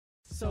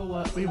So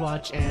what, we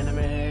watch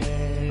anime.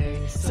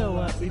 So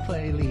what, we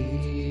play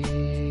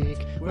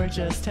League. We're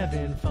just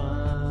having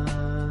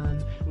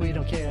fun. We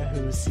don't care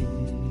who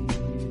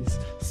sees.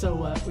 So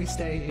what, we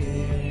stay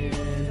in.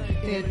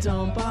 It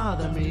don't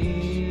bother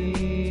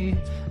me.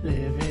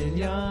 Living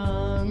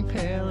young,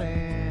 pale,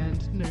 and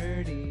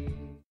nerdy.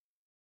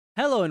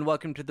 Hello and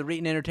welcome to the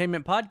Reetin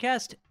Entertainment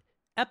Podcast,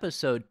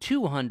 episode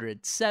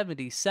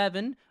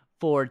 277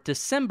 for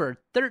December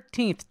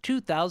 13th,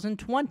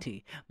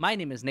 2020. My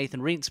name is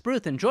Nathan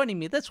Reitensbruth, and joining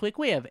me this week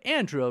we have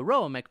Andrew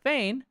Aroa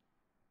McFain.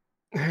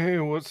 Hey,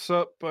 what's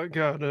up? I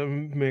got a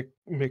Mc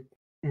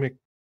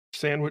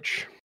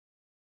sandwich.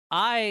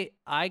 I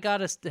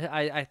got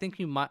I think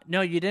you might...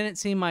 No, you didn't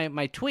see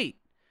my tweet.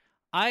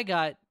 I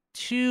got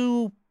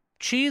 2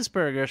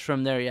 cheeseburgers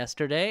from there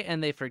yesterday,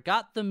 and they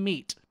forgot the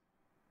meat.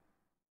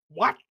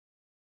 What?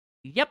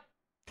 Yep.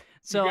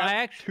 So you got I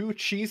actually 2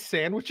 cheese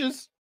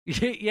sandwiches?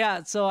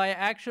 Yeah, so I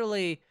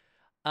actually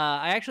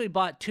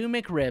bought 2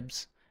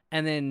 McRibs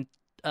and then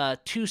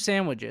 2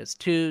 sandwiches,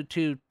 two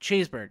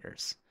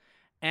cheeseburgers.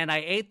 And I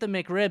ate the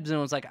McRibs and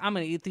was like, I'm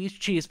going to eat these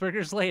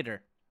cheeseburgers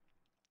later.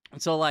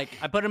 So like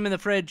I put them in the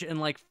fridge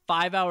and like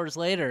 5 hours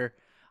later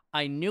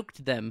I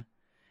nuked them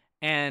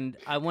and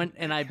I went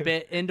and I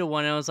bit into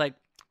one and I was like,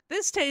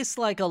 this tastes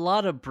like a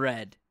lot of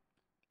bread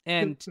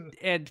and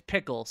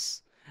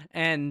pickles.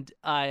 And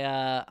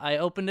I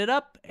opened it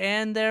up,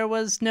 and there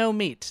was no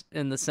meat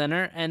in the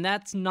center, and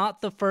that's not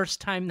the first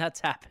time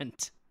that's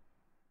happened.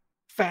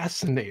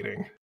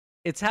 Fascinating.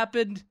 It's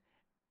happened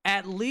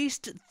at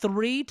least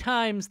 3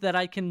 times that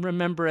I can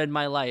remember in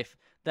my life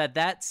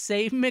that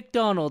same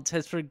McDonald's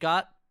has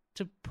forgot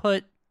to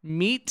put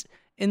meat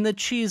in the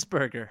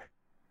cheeseburger.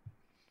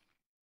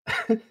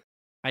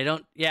 I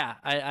don't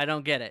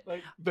get it.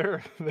 Like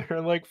there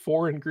are like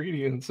 4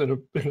 ingredients in a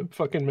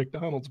fucking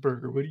McDonald's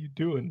burger. What are you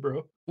doing,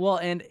 bro? Well,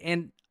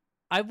 and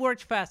I've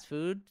worked fast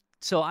food,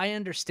 so I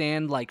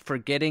understand like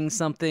forgetting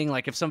something,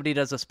 like if somebody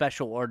does a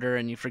special order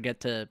and you forget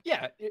to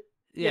Yeah,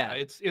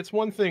 it's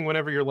one thing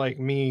whenever you're like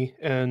me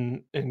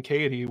and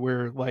Katie,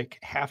 where like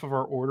half of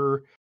our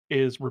order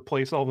is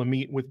replace all the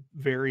meat with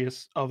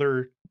various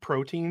other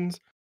proteins,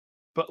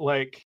 but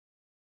like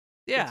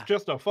it's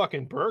just a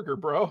fucking burger,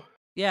 bro.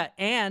 Yeah,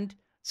 and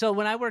so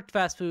when I worked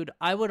fast food,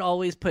 I would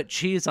always put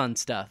cheese on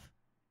stuff.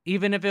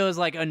 Even if it was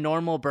like a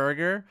normal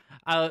burger,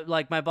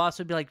 like my boss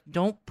would be like,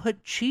 don't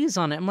put cheese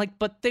on it. I'm like,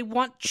 but they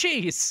want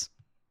cheese.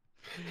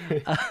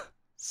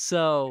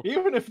 So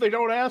even if they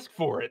don't ask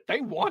for it,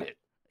 they want it.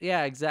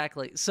 Yeah,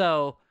 exactly.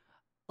 So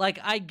like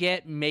I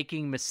get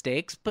making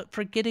mistakes, but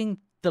forgetting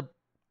the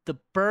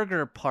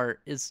burger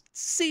part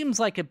seems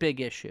like a big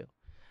issue.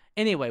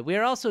 Anyway, we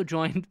are also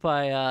joined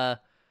by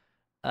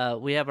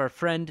we have our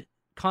friend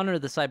Connor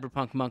the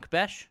Cyberpunk Monk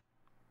Besh.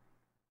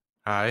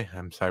 Hi,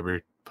 I'm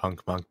Cyberpunk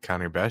Monk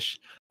Connor Besh,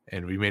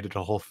 and we made it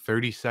a whole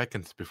 30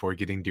 seconds before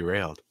getting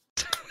derailed.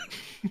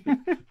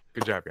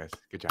 Good job, guys.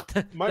 Good job.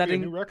 Might be a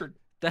new record.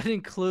 That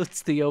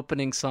includes the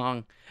opening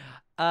song.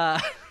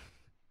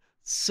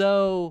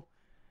 So,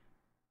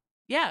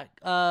 yeah,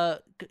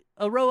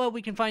 Aroa,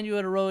 we can find you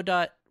at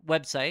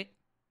aroa.website.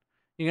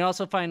 You can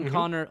also find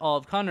all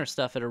of Connor's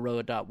stuff at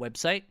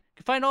aroa.website. You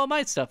can find all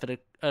my stuff at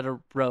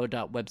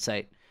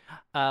aroa.website.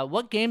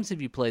 What games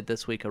have you played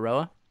this week,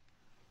 Aroa?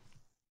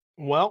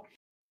 Well,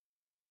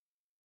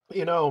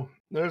 you know,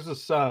 there's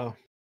this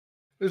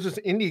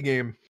indie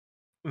game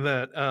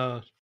that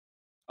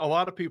a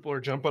lot of people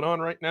are jumping on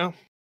right now.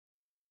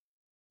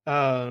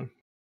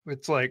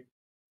 It's like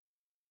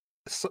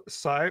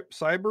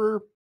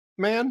Cyberman.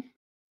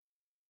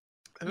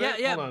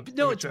 Yeah.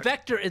 No, it's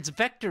Vector. It's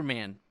Vector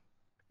Man.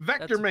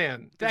 Vector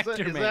Man.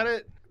 Is that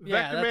it?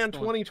 Yeah, Vector Man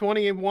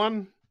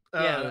 2021.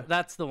 Yeah,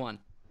 that's the one.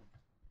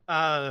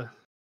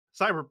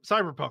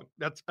 Cyberpunk.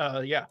 That's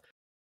yeah.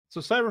 So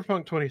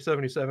Cyberpunk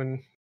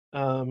 2077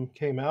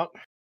 came out.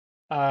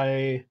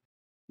 I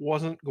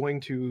wasn't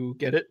going to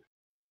get it,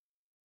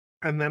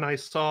 and then I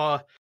saw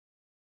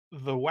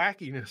the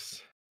wackiness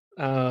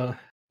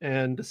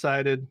and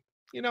decided,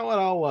 you know what,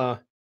 I'll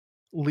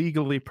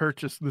legally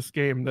purchase this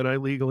game that I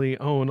legally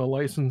own a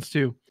license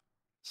to.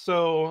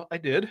 So I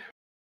did,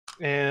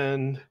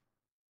 and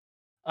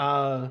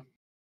yeah,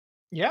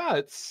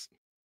 it's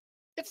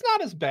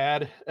not as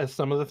bad as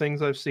some of the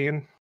things I've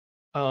seen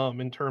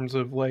in terms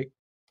of like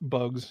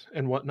bugs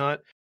and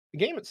whatnot. The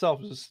game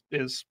itself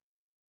is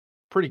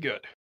pretty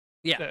good.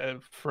 Yeah.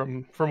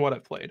 From what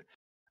I've played.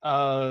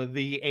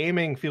 The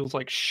aiming feels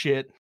like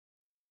shit.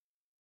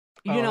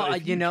 Turn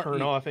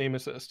off aim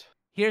assist.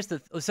 Here's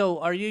so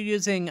are you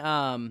using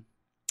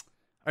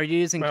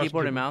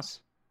keyboard and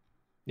mouse?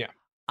 Yeah.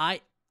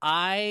 I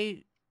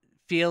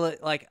feel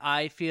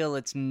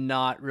it's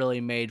not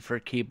really made for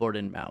keyboard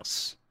and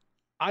mouse.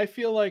 I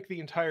feel like the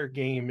entire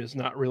game is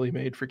not really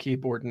made for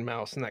keyboard and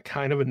mouse, and that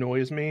kind of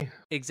annoys me.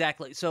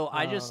 Exactly. So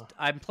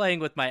I'm playing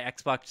with my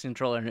Xbox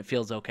controller, and it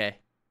feels okay.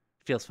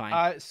 It feels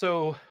fine.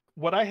 So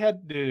what I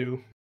had to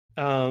do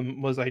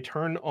was I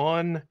turned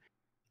on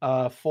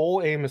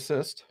full aim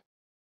assist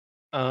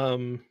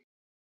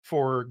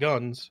for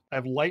guns. I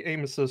have light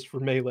aim assist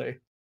for melee.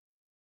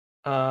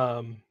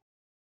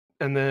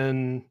 And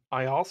then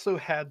I also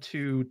had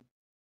to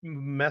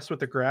mess with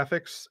the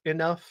graphics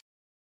enough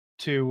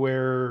to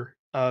where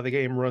the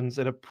game runs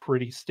at a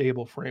pretty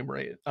stable frame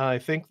rate. I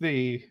think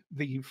the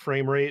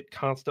frame rate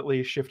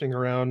constantly shifting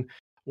around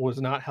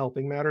was not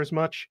helping matters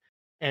much.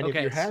 And if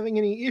Okay, you're having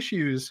any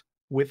issues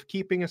with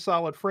keeping a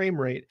solid frame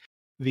rate,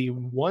 the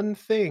one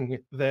thing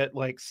that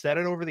like set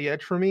it over the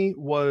edge for me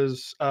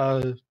was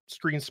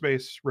screen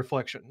space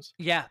reflections.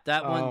 yeah,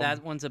 that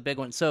Um, one's a big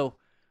one. So,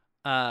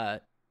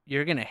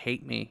 you're gonna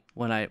hate me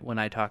when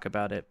I talk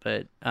about it,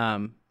 but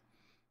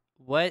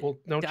what Well,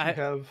 don't I, you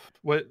have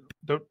what?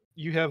 Don't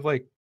you have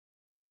like?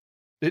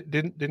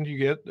 Didn't you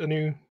get a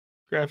new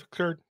graphics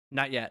card?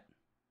 not yet.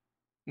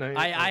 No,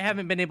 I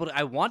haven't been able to.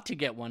 I want to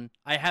get one.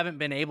 I haven't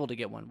been able to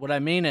get one. What I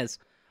mean is,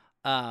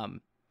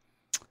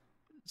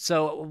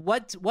 so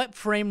what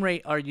frame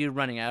rate are you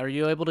running at? Are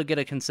you able to get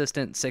a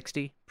consistent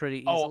 60 pretty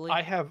easily? Oh,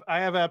 I have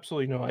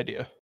absolutely no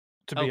idea,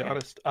 to be Okay.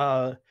 honest.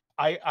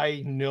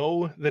 I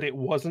know that it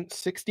wasn't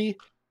 60.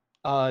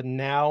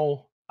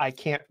 Now I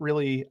can't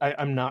really.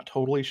 I'm not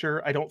totally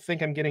sure. I don't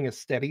think I'm getting a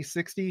steady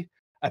 60.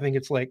 I think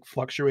it's like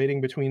fluctuating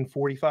between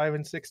 45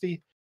 and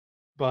 60.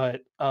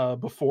 But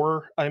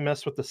before I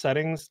messed with the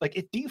settings, like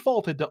it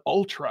defaulted to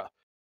ultra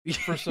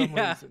for some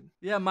yeah, reason.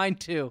 yeah, mine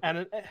too.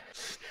 And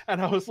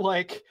I was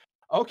like,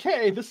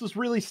 okay, this is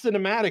really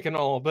cinematic and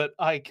all, but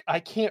I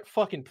can't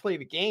fucking play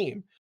the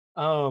game.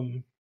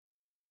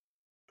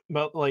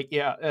 But like,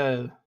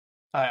 yeah,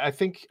 I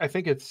think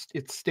it's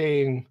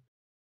staying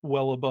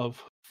well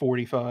above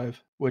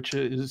 45, which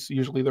is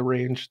usually the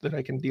range that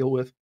I can deal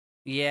with.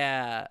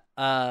 Yeah.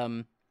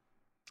 Did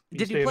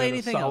you staying play at a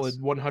anything solid else?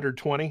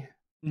 120?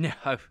 No,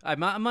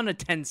 I'm on a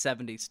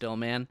 1070 still,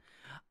 man.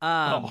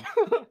 Oh,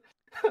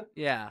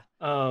 Yeah.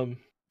 um,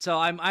 So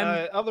I'm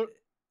other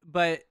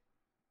but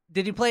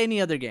did you play any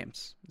other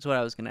games? That's what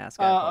I was gonna ask.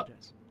 I Uh,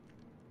 apologize.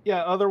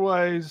 yeah.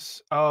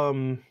 Otherwise,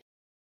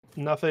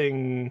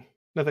 nothing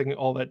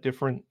all that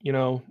different. You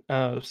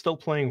know, still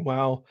playing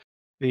WoW.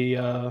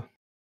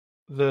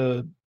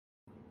 The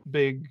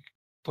big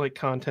like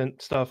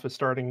content stuff is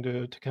starting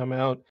to come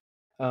out.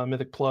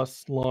 Mythic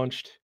Plus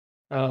launched.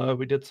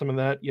 We did some of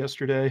that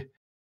yesterday.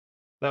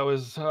 That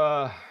was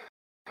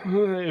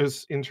it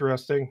was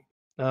interesting.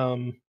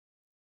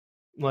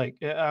 Like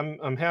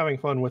I'm having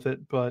fun with it,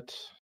 but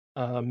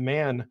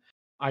man,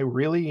 I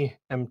really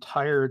am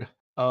tired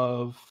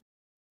of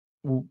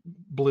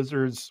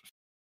Blizzard's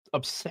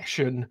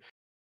obsession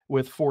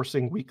with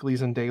forcing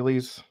weeklies and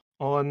dailies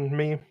on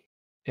me.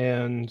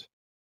 And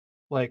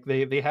like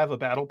they have a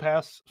battle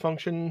pass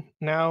function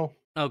now.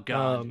 Oh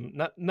God.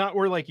 Not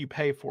where like you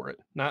pay for it,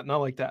 not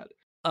like that,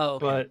 Oh,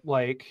 okay. but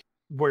like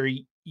where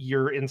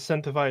you're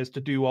incentivized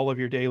to do all of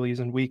your dailies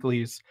and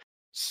weeklies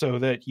so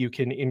that you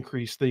can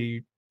increase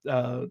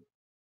uh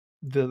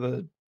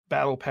the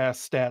battle pass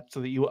stats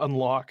so that you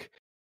unlock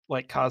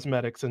like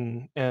cosmetics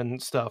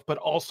and stuff, but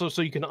also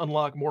so you can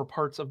unlock more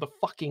parts of the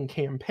fucking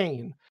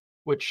campaign,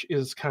 which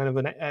is kind of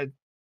a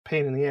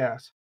pain in the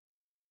ass.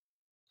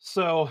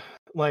 So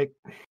like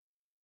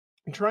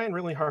I'm trying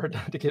really hard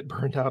not to get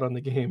burned out on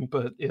the game,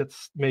 but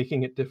it's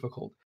making it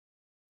difficult.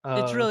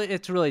 It's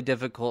Uh, really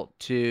difficult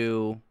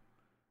to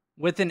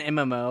with an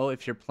MMO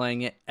if you're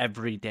playing it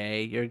every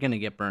day, you're gonna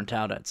get burnt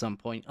out at some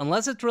point,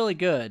 unless it's really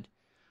good.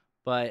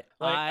 But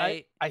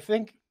like I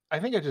think I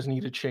just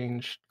need to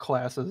change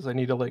classes. I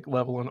need to like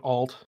level an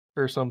alt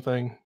or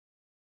something.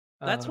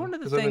 that's one of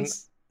the 'Cause I've been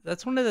things.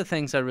 That's one of the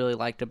things I really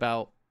liked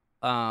about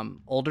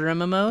older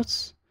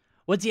MMOs.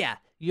 Was yeah,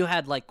 you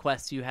had like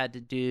quests you had to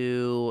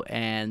do,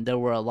 and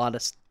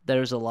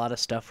there's a lot of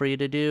stuff for you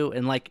to do,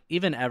 and like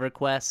even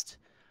EverQuest.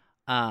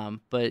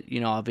 But you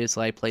know,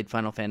 obviously, I played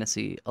Final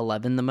Fantasy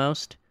 11 the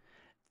most.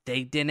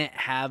 They didn't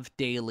have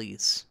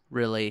dailies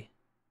really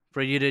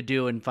for you to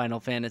do in Final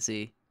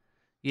Fantasy.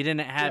 You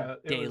didn't have yeah,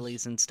 it was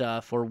dailies and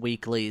stuff or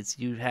weeklies.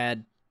 You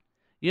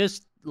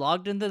just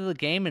logged into the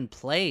game and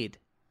played.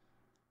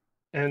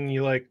 and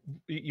you like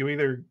you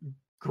either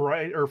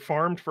grind or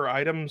farmed for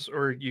items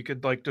or you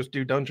could like just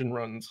do dungeon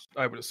runs,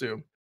 I would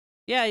assume.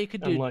 Yeah, you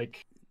could And do.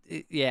 like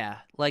Yeah,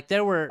 like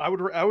there were. I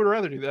would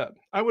rather do that.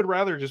 I would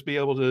rather just be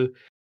able to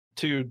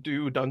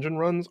do dungeon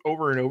runs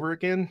over and over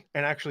again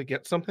and actually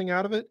get something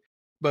out of it.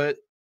 But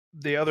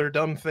the other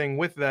dumb thing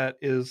with that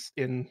is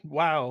in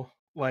WoW,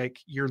 like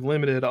you're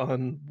limited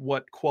on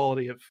what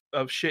quality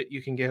of shit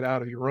you can get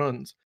out of your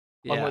runs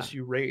Yeah. unless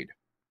you raid.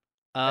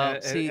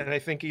 See, And I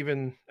think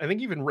even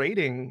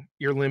raiding,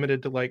 you're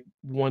limited to like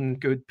one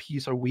good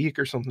piece a week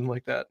or something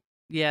like that.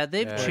 yeah,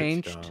 they've Yeah, it's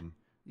changed. dumb.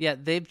 Yeah,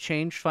 they've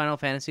changed Final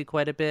Fantasy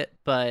quite a bit,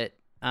 but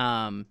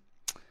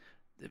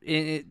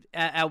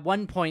at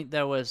one point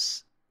there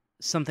was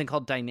something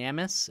called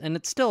Dynamis, and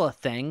it's still a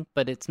thing,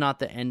 but it's not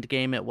the end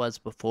game it was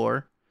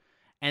before.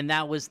 And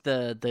that was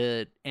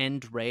the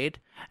end raid,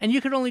 and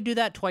you could only do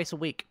that twice a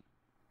week.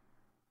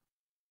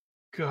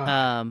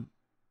 God.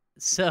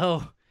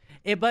 So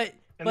but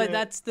And but then-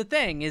 that's the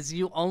thing is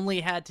you only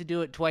had to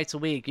do it twice a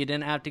week. You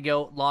didn't have to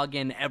go log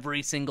in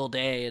every single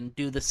day and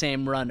do the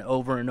same run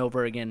over and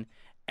over again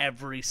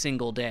every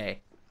single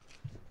day.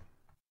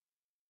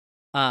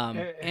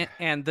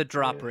 And the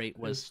drop rate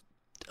was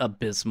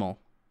abysmal,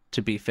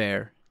 to be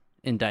fair,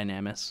 in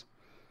Dynamis.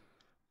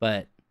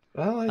 But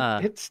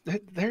well,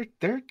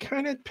 they're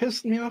kind of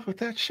pissing me off with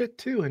that shit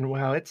too. And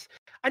wow,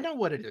 I know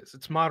what it is.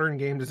 It's modern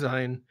game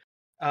design.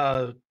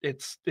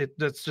 That's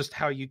just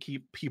how you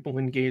keep people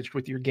engaged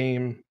with your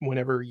game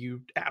whenever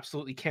you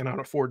absolutely cannot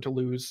afford to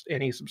lose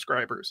any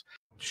subscribers.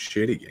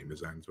 Shitty game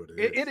design is what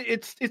it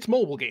is. It's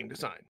mobile game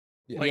design.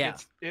 Like,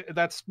 yeah,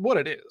 that's what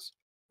it is.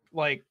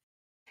 Like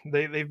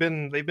they've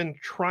been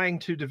trying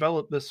to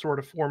develop this sort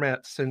of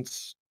format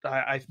since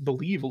I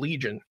believe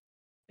Legion,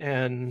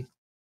 and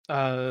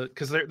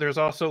because there's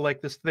also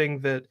like this thing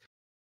that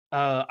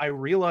I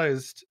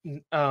realized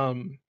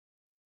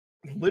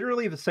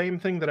literally the same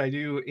thing that I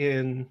do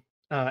in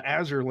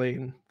Azure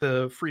Lane,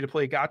 the free to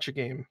play gacha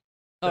game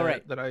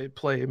that I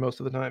play most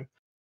of the time.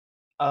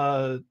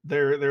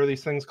 There are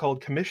these things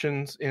called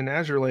commissions in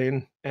Azure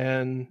Lane,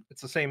 and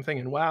it's the same thing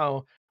in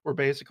WoW, where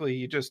basically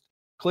you just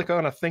click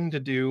on a thing to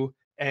do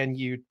and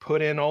you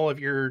put in all of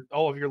your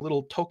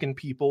little token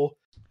people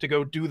to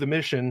go do the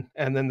mission,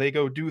 and then they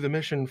go do the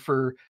mission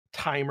for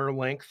timer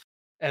length,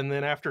 and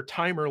then after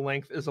timer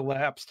length is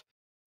elapsed,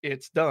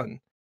 it's done.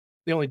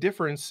 The only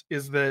difference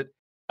is that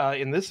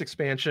in this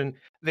expansion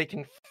they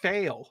can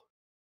fail,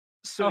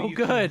 so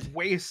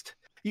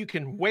you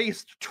can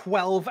waste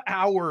 12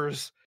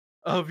 hours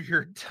of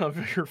your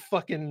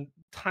fucking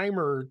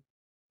timer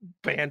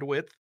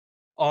bandwidth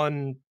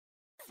on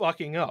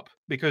fucking up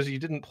because you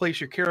didn't place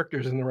your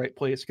characters in the right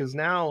place. Because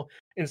now,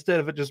 instead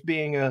of it just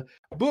being a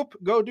boop,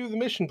 go do the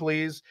mission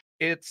please,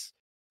 it's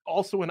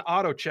also an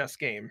auto chess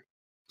game.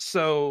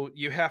 So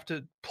you have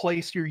to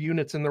place your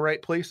units in the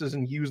right places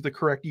and use the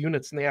correct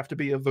units, and they have to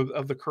be of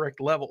the correct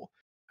level.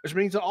 Which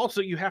means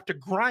also you have to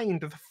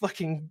grind the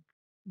fucking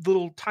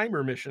little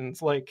timer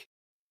missions. Like,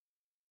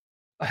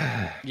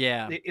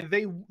 yeah,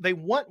 they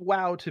want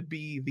WoW to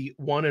be the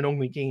one and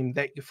only game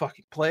that you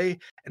fucking play,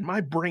 and my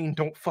brain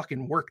don't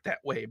fucking work that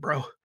way,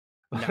 bro.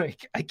 No.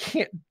 Like, I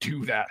can't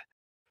do that.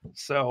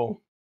 So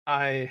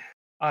I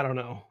don't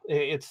know.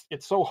 It's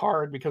so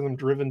hard because I'm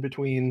driven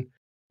between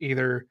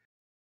either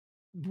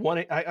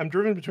I'm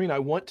driven between I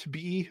want to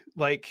be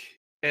like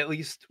at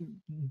least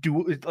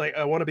do like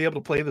I want to be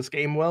able to play this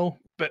game well,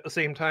 but at the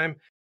same time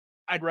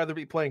I'd rather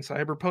be playing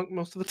Cyberpunk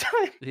most of the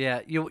time.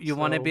 Yeah, you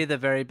want to be the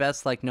very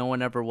best, like no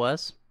one ever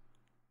was.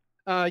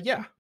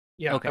 Yeah.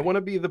 Okay. I want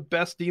to be the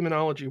best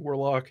demonology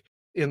warlock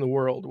in the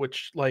world,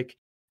 which like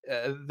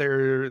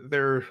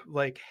they're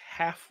like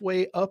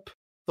halfway up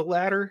the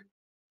ladder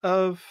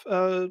of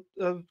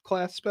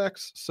class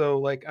specs. So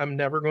like I'm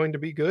never going to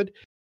be good,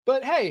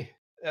 but hey,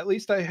 at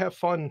least I have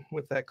fun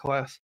with that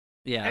class.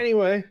 Yeah.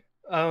 Anyway,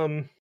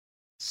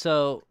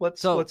 so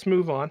let's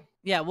move on.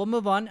 Yeah, we'll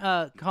move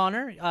on.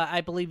 Connor,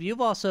 I believe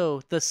you've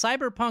also the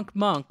Cyberpunk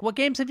Monk. What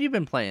games have you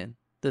been playing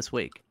this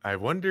week? I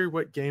wonder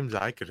what games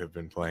I could have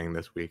been playing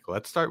this week.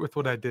 Let's start with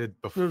what I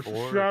did before.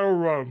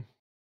 Shadowrun.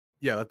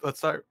 Yeah, let's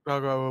start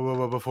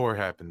before it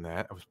happened.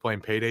 That I was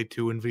playing Payday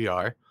 2 in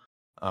VR.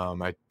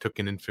 I took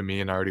an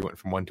Infamy and I already went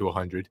from 1 to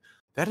 100.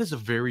 That is a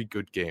very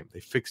good game. They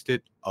fixed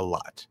it a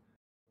lot.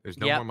 There's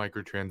no more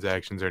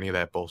microtransactions or any of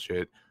that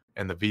bullshit,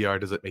 and the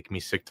VR doesn't make me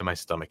sick to my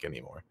stomach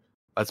anymore.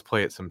 Let's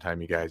play it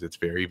sometime, you guys. It's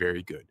very,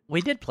 very good.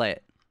 We did play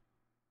it.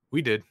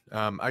 We did.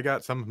 I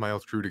got some of my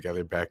old crew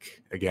together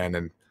back again,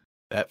 and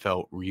that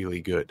felt really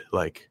good.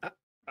 Like,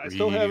 I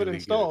still have it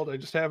installed. Good. I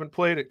just haven't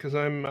played it because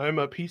I'm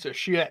a piece of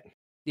shit.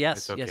 Yes,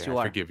 it's okay. Yes, you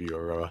are. I forgive you,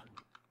 Aurora.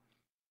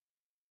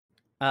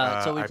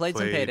 So we played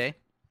some Payday.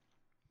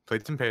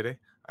 Played some Payday.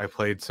 I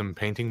played some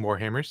Painting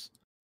Warhammers,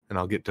 and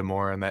I'll get to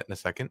more on that in a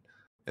second.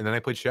 And then I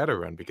played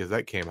Shadowrun because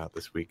that came out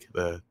this week.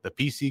 The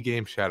PC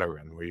game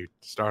Shadowrun, where you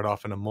start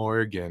off in a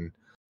morgue and...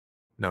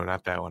 No,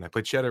 not that one. I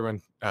played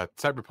Shadowrun,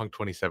 Cyberpunk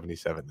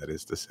 2077, that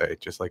is to say,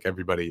 just like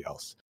everybody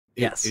else.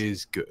 It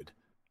is good.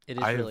 It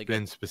is really good. I've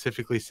been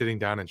specifically sitting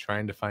down and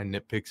trying to find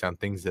nitpicks on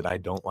things that I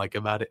don't like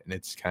about it, and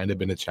it's kind of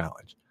been a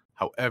challenge.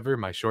 However,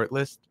 my short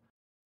list,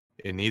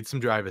 it needs some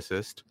drive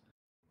assist.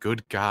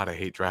 Good God, I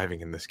hate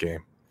driving in this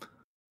game.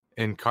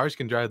 And cars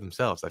can drive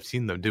themselves. I've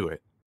seen them do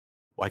it.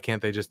 Why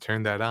can't they just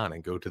turn that on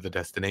and go to the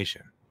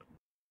destination?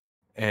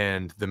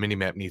 And the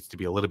minimap needs to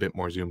be a little bit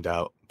more zoomed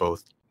out,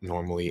 both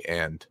normally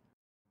and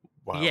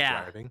while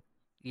driving.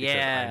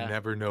 Yeah. I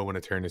never know when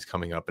a turn is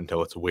coming up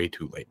until it's way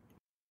too late.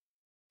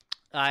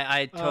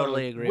 I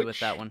totally agree with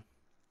that one.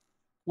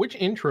 Which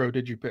intro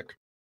did you pick?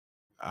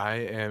 I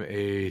am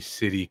a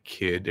city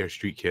kid or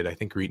street kid. I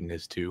think Reeton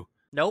is too.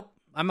 Nope.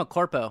 I'm a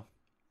Corpo.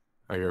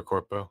 Oh, you're a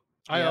Corpo?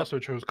 I also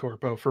chose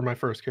Corpo for my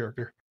first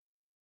character.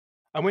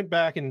 I went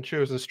back and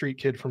chose a street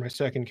kid for my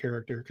second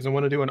character because I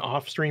want to do an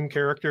off-stream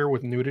character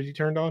with nudity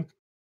turned on.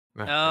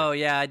 Oh,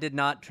 yeah, I did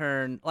not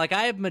turn... Like,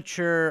 I have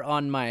mature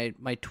on my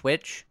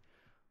Twitch,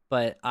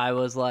 but I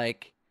was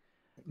like,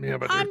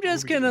 I'm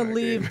just going to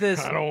leave this...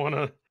 I don't want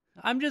to...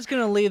 I'm just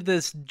going to leave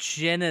this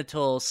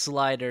genital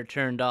slider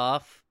turned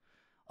off.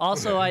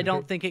 Also, I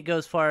don't think it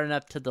goes far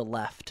enough to the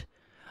left.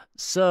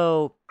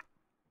 So...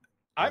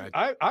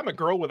 I'm a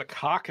girl with a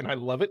cock, and I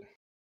love it.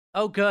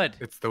 Oh, good.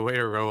 It's the way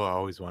Aroa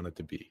always wanted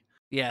to be.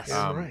 Yes.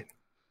 Damn Um, right.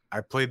 I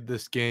played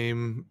this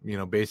game,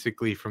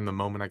 basically from the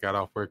moment I got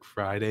off work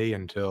Friday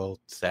until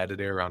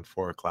Saturday around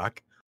 4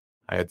 o'clock.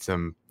 I had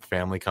some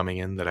family coming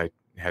in that I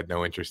had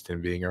no interest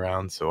in being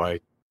around, so I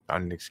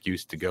found an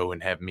excuse to go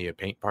and have me a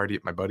paint party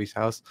at my buddy's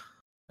house,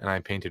 and I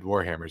painted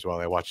Warhammers while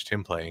I watched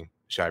him playing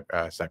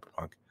Cyberpunk.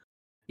 And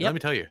Yep. let me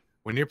tell you,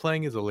 when you're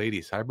playing as a lady,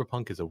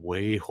 Cyberpunk is a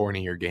way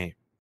hornier game.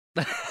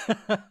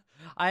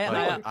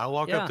 I'll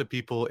walk yeah. up to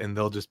people and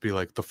they'll just be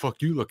like, "The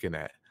fuck you looking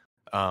at?"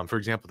 For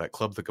example, that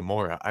club, the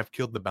Gamora. I've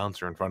killed the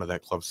bouncer in front of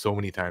that club so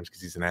many times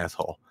because he's an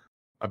asshole.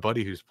 My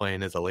buddy who's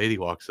playing as a lady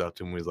walks up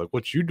to him and he's like,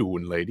 "What you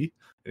doing, lady?"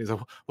 And he's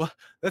like, "Well,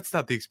 that's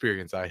not the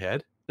experience I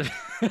had."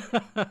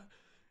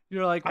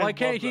 You're like, I why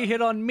can't love he that.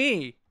 hit on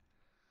me?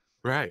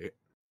 Right.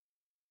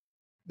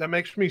 That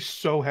makes me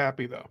so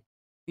happy, though.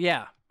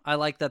 Yeah, I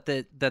like that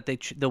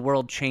the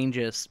world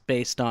changes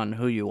based on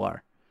who you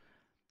are.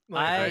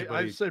 Like,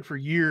 Everybody- I've said for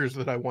years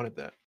that I wanted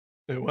that.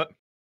 You know what?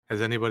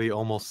 Has anybody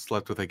almost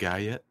slept with a guy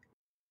yet?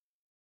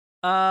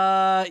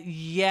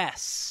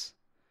 Yes.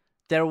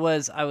 There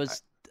was.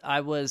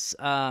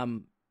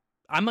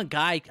 I'm a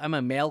guy. I'm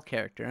a male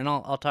character, and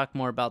I'll talk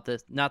more about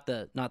this. Not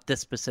this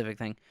specific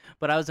thing,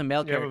 but I was a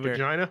male You have a character.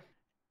 vagina?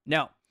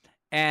 No,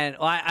 and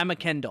I'm a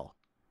Kendall.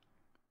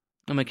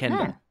 I'm a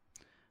Kendall.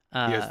 He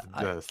has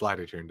the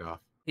slider turned off.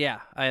 Yeah,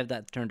 I have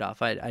that turned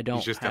off. I don't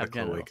He's just got a have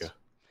genitals. cloaca.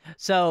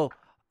 So,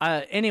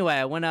 anyway,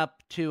 I went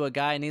up to a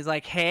guy and he's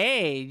like,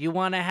 "Hey, you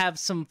want to have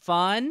some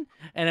fun?"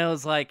 And I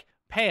was like,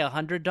 "Pay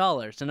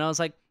 $100." And I was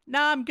like,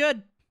 "Nah, I'm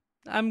good.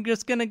 I'm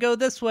just gonna go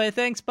this way.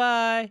 Thanks,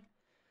 bye."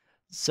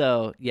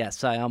 So,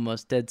 yes, I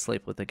almost did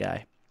sleep with a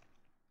guy.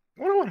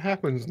 I wonder what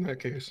happens in that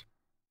case.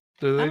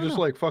 Do I they don't just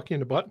know. like fuck you in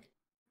the butt?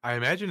 I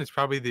imagine it's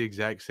probably the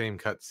exact same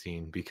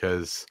cutscene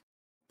because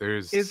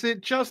there's. Is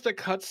it just a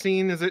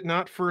cutscene? Is it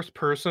not first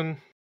person?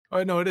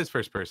 Oh no, it is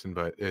first person,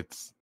 but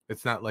it's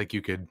not like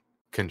you could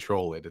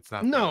control it. It's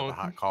not No, the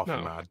hot coffee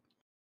no. mod.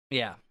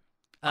 Yeah.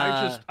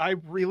 I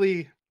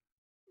really,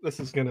 this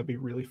is gonna be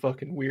really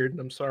fucking weird, and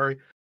I'm sorry.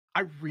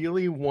 I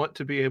really want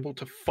to be able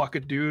to fuck a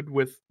dude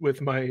with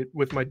my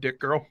dick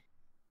girl.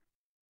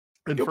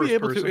 In You'll first be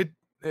able person.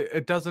 to.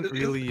 It doesn't It-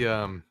 really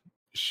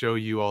show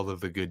you all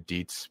of the good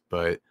deets,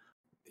 but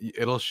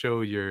it'll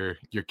show your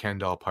Ken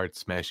doll parts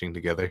smashing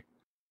together.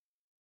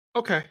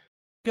 Okay,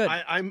 Good.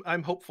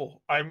 I'm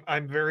hopeful.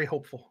 I'm very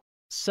hopeful.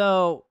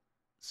 So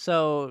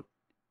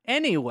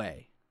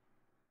anyway,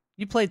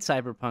 you played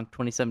Cyberpunk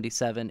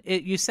 2077.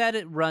 You said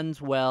it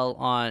runs well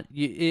on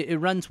it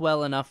runs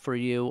well enough for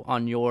you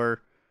on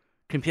your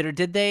computer.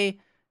 Did they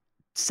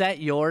set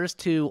yours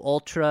to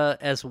ultra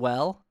as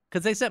well?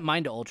 Because they set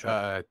mine to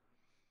ultra.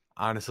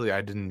 Honestly,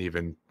 I didn't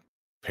even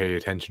pay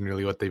attention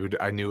really what they would.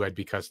 I knew I'd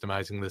be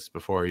customizing this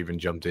before I even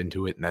jumped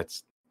into it, and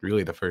that's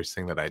really the first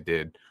thing that I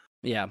did.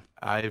 Yeah.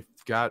 I've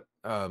got,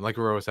 like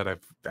Aurora said,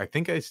 I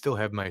think I still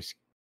have my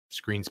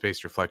screen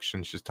space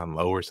reflections just on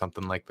low or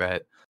something like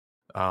that.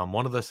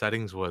 One of the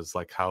settings was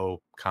like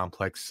how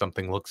complex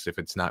something looks if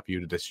it's not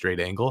viewed at a straight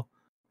angle.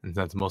 And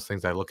since most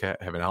things I look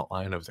at have an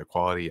outline of their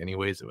quality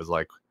anyways, it was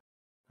like,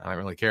 I don't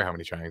really care how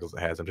many triangles it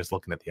has. I'm just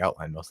looking at the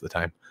outline most of the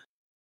time.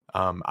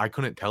 I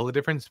couldn't tell the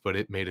difference, but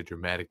it made a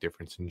dramatic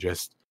difference in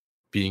just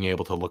being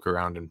able to look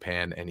around and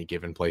pan any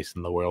given place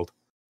in the world.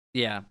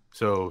 Yeah.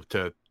 So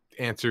to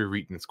answer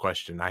Reeton's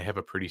question, I have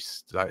a pretty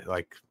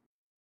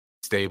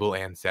stable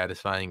and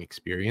satisfying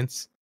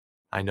experience.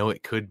 I know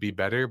it could be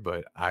better,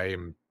 but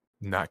I'm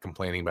not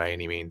complaining by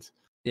any means.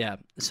 Yeah.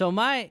 So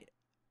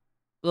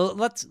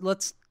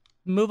let's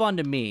move on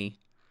to me,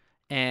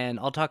 and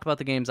I'll talk about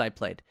the games I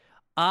played.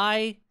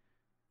 I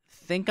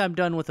think I'm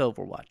done with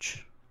Overwatch,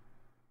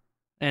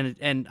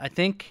 and I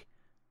think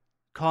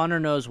Connor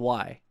knows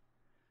why.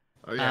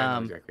 Oh yeah, I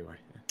know exactly why.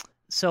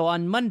 So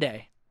on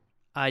Monday,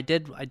 I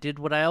did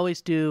what I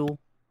always do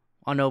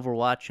on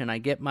Overwatch, and I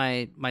get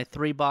my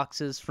 3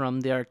 boxes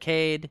from the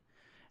arcade,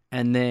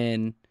 and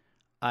then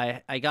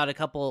I got a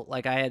couple,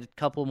 like I had a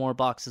couple more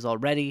boxes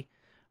already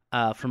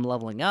from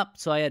leveling up,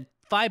 so I had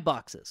 5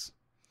 boxes,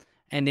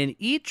 and in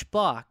each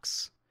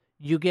box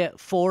you get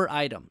 4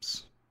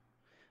 items.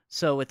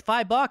 So with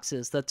 5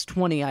 boxes, that's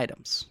 20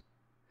 items.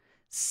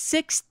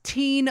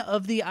 16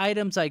 of the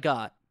items I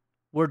got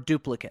were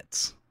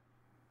duplicates.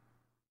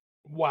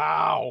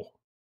 Wow.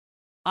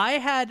 I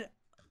had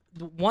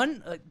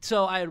one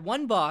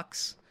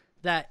box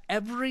that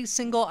every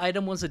single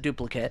item was a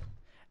duplicate,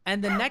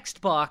 and the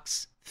next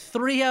box,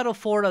 3 out of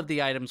 4 of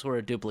the items were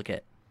a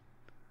duplicate.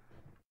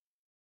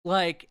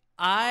 Like,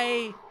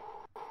 I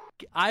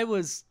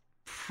was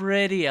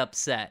pretty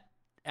upset,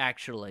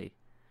 actually,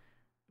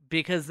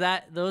 because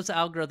those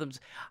algorithms,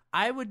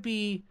 I would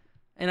be,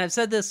 and I've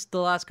said this the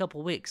last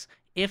couple weeks,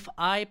 if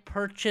I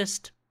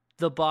purchased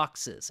the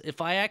boxes, if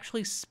I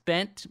actually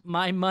spent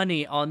my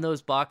money on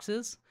those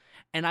boxes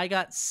and I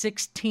got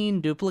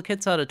 16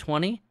 duplicates out of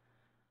 20,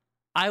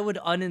 I would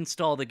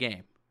uninstall the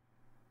game.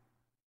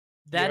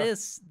 That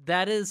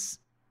is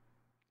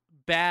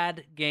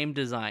bad game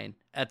design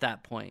at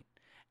that point.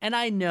 And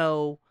I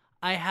know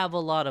I have a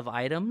lot of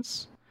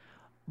items,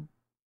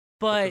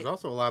 But there's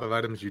also a lot of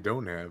items you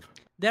don't have.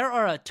 there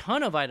are a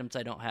ton of items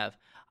I don't have.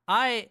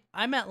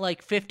 I'm at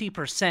like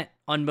 50%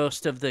 on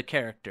most of the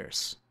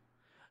characters.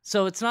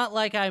 So it's not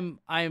like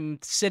I'm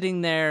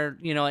sitting there,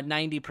 you know, at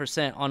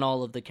 90% on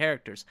all of the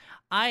characters.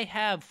 I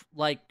have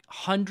like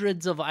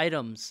hundreds of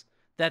items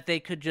that they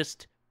could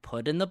just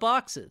put in the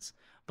boxes,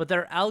 but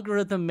their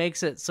algorithm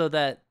makes it so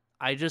that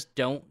I just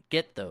don't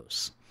get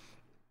those.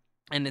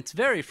 And it's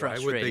very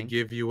frustrating. Why would they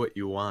give you what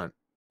you want?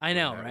 I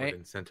know, That right?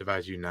 would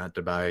incentivize you not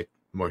to buy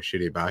more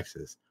shitty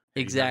boxes.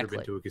 Have you never Exactly.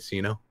 been to a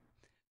casino?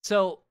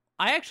 So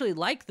I actually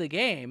like the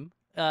game.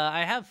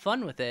 I have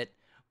fun with it,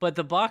 but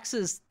the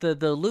boxes, the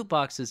loot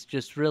boxes,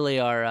 just really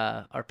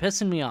are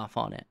pissing me off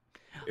on it.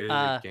 It is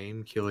a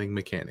game-killing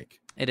mechanic.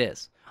 It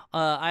is.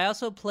 I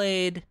also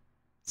played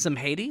some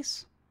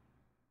Hades.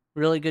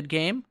 Really good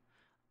game.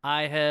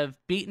 I have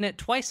beaten it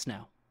twice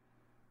now.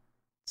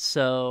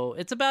 So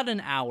it's about an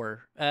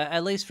hour,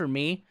 at least for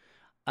me.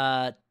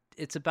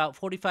 It's about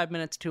 45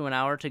 minutes to an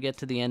hour to get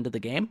to the end of the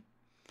game.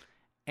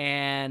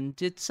 And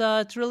it's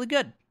really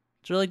good.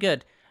 It's really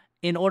good.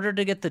 In order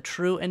to get the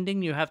true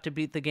ending, you have to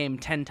beat the game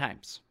 10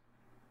 times.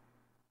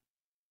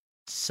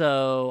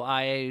 So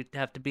I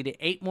have to beat it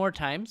 8 more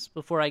times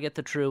before I get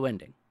the true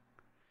ending.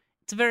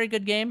 It's a very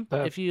good game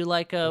if you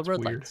like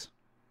roguelikes.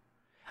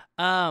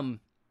 I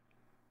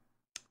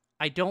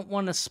don't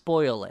want to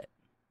spoil it.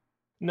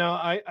 No,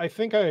 I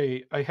think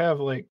I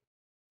have like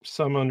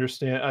some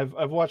understand.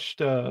 I've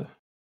watched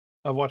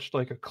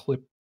like a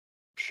clip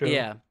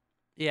show.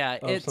 Yeah,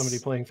 of it's somebody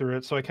playing through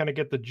it, so I kind of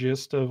get the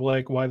gist of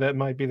like why that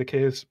might be the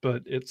case,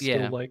 but it's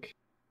still like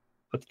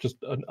that's just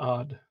an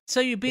odd. So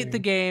you beat the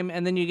thing. game,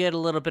 and then you get a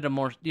little bit of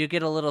more. You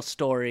get a little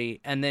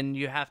story, and then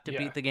you have to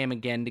beat the game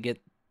again to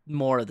get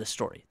more of the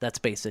story. That's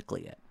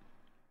basically it.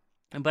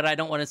 But I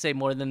don't want to say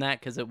more than that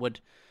because it would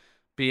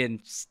be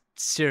in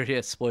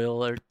serious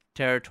spoiler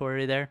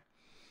territory there.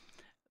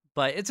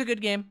 But it's a good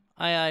game.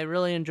 I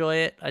really enjoy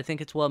it. I think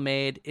it's well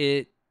made.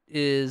 It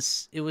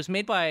was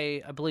made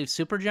by, I believe,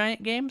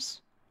 Supergiant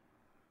Games.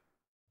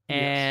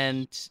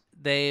 And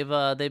they've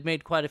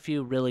made quite a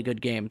few really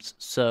good games.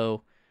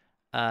 So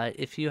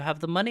if you have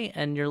the money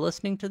and you're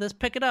listening to this,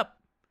 pick it up.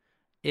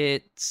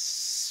 It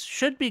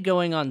should be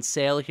going on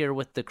sale here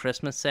with the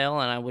Christmas sale,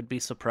 and I would be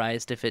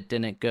surprised if it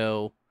didn't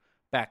go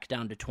back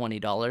down to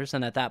 $20.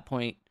 And at that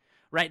point,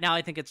 right now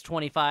I think it's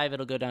 $25.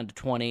 It'll go down to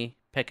 $20.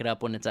 Pick it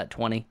up when it's at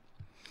 $20.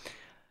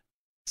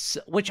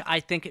 So, which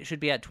I think it should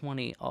be at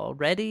 $20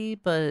 already,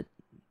 but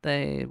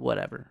they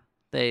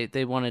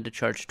wanted to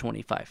charge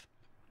 $25.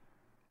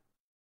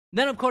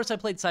 Then, of course, I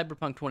played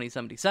Cyberpunk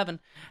 2077,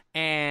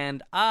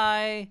 and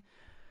I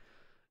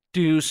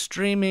do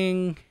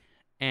streaming,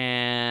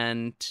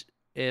 and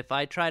if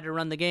I try to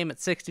run the game at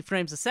 60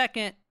 frames a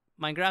second,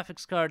 my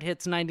graphics card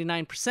hits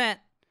 99%,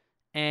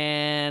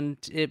 and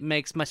it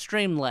makes my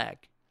stream lag.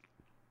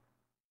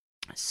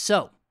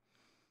 So,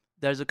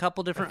 there's a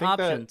couple different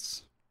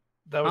options.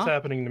 That was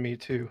happening to me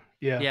too.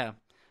 Yeah.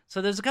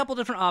 So there's a couple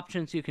different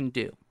options you can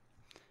do.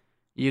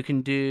 You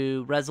can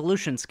do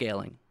resolution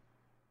scaling,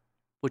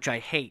 which I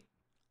hate.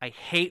 I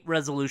hate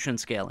resolution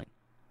scaling.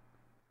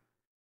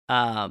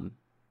 And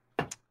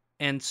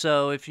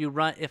so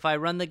if I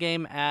run the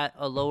game at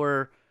a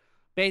lower,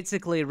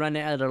 basically run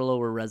it at a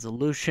lower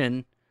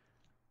resolution,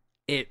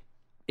 it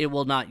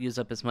will not use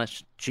up as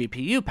much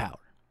GPU power.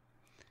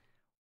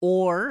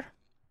 Or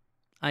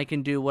I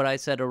can do what I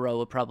said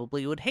Aroa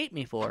probably would hate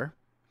me for.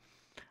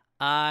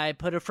 I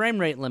put a frame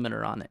rate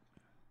limiter on it.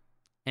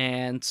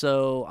 And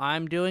so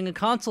I'm doing a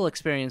console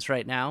experience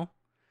right now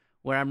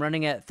where I'm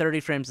running at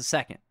 30 frames a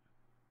second.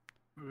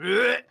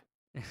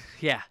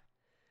 Yeah.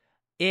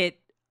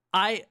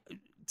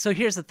 So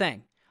here's the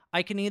thing.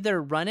 I can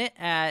either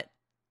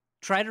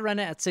try to run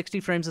it at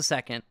 60 frames a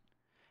second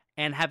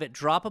and have it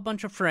drop a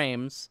bunch of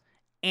frames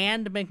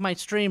and make my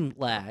stream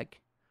lag,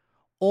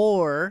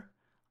 or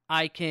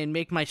I can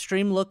make my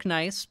stream look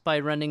nice by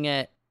running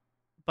it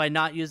by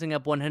not using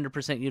up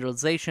 100%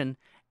 utilization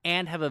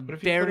and have a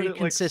very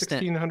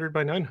consistent. Like 1600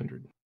 by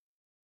 900.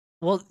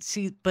 Well,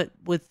 see, but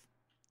with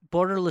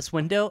borderless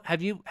window,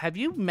 have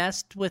you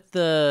messed with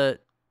the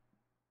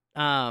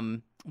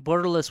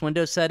borderless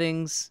window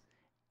settings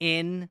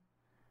in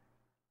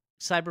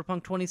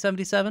Cyberpunk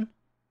 2077?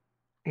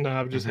 No,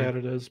 I've just had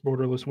it as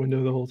borderless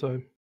window the whole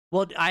time.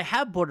 Well, I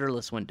have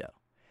borderless window.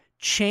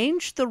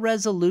 Change the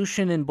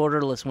resolution in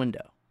borderless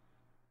window.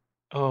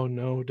 Oh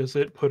no, does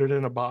it put it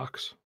in a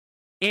box?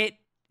 It's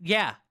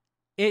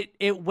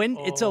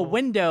a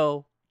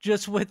window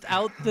just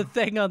without the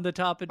thing on the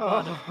top and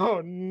bottom.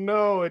 Oh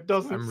no, it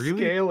doesn't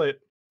scale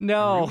it.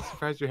 No. I'm really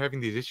surprised you're having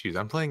these issues.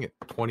 I'm playing at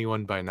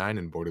 21 by 9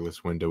 in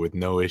borderless window with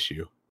no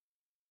issue.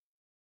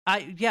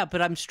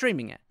 But I'm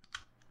streaming it.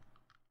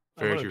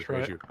 I'm gonna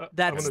try it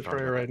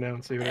right now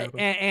and see what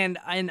happens.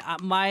 And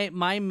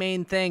my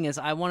main thing is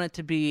I want it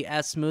to be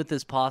as smooth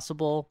as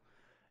possible,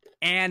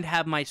 and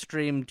have my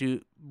stream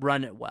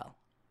run it well.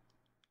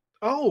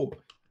 Oh,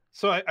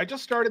 so I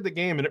just started the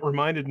game and it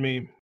reminded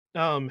me.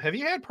 Have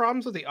you had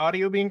problems with the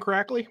audio being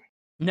crackly?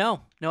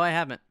 No, I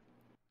haven't.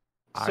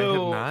 I have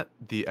So- not.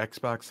 The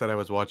Xbox that I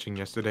was watching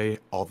yesterday,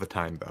 all the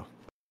time though.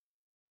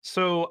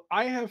 So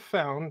I have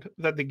found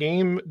that the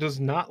game does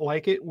not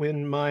like it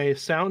when my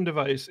sound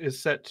device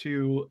is set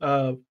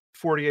to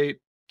 48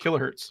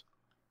 kilohertz.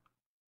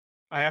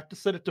 I have to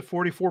set it to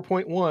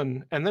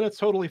 44.1, and then it's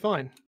totally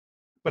fine.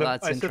 But Well,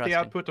 if that's I set the interesting.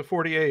 output to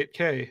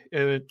 48K,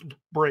 and it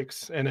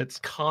breaks, and it's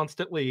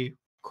constantly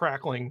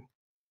crackling.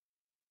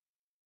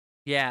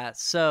 Yeah.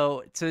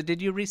 So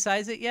did you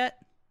resize it yet?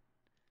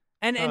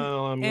 And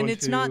I'm and going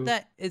it's not to-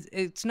 that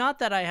it's not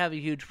that I have a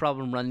huge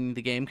problem running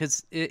the game,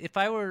 because if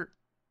I were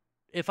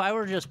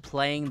just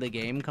playing the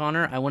game,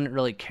 Connor, I wouldn't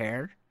really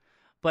care.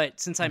 But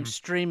since I'm Mhm.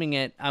 streaming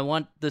it, I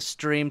want the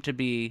stream to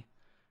be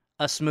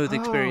a smooth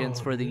experience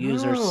for the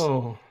users.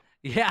 No.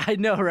 Yeah, I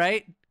know,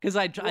 right? Because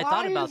I thought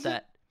Why about is it-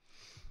 that.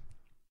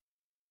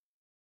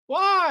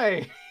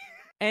 Why?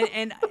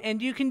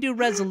 And you can do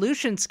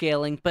resolution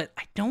scaling, but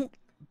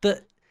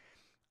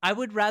I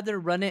would rather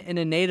run it in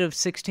a native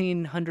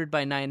 1600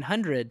 by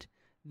 900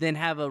 than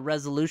have a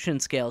resolution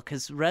scale,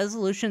 because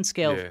resolution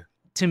scale Yeah.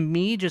 to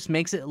me just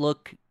makes it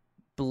look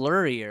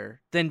blurrier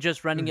than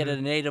just running it Mhm. at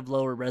a native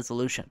lower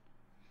resolution.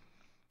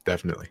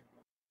 Definitely.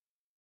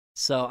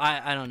 So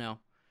I don't know.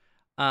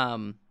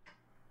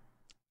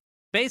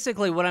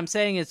 Basically what I'm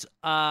saying is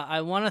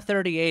I want a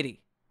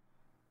 3080.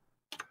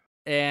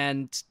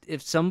 And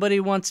if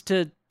somebody wants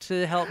to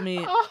help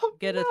me Oh,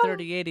 get a no.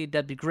 3080,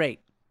 that'd be great.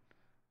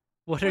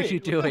 What are Wait, you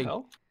what the doing?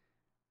 hell?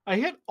 I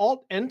hit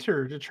Alt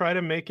Enter to try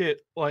to make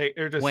it like,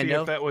 or to see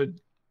Window? if that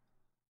would,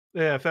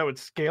 yeah, if that would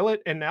scale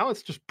it, and now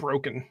it's just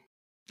broken.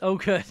 Oh,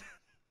 good.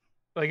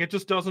 Like it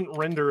just doesn't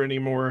render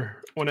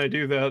anymore when I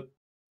do that.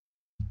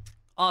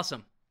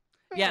 Awesome.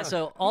 Yeah,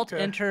 so Alt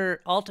okay.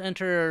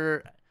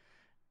 Enter.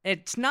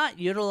 It's not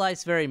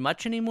utilized very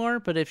much anymore,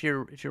 but if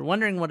you're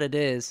wondering what it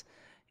is,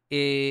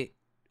 it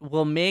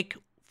will make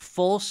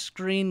full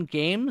screen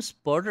games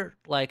put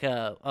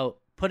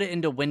it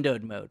into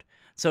windowed mode.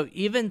 So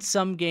even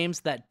some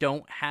games that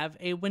don't have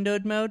a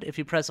windowed mode, if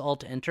you press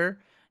Alt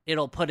Enter,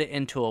 it'll put it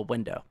into a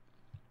window.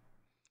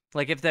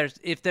 Like if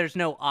there's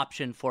no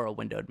option for a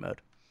windowed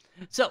mode.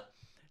 So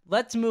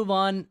let's move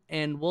on,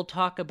 and we'll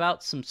talk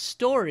about some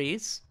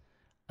stories.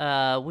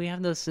 We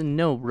have this in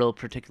no real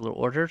particular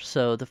order.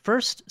 So the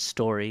first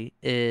story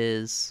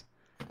is,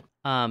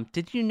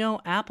 did you know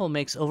Apple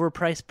makes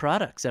overpriced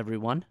products,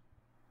 everyone?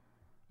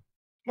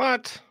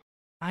 What?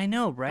 I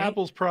know, right?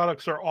 Apple's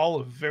products are all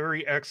of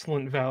very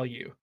excellent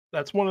value.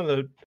 That's one of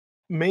the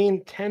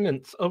main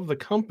tenets of the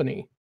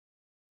company,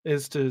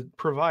 is to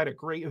provide a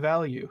great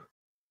value.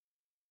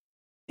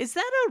 Is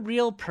that a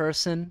real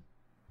person?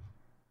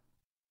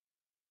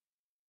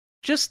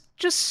 Just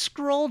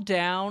scroll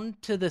down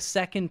to the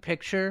second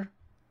picture,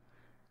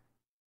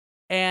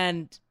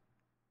 and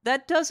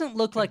that doesn't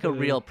look like a Okay.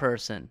 real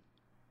person.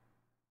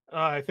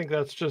 I think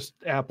that's just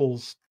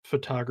Apple's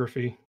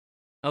photography.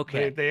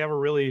 Okay. They're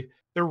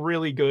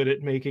really good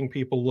at making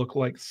people look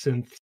like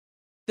synths.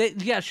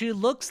 Yeah, she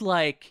looks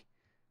like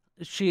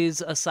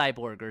she's a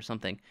cyborg or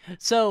something.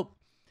 So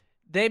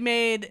they have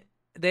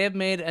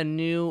made a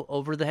new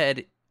over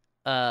the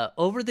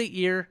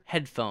ear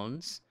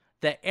headphones,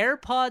 the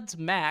AirPods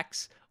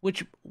Max,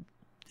 which,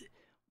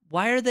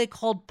 why are they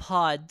called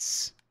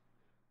pods?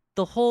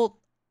 I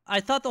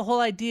thought the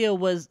whole idea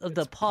was of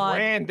the It's pod.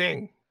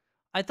 branding.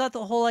 I thought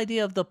the whole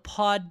idea of the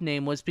pod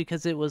name was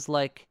because it was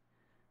like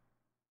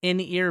in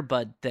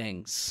earbud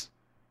things.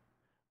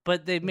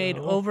 But they made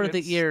No, over the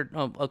it's- ear.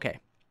 Oh, okay.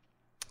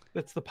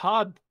 It's the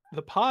pod.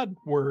 The pod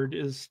word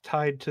is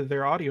tied to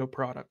their audio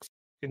products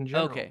in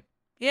general. Okay.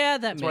 Yeah,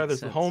 that That's why makes there's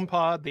sense. the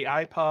HomePod, the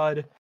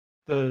iPod,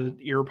 the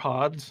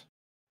EarPods.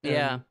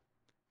 Yeah.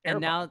 And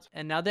now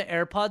the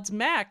AirPods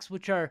Max,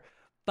 which are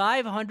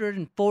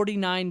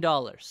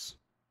 $549.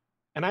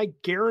 And I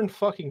guarantee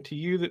fucking to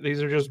you that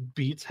these are just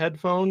Beats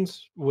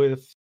headphones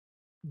with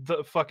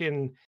the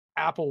fucking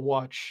Apple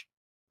Watch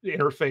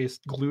interface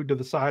glued to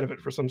the side of it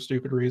for some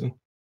stupid reason.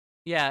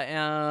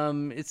 Yeah,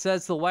 it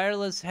says the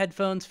wireless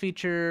headphones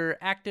feature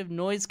active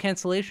noise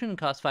cancellation and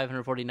cost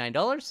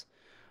 $549.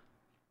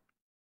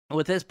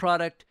 With this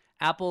product,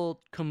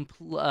 Apple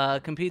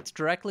competes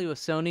directly with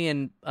Sony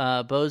and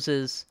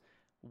Bose's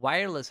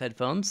wireless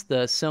headphones,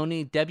 the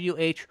Sony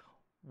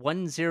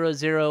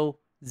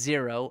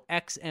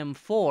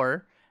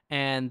WH-1000XM4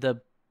 and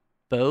the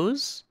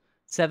Bose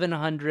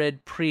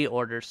 700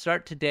 pre-order.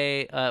 Start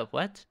today.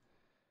 What?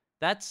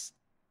 That's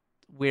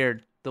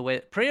weird. The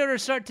way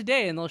pre-orders start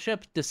today and they'll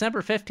ship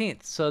December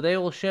 15th. So they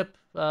will ship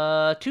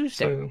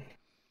Tuesday. So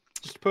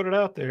just to put it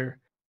out there,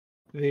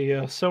 the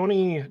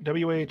Sony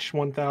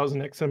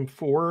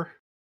WH-1000XM4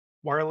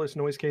 wireless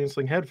noise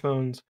canceling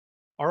headphones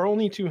are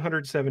only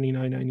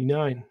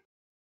 $279.99.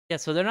 Yeah,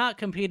 so they're not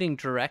competing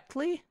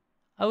directly,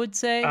 I would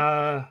say.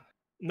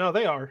 No,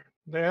 they are.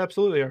 They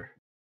absolutely are.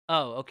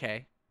 Oh,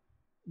 okay.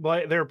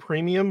 But they're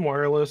premium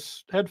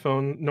wireless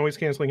headphone noise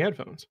canceling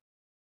headphones.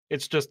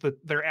 It's just that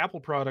they're Apple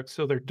products,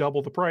 so they're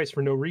double the price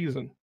for no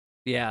reason.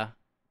 Yeah.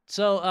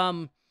 So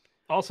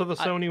Also, the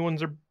Sony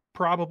ones are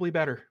probably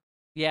better.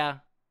 yeah.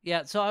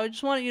 So I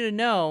just want you to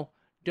know,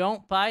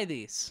 don't buy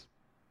these.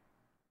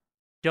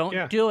 Don't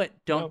Yeah. do it.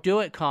 Don't No. do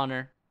it,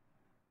 Connor.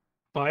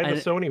 Buy the I-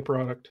 Sony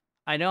product.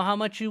 I know how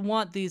much you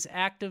want these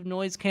active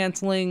noise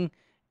canceling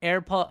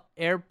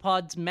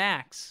AirPods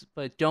Max,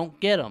 but don't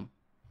get them.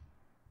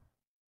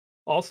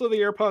 Also, the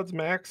AirPods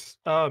Max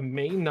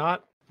may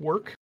not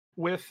work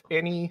with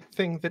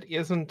anything that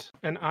isn't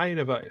an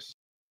iDevice.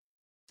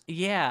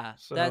 Yeah,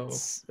 So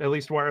that's at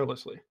least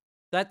wirelessly.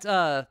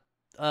 the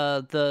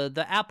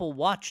Apple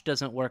Watch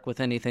doesn't work with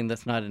anything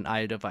that's not an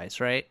iDevice,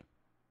 right?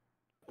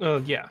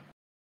 Yeah.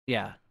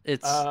 Yeah,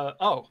 it's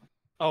Oh,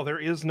 there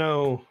is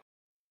no.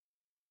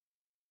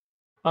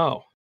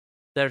 Oh,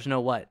 there's no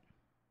what?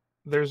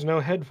 there's no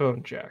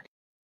headphone jack.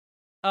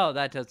 Oh,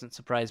 that doesn't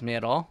surprise me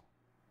at all.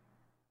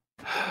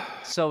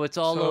 So it's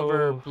all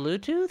over So-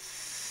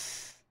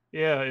 Bluetooth?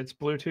 Yeah, it's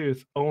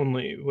Bluetooth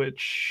only,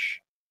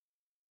 which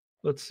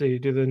let's see,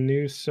 do the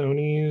new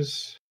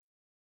Sonys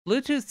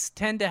Bluetooths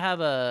tend to have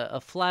a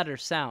flatter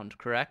sound,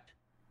 correct?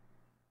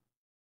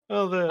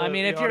 I mean,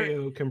 mean, the if you're-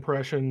 audio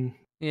compression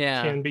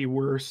Yeah. can be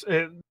worse.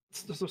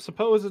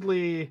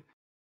 Supposedly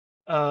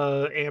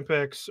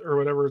Ampex or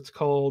whatever it's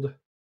called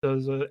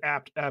does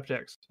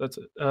aptX. That's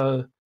it.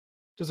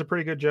 Does a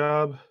pretty good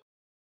job.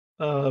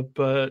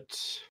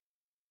 But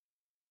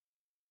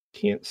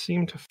can't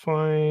seem to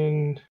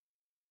find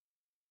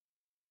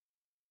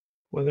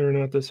whether or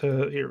not this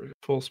has here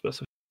full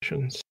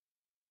specifications.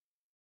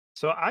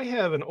 So I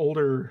have an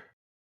older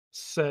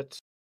set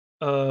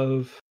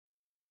of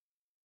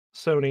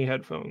Sony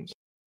headphones,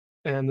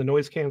 and the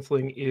noise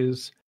canceling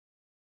is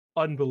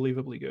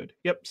unbelievably good.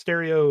 Yep,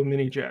 stereo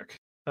mini jack.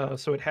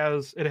 So it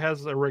has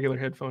a regular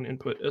headphone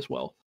input as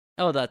well.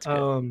 Oh, that's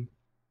good.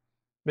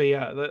 But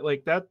yeah,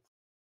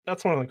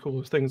 that's one of the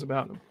coolest things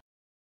about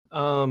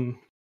them.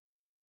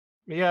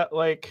 Yeah,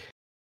 like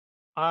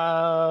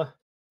I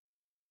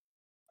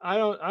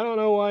don't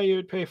know why you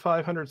would pay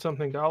 $500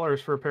 something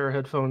for a pair of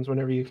headphones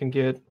whenever you can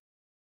get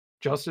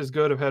just as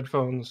good of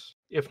headphones,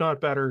 if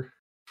not better,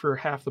 for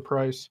half the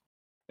price.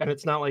 And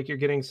it's not like you're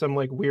getting some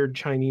like weird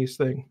Chinese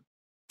thing.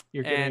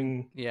 You're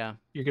And yeah.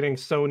 getting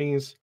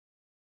Sony's,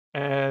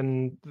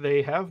 and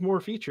they have more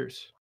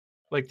features.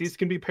 Like these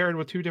can be paired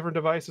with two different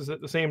devices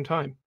at the same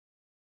time.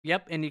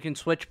 Yep, and you can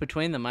switch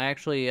between them. I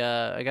actually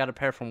I got a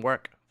pair from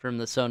work from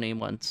the Sony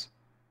ones.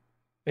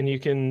 And you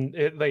can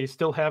they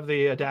still have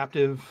the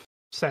adaptive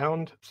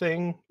sound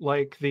thing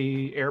like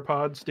the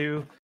AirPods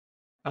do.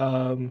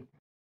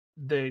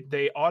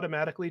 They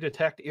automatically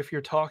detect if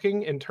you're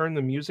talking and turn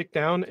the music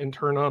down and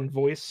turn on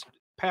voice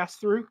pass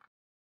through.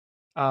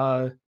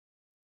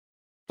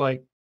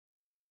 Like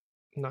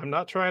I'm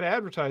not trying to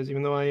advertise,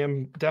 even though I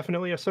am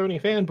definitely a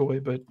Sony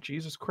fanboy, but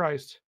Jesus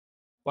Christ,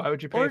 why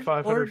would you pay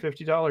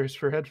 $550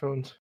 for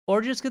headphones?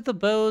 Or just get the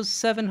Bose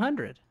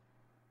 700.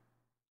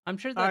 I'm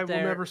sure that I will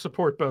never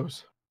support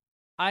Bose.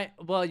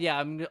 Well,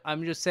 yeah,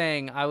 I'm just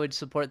saying I would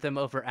support them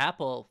over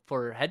Apple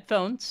for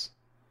headphones,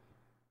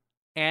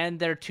 and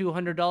they're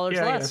 $200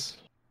 less.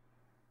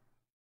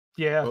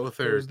 Yeah, Both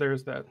are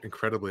there's that.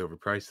 incredibly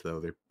overpriced, though.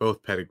 They're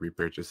both pedigree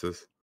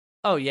purchases.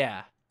 Oh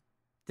yeah,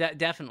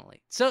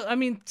 definitely. So I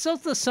mean,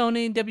 so's the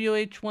Sony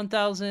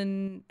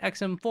WH-1000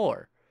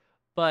 XM4,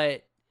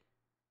 but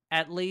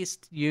at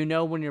least you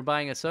know when you're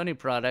buying a Sony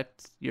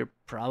product, you're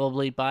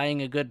probably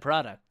buying a good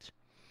product,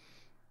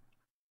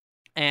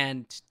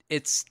 and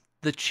it's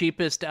the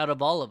cheapest out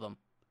of all of them,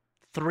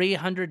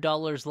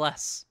 $300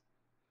 less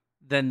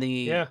than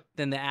the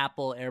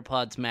Apple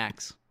AirPods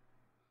Max.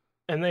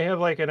 And they have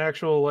like an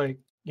actual like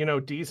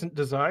decent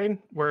design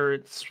where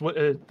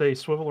they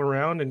swivel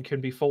around and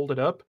can be folded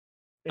up.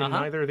 And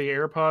neither the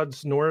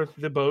AirPods nor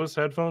the Bose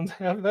headphones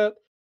have that.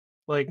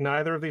 Like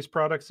neither of these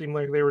products seem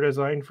like they were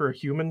designed for a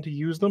human to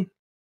use them.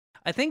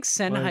 I think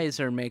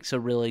Sennheiser makes a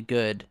really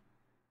good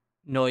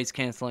noise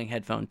canceling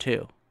headphone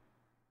too.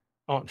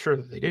 Oh, I'm sure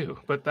that they do,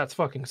 but that's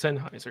fucking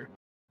Sennheiser.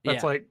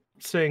 That's like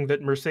saying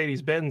that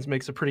Mercedes-Benz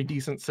makes a pretty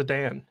decent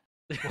sedan.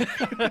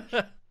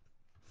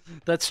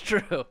 That's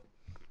true.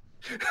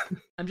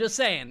 I'm just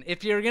saying,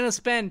 if you're gonna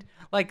spend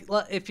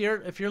if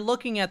you're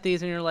looking at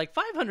these and you're like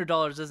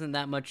 $500 isn't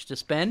that much to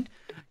spend,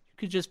 you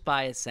could just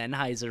buy a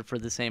Sennheiser for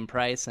the same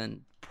price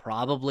and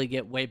probably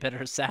get way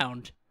better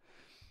sound.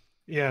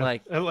 Yeah,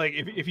 like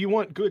if you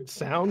want good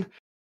sound,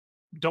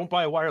 don't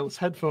buy wireless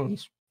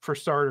headphones for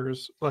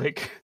starters.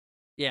 Like,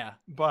 yeah,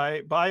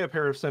 buy a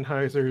pair of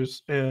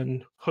Sennheisers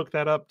and hook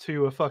that up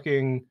to a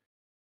fucking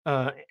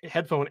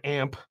headphone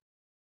amp,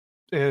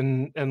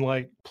 and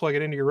like plug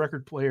it into your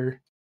record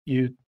player.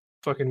 You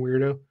fucking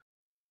weirdo.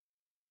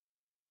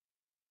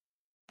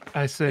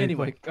 I say,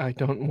 Anyway. I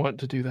don't want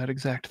to do that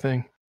exact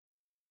thing.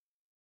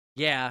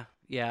 Yeah,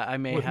 I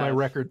may with have my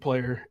record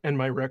player and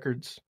my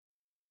records.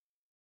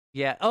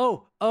 Yeah.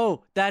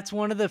 Oh, that's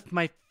one of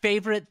my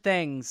favorite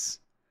things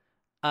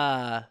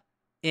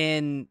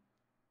in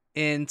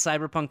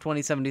Cyberpunk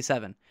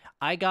 2077.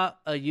 I got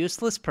a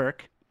useless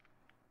perk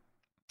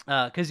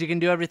cuz you can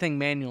do everything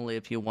manually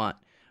if you want,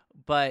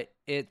 but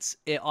it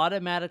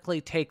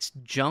automatically takes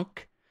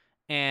junk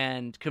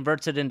and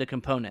converts it into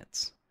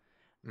components.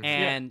 Mhm.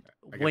 And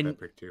I get that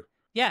perk too.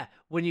 Yeah,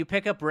 when you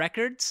pick up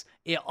records,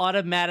 it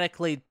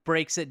automatically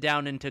breaks it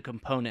down into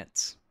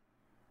components.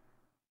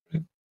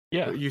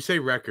 Yeah. You say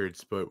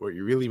records, but what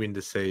you really mean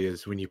to say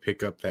is when you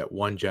pick up that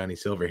one Johnny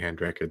Silverhand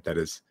record, that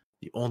is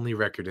the only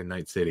record in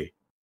Night City.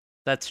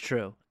 That's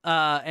true.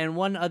 And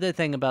one other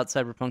thing about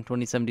Cyberpunk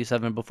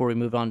 2077 before we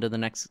move on to the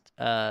next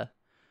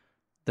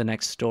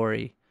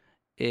story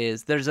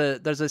is there's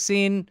a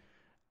scene.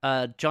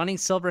 Johnny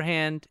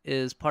Silverhand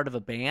is part of a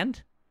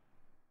band,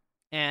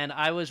 and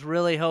I was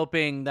really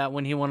hoping that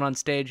when he went on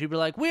stage, he'd be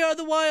like, "We are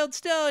the Wild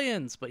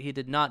Stallions," but he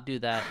did not do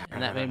that,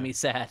 and that made me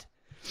sad.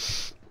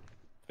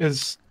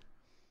 Is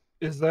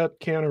that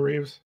Keanu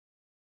Reeves?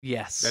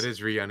 Yes, That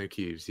is Rihanna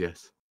Keeves,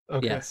 yes.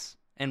 Okay. yes.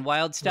 And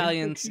Wild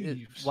Stallions,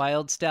 Keeves.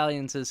 Wild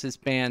Stallions is his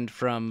band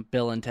from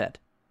Bill and Ted.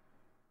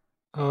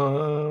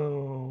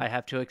 Oh. I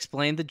have to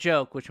explain the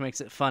joke, which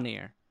makes it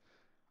funnier.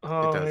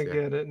 Oh, does, I yeah.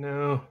 get it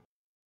now.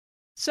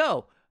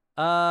 So,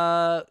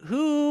 wow,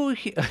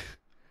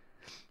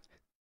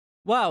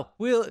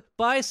 we'll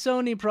buy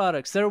Sony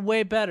products. They're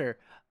way better.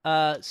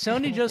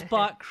 Sony just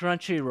bought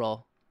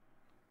Crunchyroll.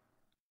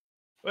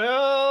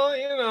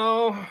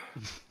 Well,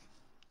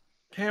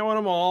 can't want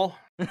them all.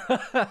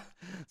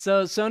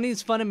 So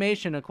Sony's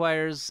Funimation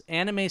acquires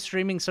anime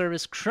streaming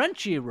service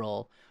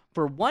Crunchyroll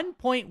for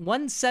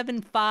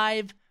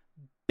 $1.175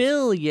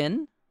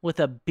 billion with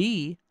a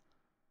B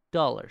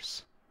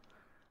dollars.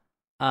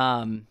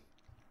 I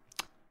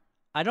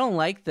don't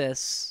like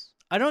this.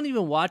 I don't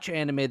even watch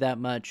anime that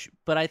much,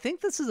 but I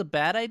think this is a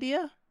bad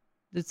idea.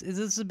 This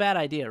is a bad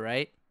idea,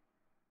 right?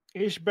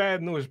 It's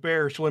bad news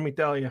bears, let me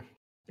tell you.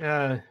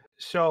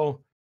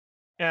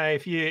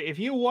 If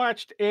you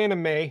watched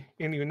anime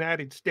in the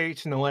United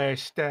States in the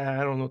last,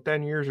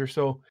 10 years or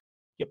so,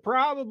 you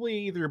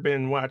probably either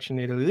been watching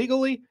it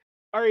illegally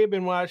or you've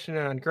been watching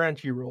it on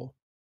Crunchyroll,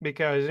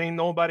 because ain't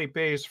nobody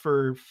pays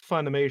for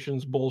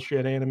Funimation's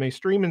bullshit anime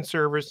streaming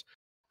service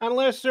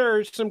unless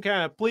there's some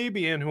kind of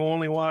plebeian who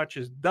only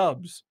watches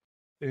dubs.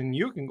 Then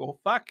you can go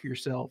fuck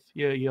yourself,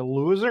 you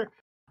loser.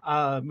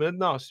 But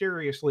no,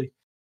 seriously.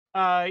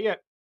 Yeah.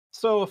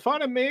 So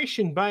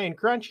Funimation buying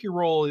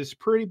Crunchyroll is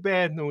pretty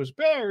bad news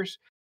bears.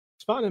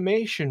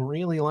 Funimation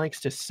really likes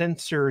to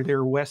censor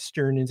their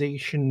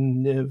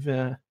westernization of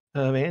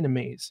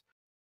animes.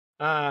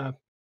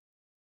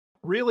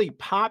 Really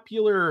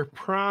popular,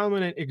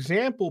 prominent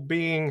example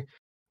being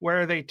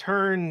where they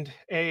turned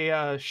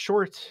a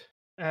short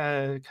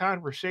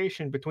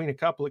conversation between a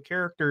couple of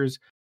characters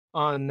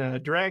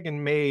on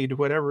Dragon Maid,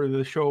 whatever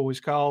the show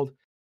was called,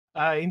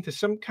 into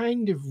some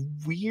kind of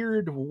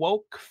weird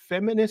woke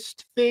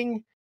feminist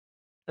thing.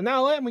 And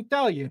now let me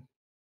tell you,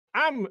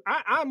 I'm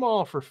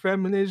all for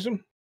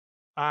feminism.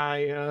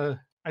 I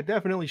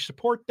definitely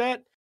support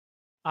that.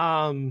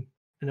 And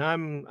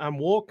I'm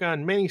woke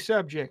on many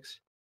subjects.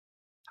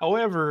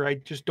 However, I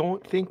just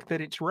don't think that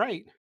it's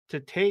right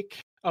to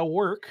take a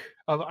work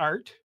of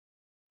art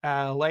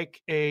like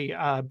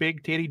a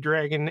big titty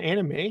dragon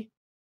anime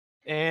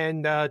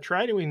and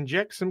try to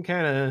inject some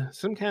kind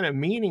of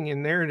meaning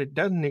in there that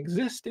doesn't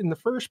exist in the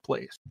first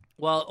place.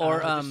 Well,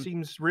 It just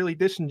seems really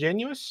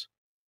disingenuous.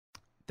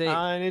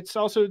 And it's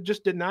also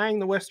just denying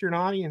the Western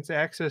audience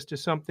access to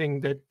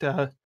something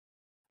that,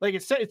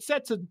 it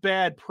sets a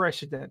bad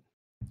precedent,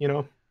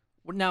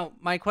 Now,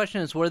 my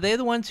question is, were they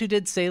the ones who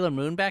did Sailor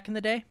Moon back in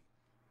the day?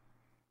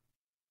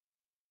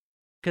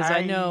 Because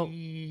I doubt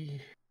it.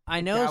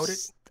 I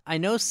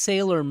know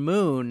Sailor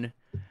Moon,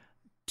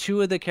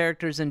 two of the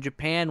characters in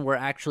Japan were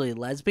actually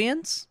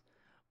lesbians.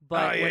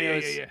 But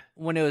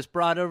when it was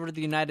brought over to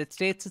the United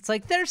States, it's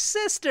like, they're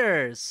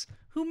sisters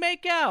who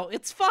make out.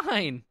 It's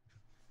fine.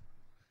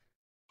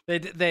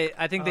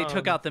 I think they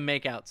took out the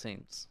make-out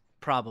scenes,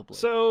 probably.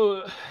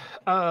 So,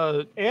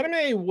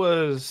 anime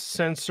was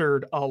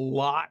censored a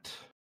lot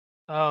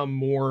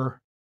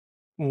more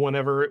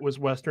whenever it was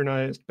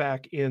westernized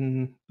back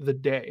in the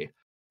day.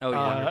 Oh,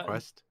 yeah. One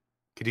request.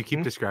 Could you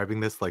keep describing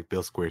this like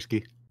Bill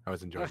Squaresky? I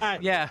was enjoying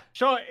it. Yeah.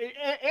 So,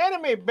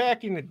 anime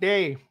back in the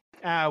day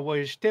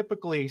was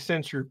typically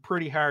censored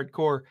pretty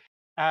hardcore.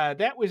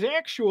 That was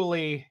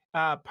actually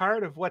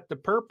part of what the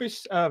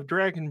purpose of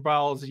Dragon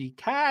Ball Z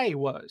Kai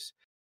was.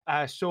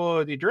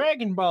 So the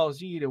Dragon Ball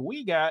Z that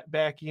we got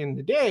back in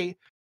the day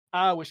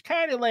was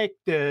kind of like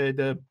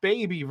the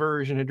baby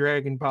version of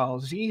Dragon Ball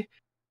Z.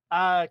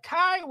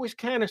 Kai was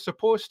kind of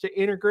supposed to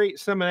integrate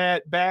some of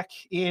that back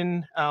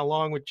in,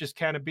 along with just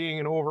kind of being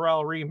an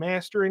overall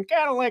remaster, and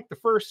kind of like the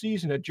first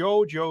season of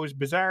JoJo's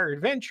Bizarre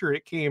Adventure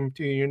that came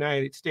to the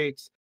United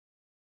States.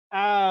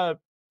 Still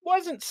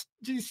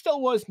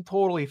wasn't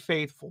totally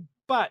faithful,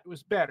 but it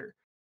was better.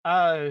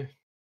 And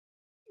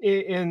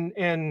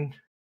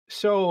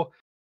so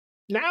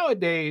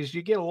nowadays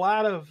you get a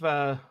lot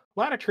of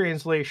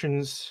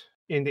translations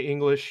into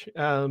English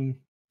and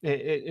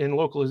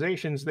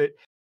localizations that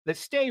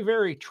stay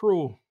very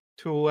true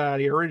to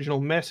the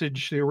original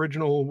message, the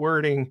original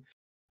wording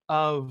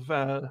of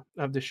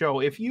the show.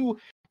 If you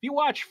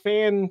watch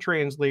fan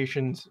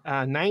translations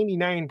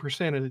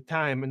 99% of the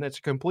time, and that's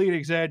a complete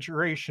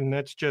exaggeration,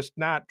 that's just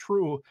not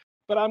true,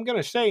 but I'm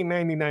going to say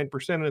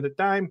 99% of the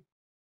time,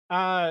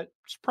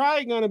 it's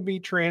probably going to be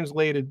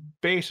translated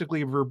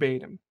basically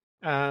verbatim.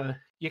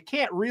 You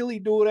can't really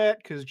do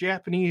that because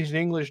Japanese and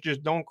English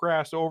just don't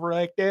cross over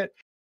like that.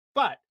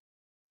 But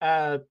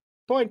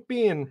point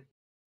being,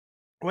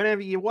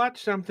 whenever you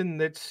watch something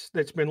that's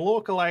been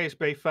localized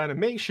by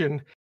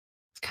Funimation,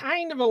 it's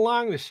kind of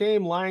along the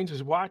same lines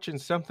as watching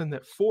something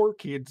that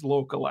 4Kids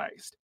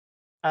localized.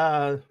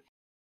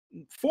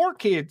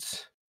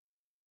 4Kids,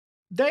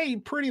 they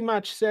pretty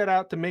much set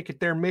out to make it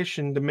their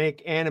mission to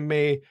make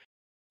anime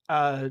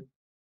for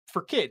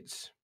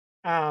kids.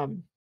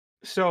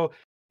 So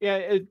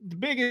yeah,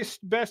 the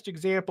best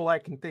example I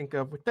can think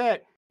of with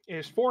that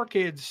is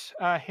 4Kids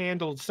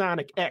handled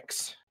Sonic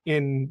X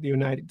in the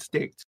United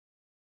States.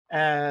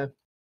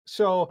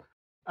 So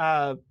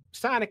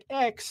Sonic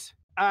X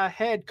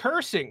had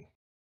cursing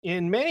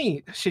in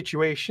many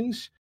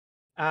situations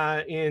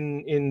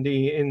in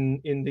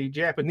the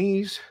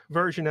Japanese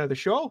version of the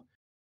show.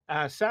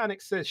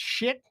 Sonic says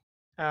shit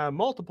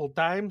multiple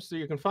times, so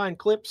you can find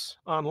clips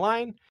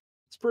online.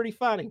 It's pretty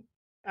funny.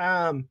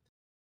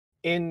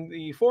 In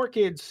the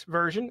 4Kids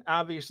version,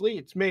 obviously,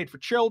 it's made for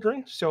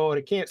children, so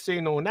they can't say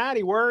no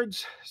naughty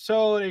words.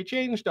 So they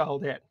changed all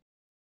that,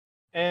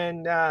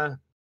 and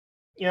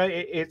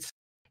it's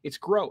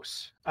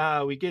gross.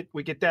 We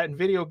get that in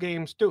video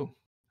games too.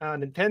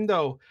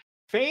 Nintendo,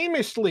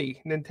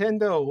 famously,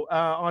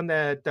 on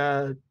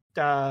that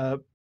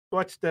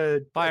what's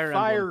the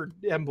Fire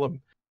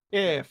Emblem?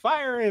 Yeah,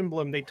 Fire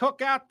Emblem. They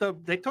took out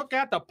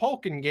the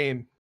poking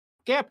game.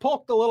 Can't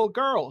poke the little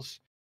girls,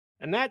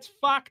 and that's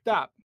fucked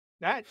up.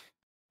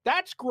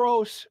 That's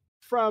gross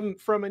from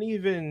an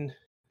even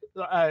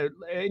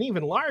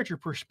larger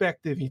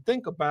perspective. You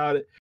think about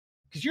it,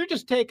 because you're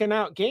just taking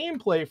out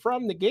gameplay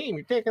from the game.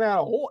 You're taking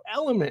out a whole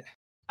element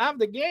of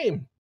the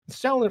game and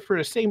selling it for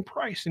the same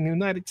price in the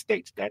United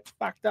States. That's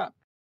fucked up.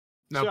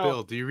 Now, so,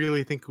 Bill, do you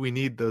really think we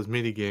need those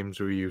mini games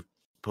where you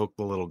poke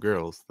the little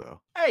girls, though?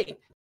 Hey,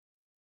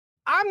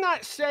 I'm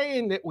not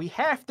saying that we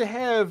have to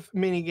have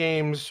mini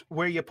games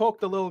where you poke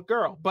the little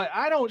girl, but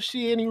I don't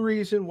see any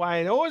reason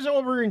why those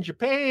over in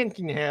Japan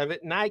can have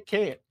it and I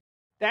can't.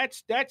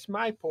 That's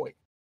my point.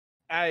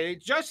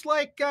 Just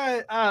like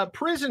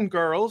Prison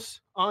Girls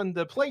on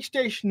the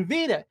PlayStation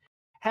Vita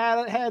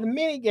had a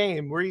mini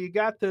game where you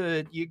got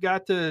to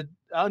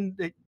I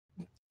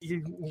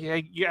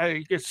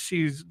guess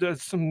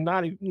does some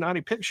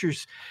naughty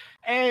pictures,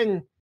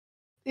 and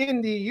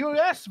in the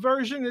US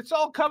version, it's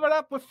all covered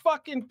up with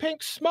fucking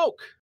pink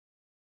smoke.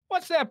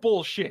 What's that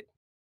bullshit?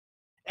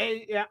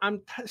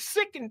 I'm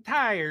sick and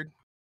tired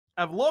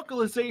of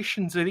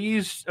localizations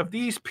of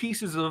these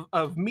pieces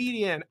of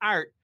media and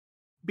art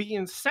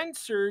being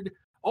censored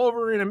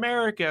over in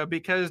America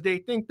because they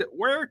think that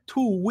we're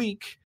too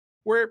weak,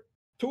 we're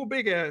too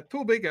big of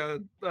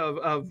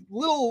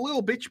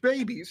little bitch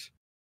babies.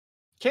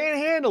 Can't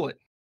handle it.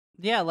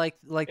 Yeah, like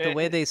the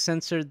way they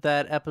censored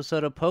that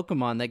episode of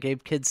Pokemon that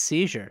gave kids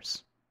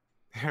seizures.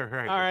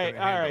 Right. All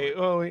right.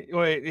 Oh,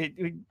 wait.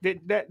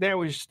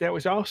 That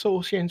was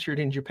also censored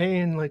in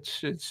Japan. They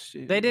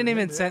didn't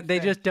even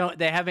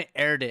they haven't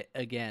aired it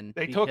again.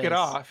 They took it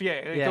off.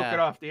 Yeah, they took it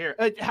off the air.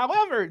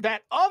 However,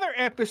 that other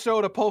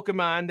episode of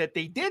Pokemon that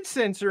they did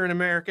censor in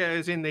America,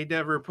 as in they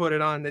never put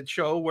it on that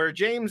show, where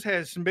James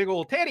has some big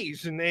old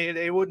titties, and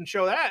they wouldn't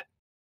show that.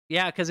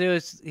 Yeah, because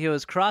he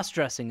was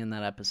cross-dressing in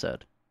that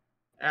episode.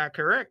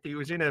 Correct. He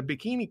was in a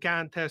bikini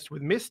contest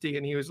with Misty,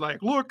 and he was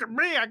like, "Look at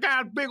me, I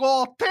got big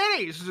old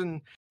titties,"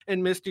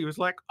 and Misty was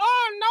like,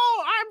 "Oh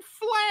no, I'm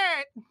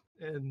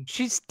flat." And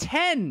she's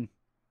 10.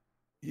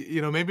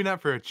 You know, maybe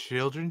not for a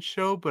children's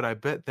show, but I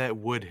bet that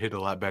would hit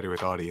a lot better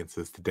with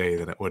audiences today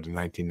than it would in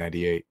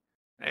 1998.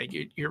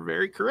 You're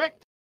very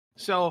correct.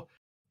 So,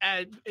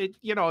 to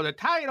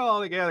tie it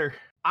all together,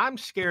 I'm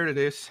scared of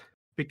this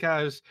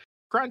because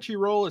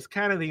Crunchyroll is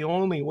kind of the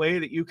only way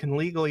that you can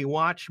legally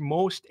watch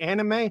most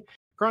anime.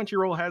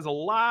 Crunchyroll has a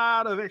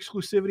lot of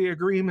exclusivity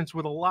agreements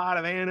with a lot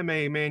of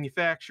anime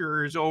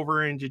manufacturers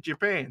over in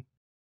Japan.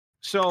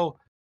 So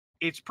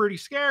it's pretty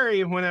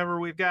scary whenever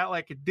we've got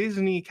like a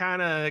Disney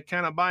kind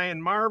of buying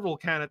Marvel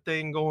kind of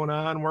thing going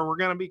on, where we're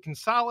going to be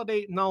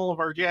consolidating all of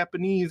our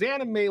Japanese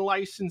anime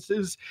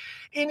licenses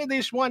into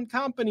this one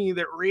company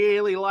that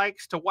really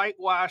likes to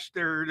whitewash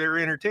their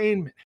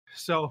entertainment.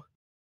 So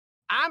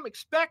I'm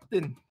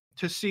expecting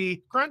to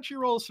see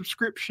Crunchyroll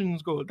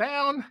subscriptions go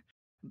down,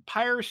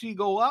 piracy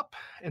go up,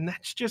 and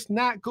that's just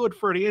not good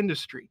for the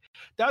industry.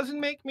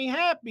 Doesn't make me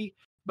happy,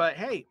 but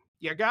hey,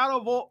 you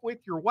gotta vote with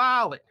your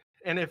wallet.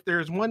 And if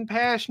there's one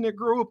passionate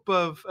group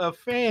of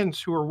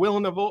fans who are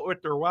willing to vote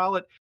with their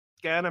wallet,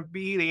 it's gotta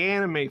be the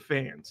anime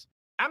fans.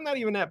 I'm not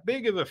even that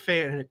big of a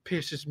fan, and it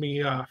pisses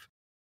me off.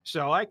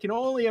 So I can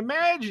only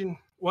imagine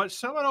what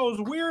some of those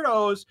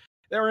weirdos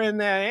that were in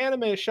that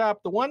anime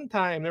shop the one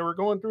time, they were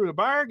going through the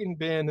bargain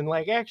bin and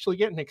like actually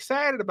getting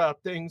excited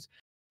about things.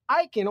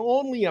 I can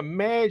only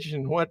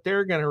imagine what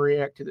they're going to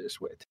react to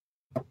this with.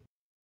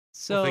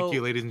 So, thank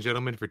you, ladies and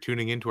gentlemen, for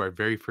tuning in to our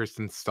very first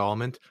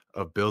installment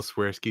of Bill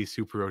Swersky's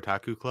Super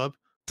Otaku Club,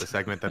 the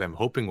segment that I'm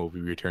hoping will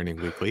be returning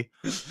weekly.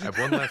 I have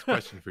one last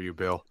question for you,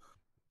 Bill.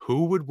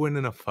 Who would win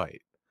in a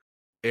fight?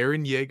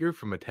 Eren Yeager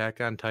from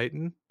Attack on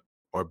Titan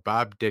or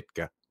Bob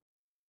Ditka?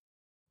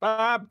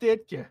 Bob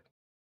Ditka.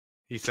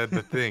 He said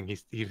the thing.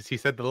 He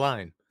said the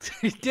line.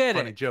 He did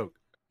Funny it. joke.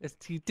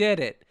 He did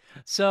it.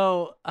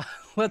 So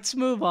let's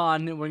move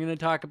on. We're going to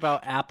talk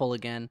about Apple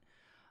again.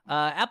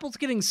 Apple's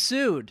getting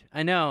sued.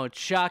 I know, it's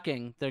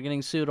shocking. They're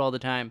getting sued all the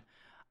time.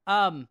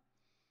 They're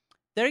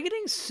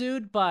getting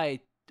sued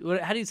by,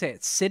 how do you say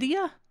it?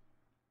 Cydia?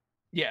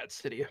 Yeah,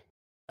 it's Cydia.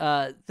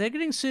 They're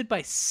getting sued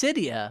by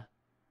Cydia.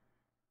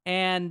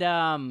 And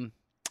I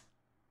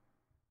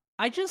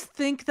just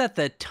think that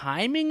the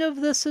timing of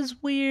this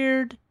is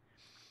weird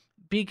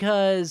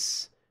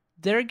because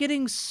they're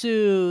getting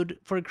sued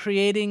for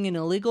creating an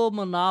illegal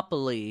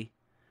monopoly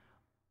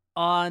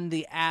on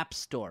the App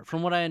Store,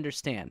 from what I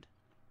understand.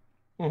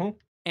 Mm-hmm.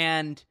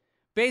 And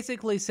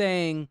basically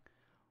saying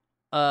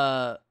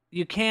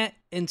you can't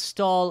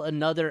install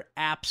another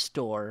App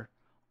Store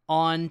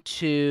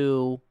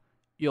onto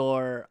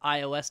your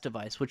iOS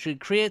device, which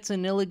creates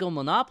an illegal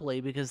monopoly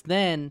because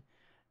then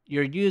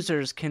your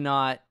users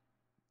cannot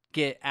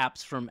get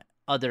apps from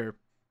other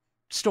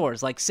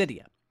stores like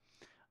Cydia.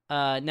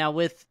 Now,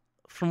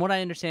 from what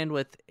I understand,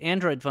 with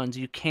Android phones,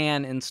 you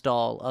can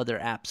install other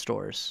app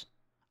stores.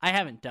 I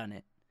haven't done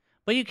it,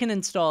 but you can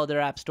install other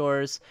app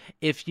stores.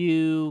 If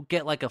you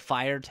get like a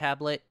Fire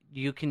tablet,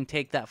 you can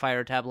take that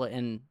Fire tablet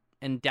and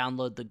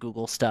download the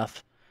Google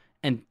stuff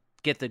and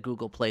get the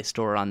Google Play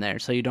Store on there,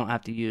 so you don't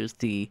have to use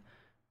the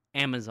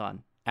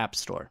Amazon App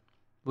Store,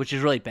 which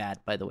is really bad,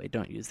 by the way.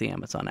 Don't use the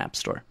Amazon App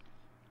Store.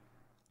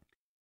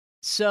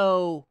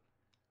 So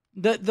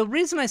the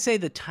reason I say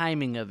the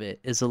timing of it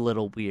is a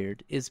little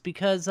weird is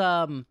because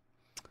shouldn't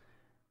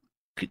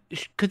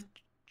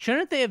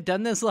they have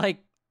done this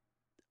like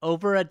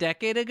over a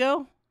decade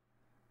ago?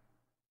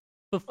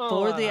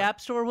 Before the App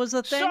Store was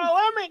a thing? So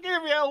let me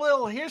give you a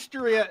little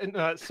history.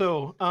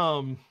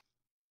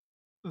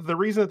 The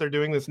reason that they're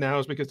doing this now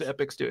is because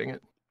Epic's doing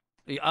it.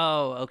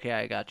 Oh, okay,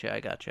 I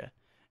gotcha.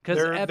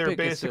 Because they're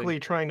basically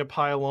trying to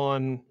pile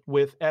on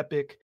with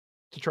Epic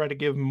to try to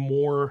give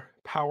more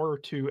power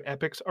to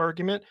Epic's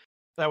argument.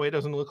 That way it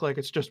doesn't look like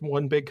it's just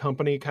one big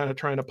company kind of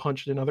trying to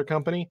punch another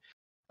company.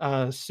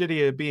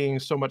 Cydia being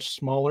so much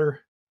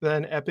smaller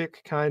than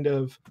Epic kind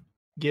of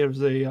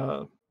gives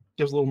a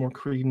little more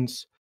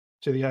credence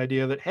to the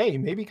idea that, hey,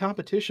 maybe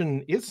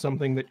competition is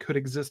something that could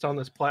exist on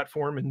this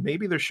platform, and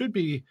maybe there should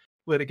be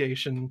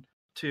litigation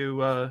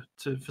to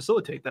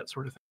facilitate that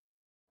sort of thing.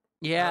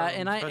 Yeah,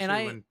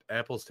 when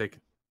Apple's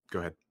taking. Go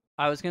ahead.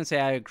 I was gonna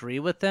say I agree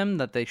with them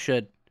that they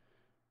should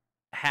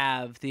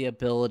have the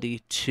ability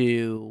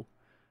to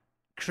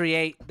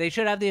create. They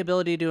should have the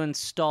ability to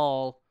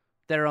install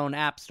their own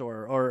app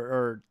store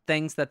or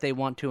things that they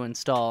want to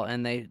install,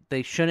 and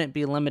they shouldn't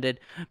be limited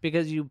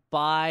because you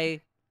buy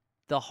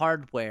the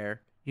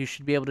hardware. You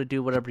should be able to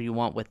do whatever you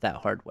want with that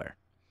hardware.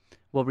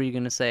 What were you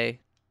gonna say,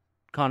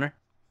 Connor?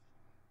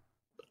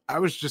 I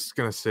was just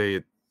gonna say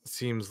it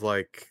seems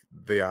like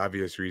the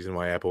obvious reason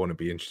why Apple wouldn't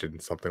be interested in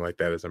something like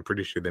that is I'm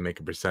pretty sure they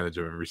make a percentage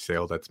of every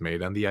sale that's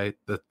made on the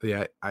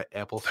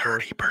Apple Store.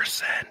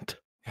 30%.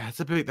 Yeah,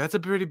 that's a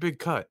pretty big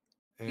cut.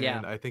 And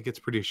Yeah. I think it's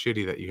pretty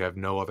shitty that you have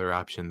no other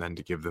option than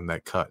to give them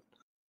that cut.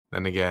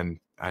 Then again,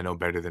 I know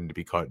better than to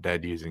be caught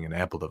dead using an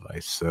Apple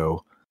device.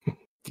 So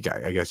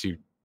I guess you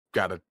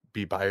gotta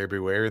be buyer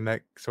beware in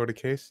that sort of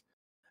case.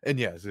 And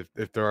yes,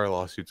 if there are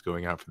lawsuits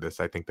going out for this,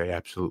 I think they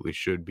absolutely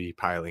should be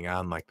piling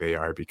on like they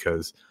are,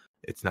 because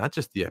it's not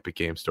just the Epic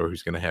Game Store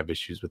who's going to have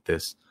issues with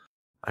this.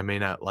 I may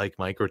not like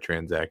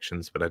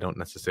microtransactions, but I don't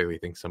necessarily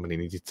think somebody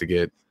needs to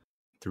get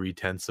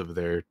 3/10 of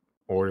their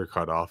order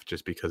cut off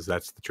just because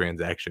that's the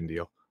transaction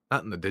deal.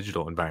 Not in the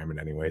digital environment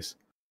anyways.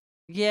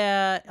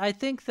 Yeah, I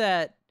think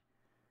that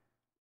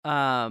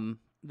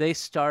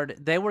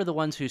they were the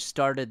ones who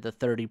started the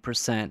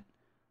 30%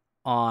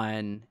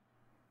 on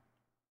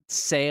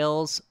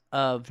sales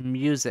of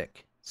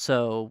music.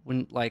 So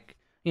when, like,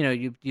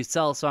 you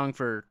sell a song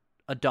for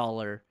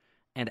 $1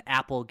 and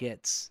Apple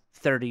gets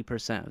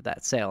 30% of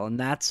that sale, and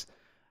that's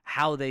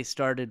how they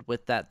started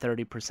with that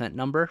 30%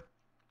 number.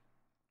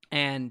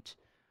 And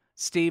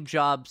Steve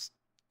Jobs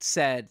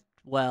said,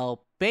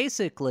 well,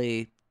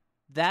 basically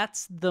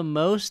that's the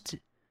most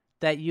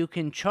that you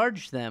can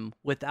charge them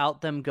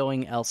without them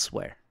going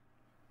elsewhere.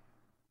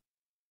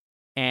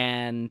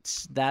 And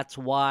that's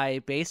why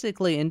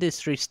basically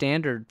industry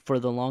standard for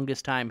the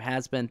longest time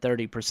has been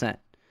 30%.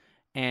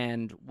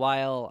 And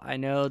while I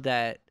know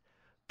that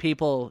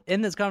people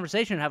in this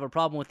conversation have a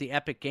problem with the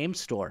Epic Game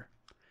Store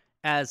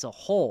as a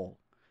whole,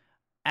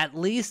 at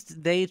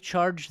least they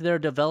charge their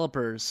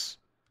developers,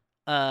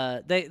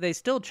 they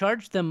still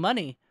charge them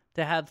money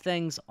to have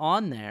things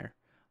on there,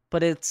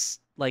 but it's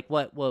like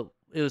what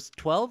it was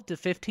 12 to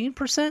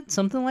 15%,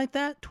 something like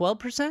that,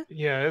 12%.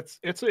 Yeah,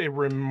 it's a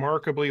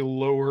remarkably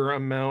lower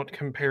amount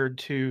compared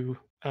to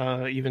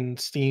even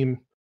Steam.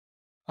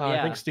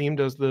 I think Steam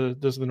does the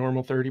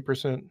normal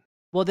 30%.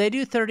 Well, they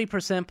do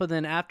 30%, but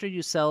then after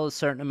you sell a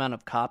certain amount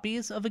of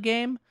copies of a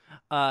game,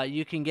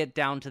 you can get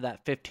down to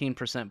that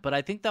 15%. But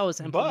I think that was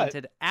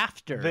implemented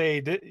after. They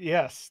did,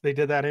 yes, they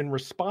did that in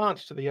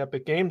response to the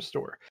Epic Game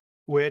Store,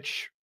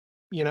 which,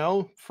 you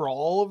know, for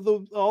all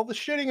the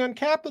shitting on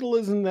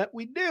capitalism that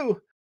we do,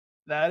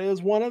 that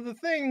is one of the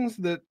things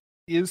that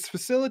is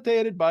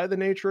facilitated by the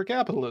nature of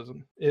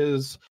capitalism.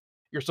 Is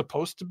you're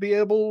supposed to be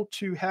able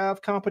to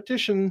have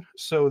competition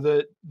so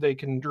that they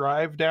can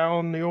drive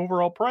down the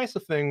overall price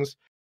of things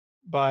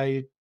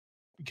by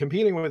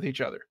competing with each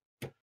other.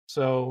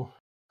 So,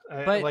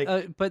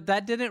 but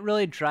that didn't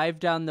really drive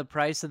down the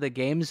price of the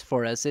games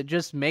for us. It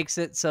just makes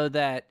it so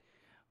that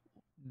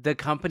the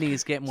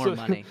companies get more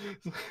money.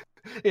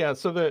 Yeah,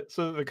 so that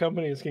the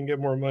companies can get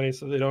more money,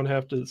 so they don't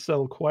have to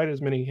sell quite as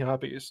many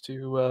copies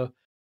to,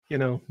 you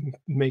know,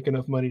 make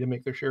enough money to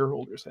make their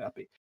shareholders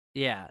happy.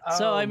 Yeah.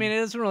 So I mean, it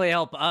doesn't really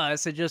help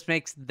us. It just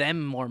makes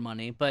them more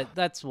money. But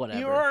that's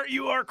whatever.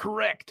 You are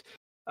correct.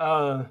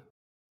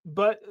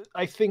 But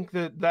I think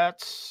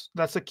that's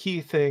a key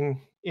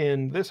thing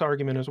in this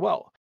argument as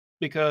well,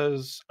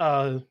 because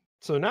so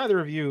neither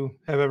of you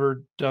have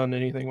ever done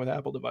anything with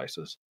Apple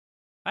devices.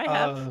 I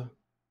have.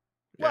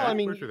 Well, I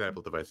mean, worked with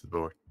Apple devices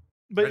before.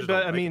 But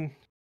I mean,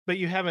 but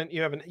you haven't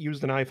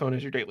used an iPhone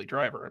as your daily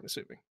driver, I'm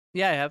assuming.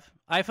 Yeah, I have.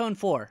 iPhone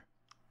 4.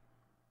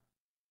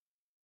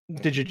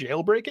 Did you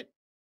jailbreak it?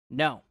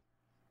 No.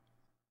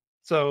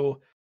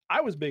 So I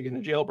was big into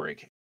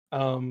jailbreak.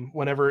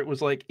 Whenever it was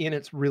like in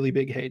its really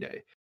big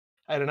heyday,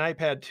 I had an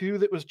iPad 2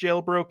 that was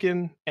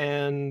jailbroken,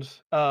 and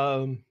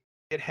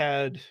it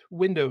had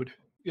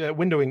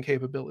windowing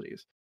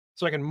capabilities,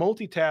 so I can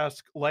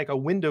multitask like a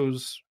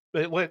Windows,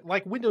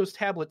 like Windows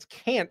tablets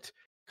can't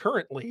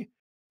currently,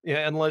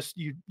 unless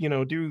you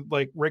do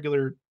like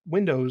regular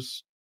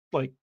Windows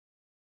like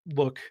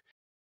look.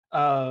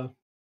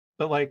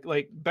 But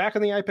like back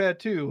on the iPad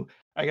 2,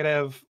 I could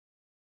have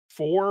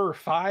 4 or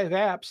 5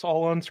 apps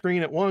all on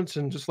screen at once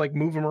and just like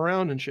move them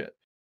around and shit.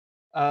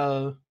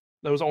 That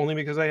was only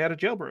because I had it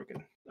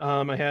jailbroken.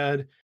 I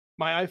had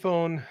my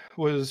iPhone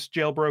was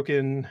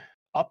jailbroken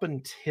up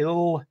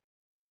until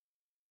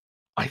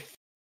I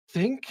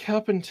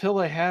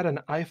had an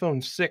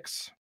iPhone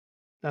 6.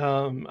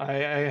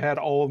 I had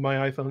all of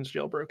my iPhones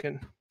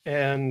jailbroken,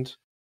 and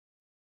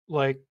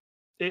like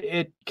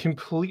it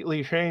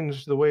completely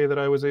changed the way that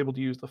I was able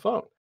to use the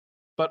phone.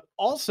 But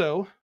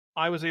also,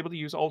 I was able to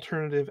use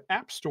alternative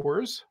app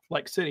stores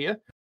like Cydia.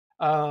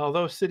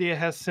 Although Cydia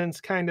has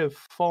since kind of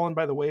fallen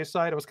by the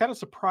wayside, I was kind of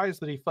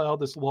surprised that he filed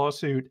this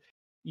lawsuit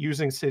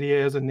using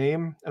Cydia as a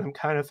name, and I'm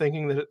kind of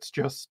thinking that it's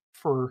just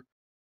for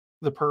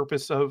the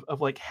purpose of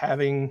like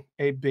having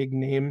a big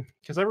name,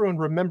 because everyone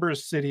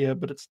remembers Cydia,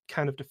 but it's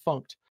kind of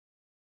defunct.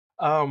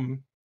 But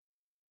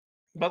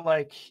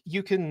like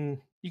you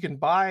can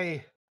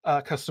buy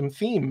custom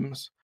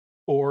themes,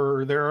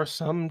 or there are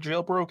some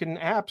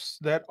jailbroken apps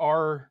that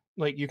are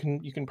like you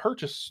can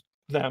purchase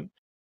them.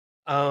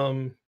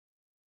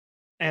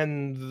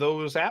 And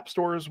those app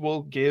stores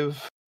will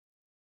give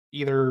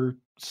either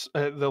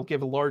they'll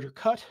give a larger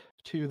cut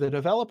to the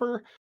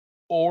developer,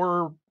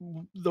 or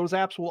those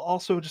apps will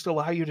also just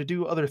allow you to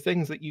do other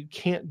things that you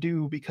can't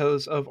do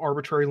because of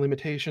arbitrary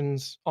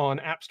limitations on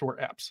App Store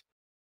apps.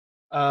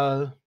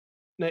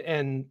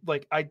 And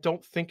like, I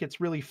don't think it's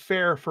really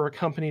fair for a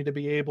company to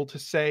be able to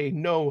say,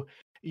 no,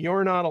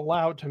 you're not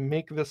allowed to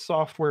make this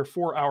software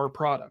for our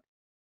product.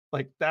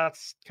 Like,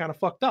 that's kind of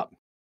fucked up.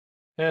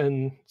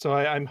 And so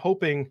I'm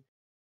hoping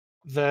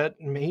that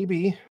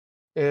maybe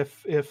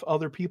if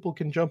other people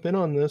can jump in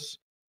on this,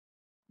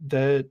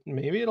 that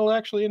maybe it'll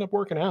actually end up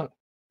working out.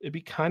 It'd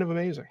be kind of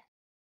amazing.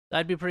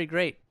 That'd be pretty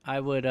great. I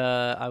would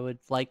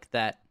like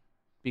that,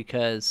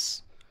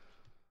 because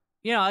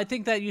I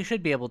think that you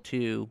should be able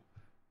to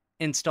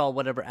install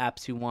whatever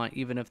apps you want,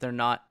 even if they're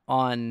not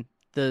on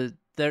the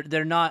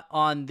they're not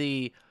on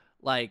the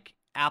like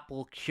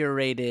Apple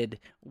curated,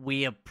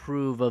 we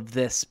approve of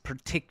this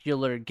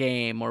particular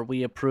game, or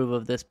we approve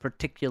of this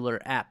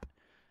particular app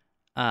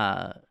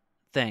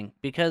thing,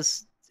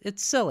 because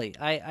it's silly.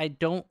 I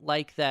don't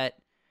like that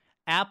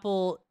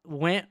Apple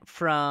went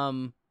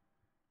from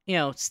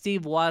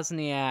Steve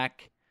Wozniak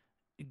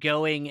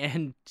going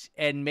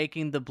and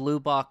making the blue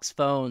box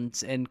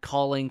phones and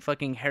calling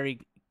fucking Harry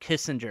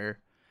Kissinger,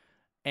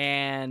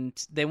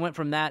 and they went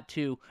from that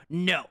to,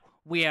 no,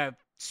 we have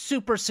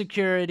super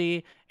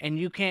security and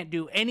you can't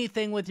do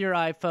anything with your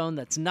iPhone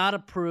that's not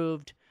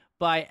approved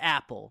by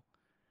Apple.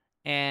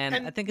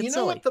 And I think it's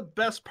silly. What the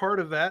best part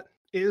of that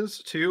is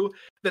too,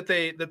 that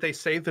they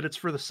say that it's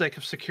for the sake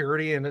of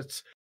security and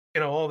it's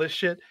all this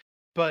shit,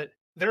 but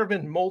there have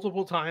been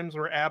multiple times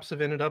where apps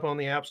have ended up on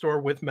the App Store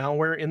with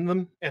malware in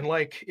them, and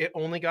like it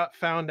only got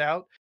found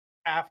out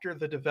after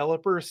the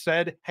developer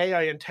said, hey,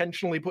 I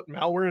intentionally put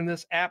malware in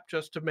this app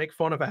just to make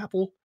fun of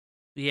Apple.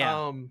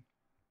 Yeah.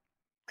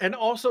 And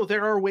also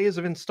there are ways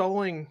of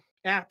installing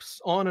apps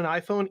on an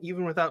iPhone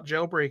even without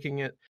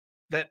jailbreaking it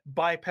that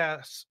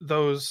bypass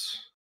those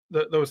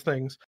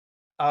things.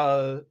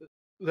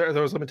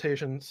 Those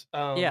limitations.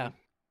 Yeah.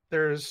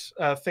 There's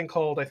a thing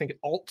called, I think,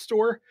 Alt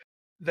Store,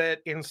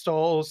 that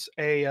installs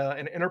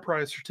an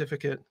enterprise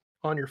certificate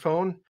on your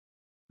phone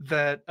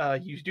that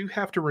you do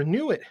have to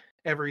renew it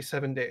every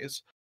 7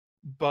 days.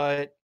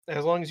 But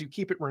as long as you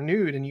keep it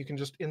renewed and you can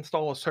just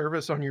install a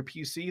service on your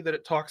PC that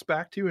it talks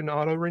back to and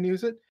auto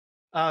renews it,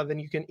 then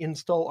you can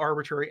install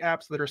arbitrary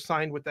apps that are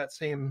signed with that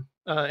same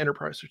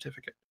enterprise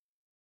certificate.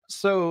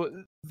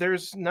 So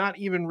there's not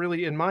even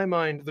really, in my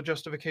mind, the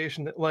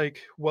justification that,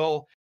 like,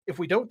 well, if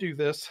we don't do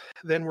this,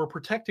 then we're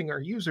protecting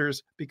our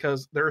users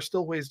because there are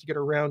still ways to get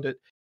around it.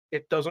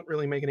 It doesn't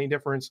really make any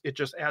difference. It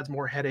just adds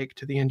more headache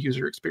to the end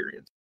user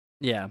experience.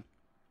 Yeah.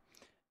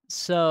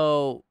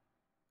 So,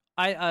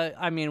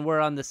 I mean, we're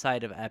on the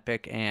side of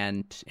Epic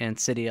and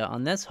Cydia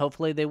on this.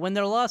 Hopefully, they win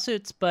their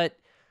lawsuits, but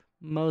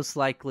most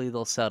likely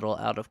they'll settle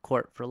out of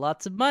court for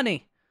lots of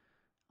money.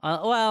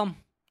 Well,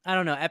 I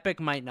don't know.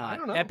 Epic might not. I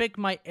don't know. Epic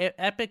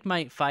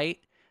might fight.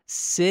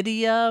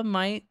 Cydia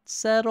might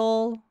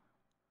settle.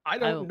 I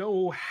don't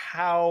know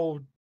how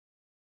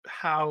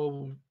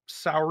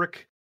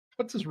Sauric,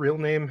 what's his real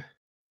name?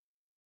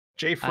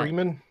 Jay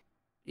Freeman?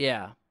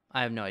 Yeah,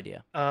 I have no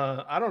idea.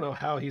 I don't know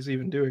how he's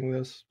even doing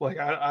this. Like,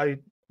 I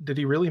did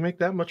he really make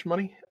that much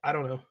money? I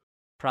don't know.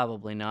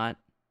 Probably not.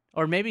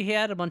 Or maybe he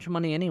had a bunch of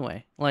money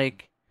anyway.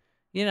 Like,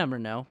 you never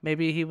know.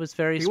 Maybe he was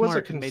very smart. He was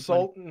a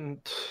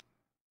consultant.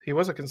 He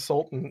was a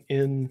consultant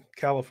in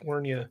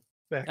California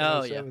back in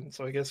 2007,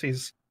 so I guess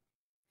he's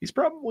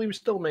probably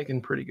still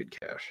making pretty good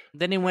cash.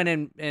 Then he went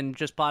in and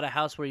just bought a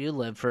house where you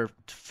live for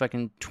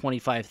fucking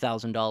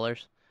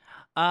 $25,000.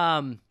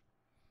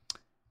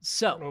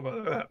 So I don't know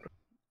about that.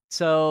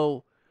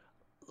 So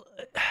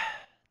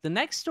the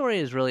next story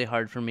is really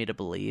hard for me to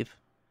believe,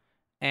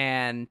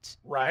 and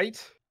right,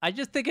 I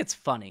just think it's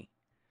funny.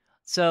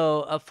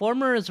 So a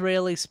former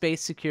Israeli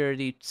space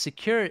security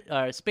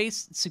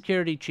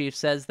chief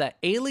says that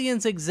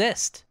aliens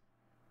exist,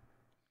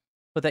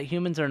 but that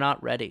humans are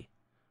not ready.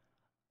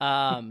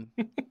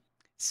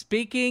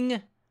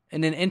 Speaking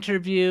in an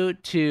interview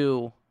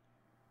to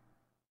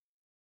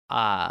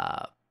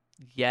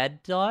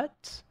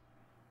Yedot,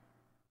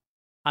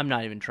 I'm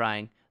not even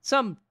trying,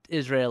 some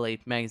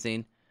Israeli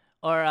magazine,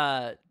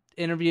 or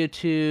interview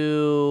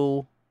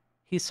to,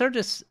 he served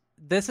as,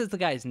 this is the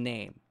guy's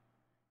name,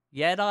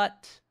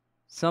 Yedot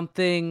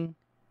something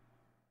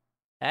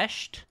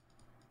Esht.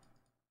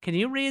 Can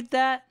you read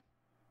that?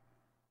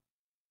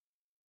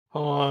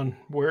 Hold on,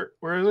 where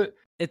is it?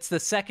 It's the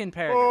second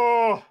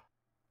paragraph.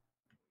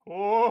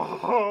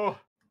 Oh.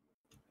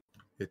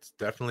 It's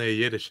definitely a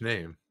Yiddish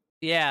name.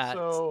 Yeah.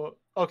 So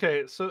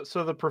okay, so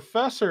the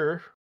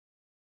professor,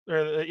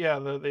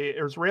 the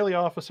Israeli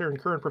officer and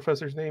current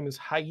professor's name is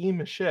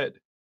Haim Shed.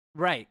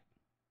 Right,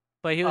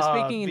 but he was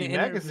speaking in the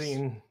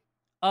magazine.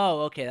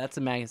 Oh, okay, that's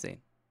a magazine.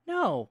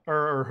 No,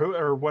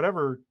 or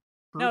whatever.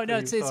 No.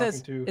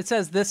 It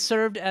says this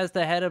served as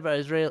the head of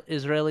an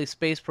Israeli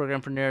space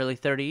program for nearly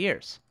 30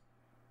 years.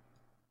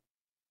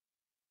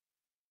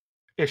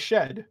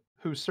 Eshed,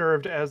 who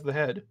served as the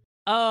head.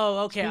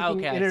 Oh, okay,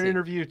 Speaking in an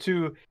interview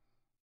to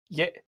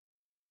Yediot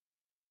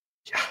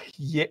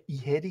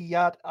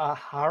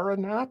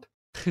Aharonot.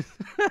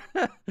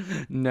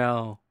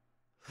 No.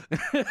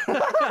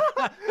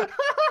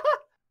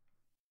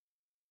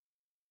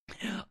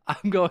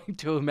 I'm going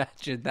to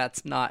imagine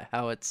that's not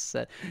how it's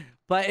said.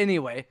 But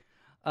anyway,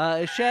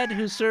 Eshed,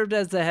 who served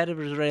as the head of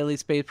the Israeli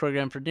space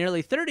program for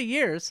nearly 30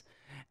 years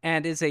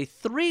and is a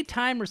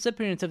 3-time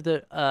recipient of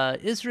the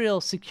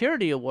Israel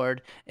Security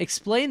Award,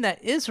 explained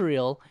that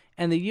Israel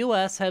and the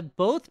U.S. have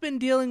both been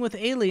dealing with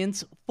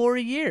aliens for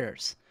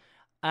years.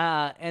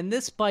 And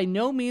this by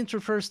no means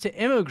refers to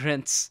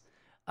immigrants,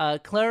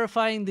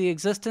 clarifying the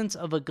existence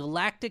of a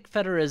galactic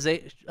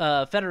federation.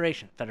 Well,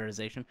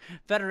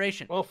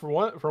 for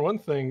one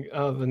thing,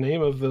 the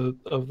name of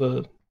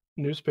the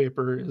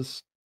newspaper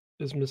is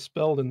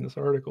misspelled in this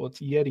article.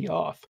 It's Yeti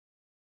Off.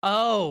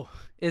 Oh,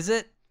 is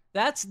it?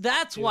 That's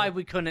why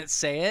we couldn't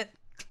say it.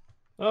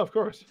 Oh, of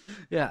course.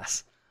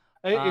 Yes.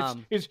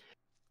 It's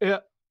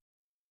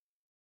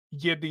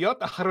Yediot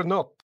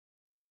Aharonot.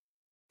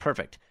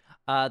 Perfect.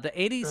 The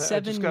 87-year-old. I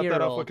just got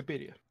that off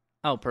Wikipedia.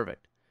 Oh,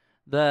 perfect.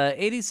 The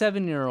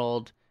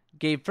 87-year-old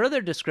gave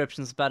further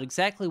descriptions about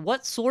exactly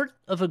what sort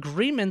of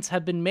agreements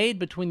have been made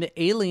between the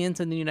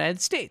aliens and the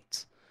United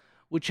States,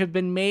 which have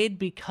been made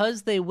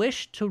because they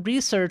wish to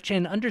research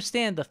and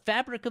understand the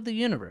fabric of the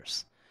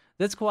universe.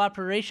 This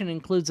cooperation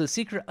includes a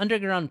secret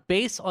underground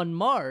base on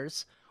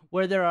Mars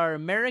where there are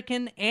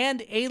American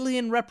and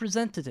alien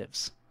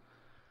representatives.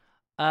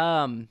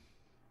 I'm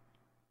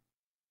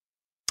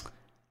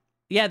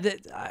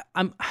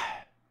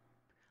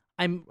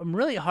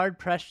really hard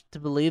pressed to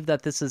believe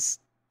that this is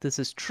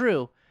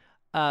true,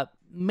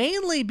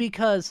 mainly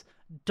because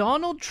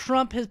Donald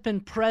Trump has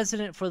been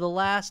president for the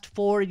last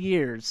 4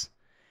 years,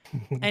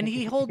 and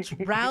he holds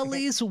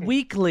rallies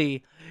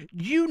weekly.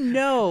 You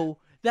know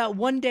that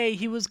one day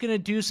he was gonna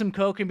do some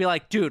coke and be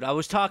like, "Dude, I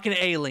was talking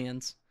to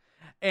aliens,"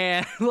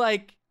 and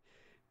like,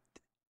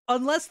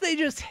 unless they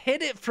just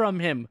hid it from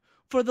him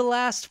for the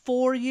last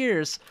 4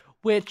 years,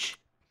 which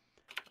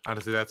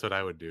Honestly, that's what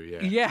I would do.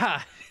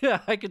 Yeah. Yeah,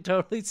 I could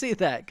totally see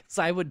that because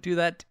I would do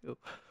that too.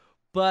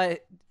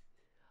 But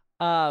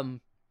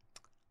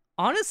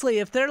honestly,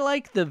 if they're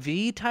like the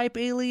V type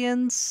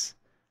aliens,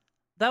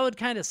 that would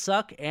kind of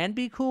suck and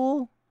be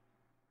cool.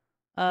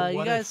 But You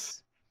what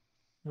guys,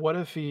 What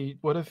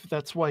if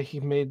that's why he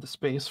made the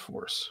Space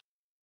Force?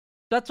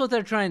 that's what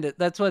they're trying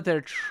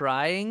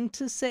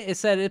to say. It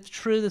said if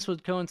true, this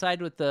would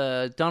coincide with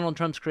the Donald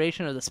Trump's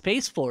creation of the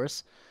Space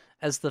Force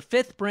as the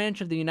fifth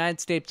branch of the United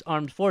States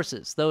Armed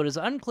Forces, though it is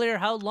unclear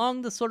how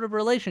long this sort of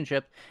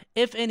relationship,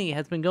 if any,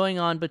 has been going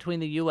on between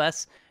the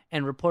U.S.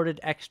 and reported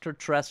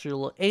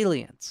extraterrestrial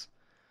aliens.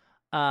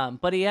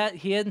 But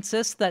he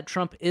insists that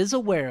Trump is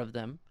aware of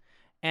them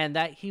and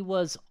that he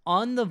was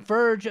on the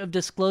verge of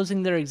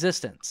disclosing their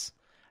existence.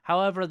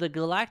 However, the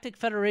Galactic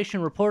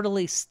Federation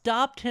reportedly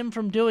stopped him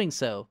from doing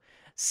so,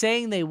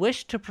 saying they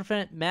wished to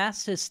prevent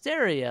mass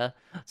hysteria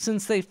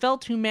since they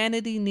felt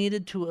humanity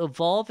needed to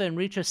evolve and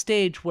reach a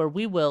stage where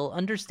we will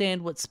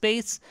understand what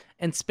space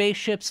and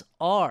spaceships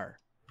are.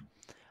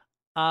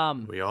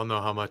 We all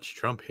know how much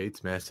Trump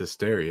hates mass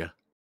hysteria.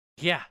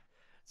 Yeah.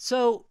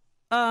 So,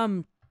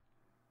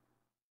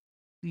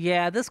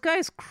 yeah, this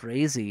guy's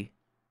crazy.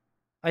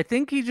 I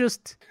think he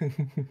just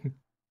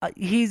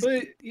he's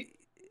But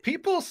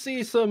people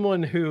see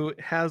someone who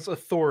has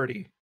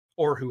authority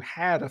or who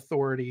had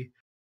authority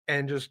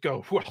and just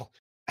go, well,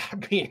 I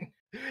mean,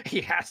 he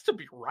has to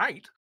be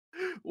right.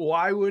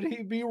 Why would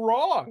he be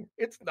wrong?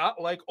 It's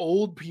not like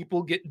old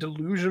people get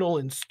delusional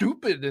and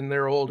stupid in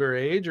their older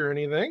age or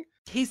anything.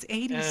 he's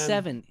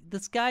 87.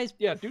 This guy's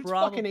Yeah, dude's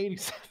fucking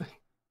 87.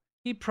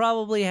 He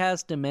probably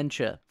has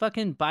dementia.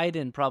 Fucking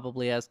Biden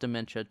probably has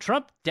dementia.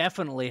 Trump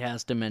definitely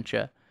has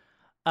dementia.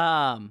 But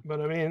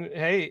I mean,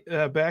 hey,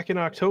 back in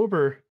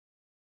October,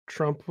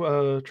 Trump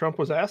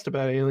was asked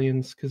about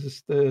aliens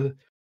because the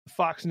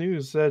Fox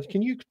News said,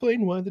 "Can you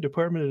explain why the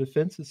Department of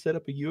Defense has set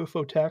up a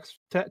UFO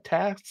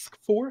task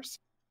force?"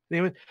 And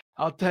he went,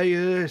 "I'll tell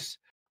you this: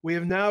 we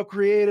have now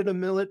created a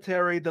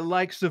military the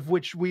likes of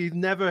which we've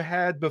never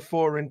had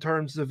before in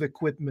terms of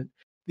equipment.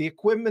 The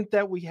equipment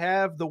that we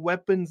have, the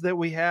weapons that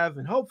we have,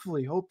 and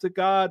hopefully, hope to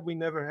God, we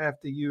never have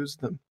to use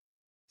them."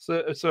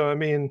 So I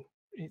mean.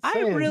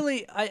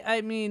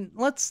 I mean,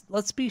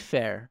 let's be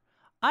fair.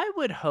 I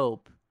would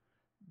hope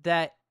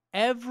that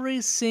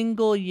every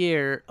single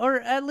year,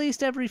 or at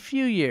least every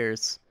few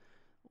years,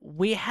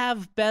 we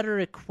have better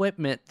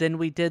equipment than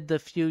we did the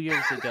few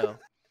years ago.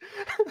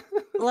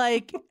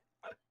 Like,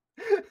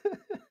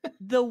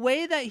 the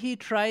way that he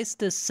tries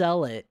to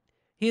sell it,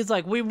 he's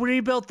like, we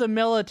rebuilt the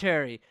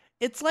military.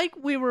 It's like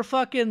we were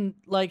fucking,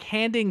 like,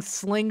 handing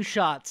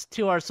slingshots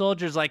to our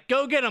soldiers, like,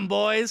 go get them,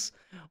 boys.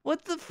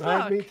 What the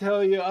fuck? Let me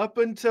tell you, up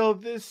until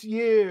this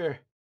year,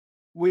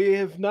 we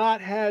have not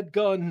had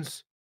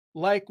guns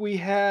like we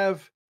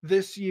have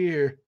this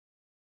year.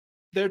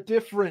 They're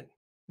different.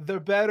 They're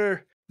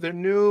better. They're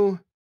new.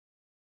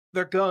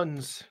 They're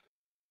guns.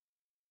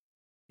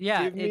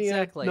 Yeah, Give me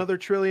exactly. another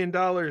 $1 trillion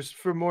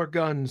for more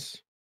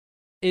guns.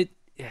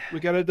 We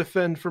got to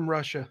defend from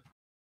Russia.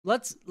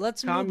 Let's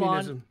move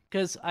on,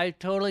 because I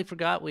totally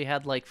forgot we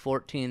had like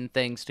 14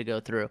 things to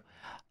go through.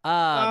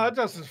 It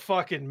doesn't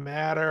fucking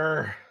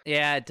matter.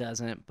 Yeah, it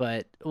doesn't,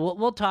 but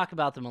we'll talk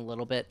about them a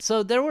little bit.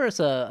 So there was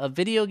a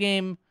video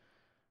game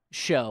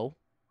show,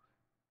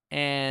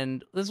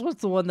 and this was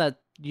the one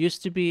that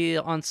used to be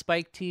on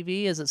Spike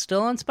TV. Is it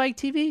still on Spike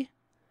TV?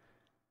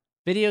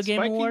 Video Game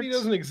Spike Awards? TV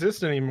doesn't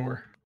exist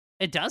anymore.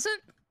 It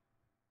doesn't?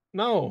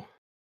 No.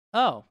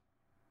 Oh.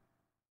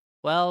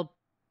 Well,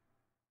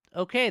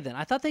 okay then.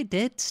 I thought they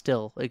did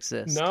still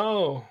exist.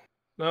 No,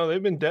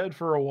 they've been dead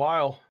for a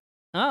while.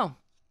 Oh.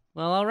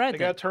 Well, all right. They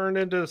got turned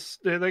into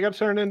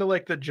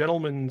like the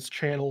Gentleman's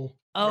Channel.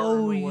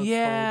 Oh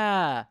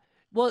yeah.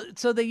 Well,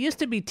 so they used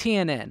to be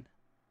TNN.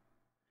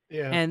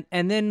 Yeah.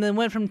 And then they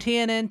went from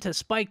TNN to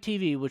Spike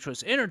TV, which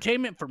was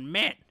entertainment for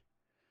men.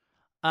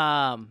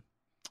 And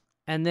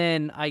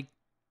then I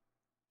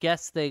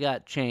guess they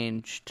got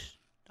changed.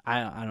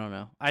 I don't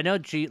know. I know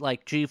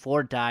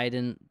G4 died,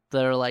 and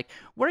they're like,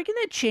 we're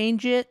gonna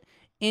change it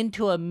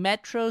into a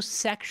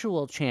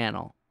metrosexual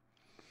channel.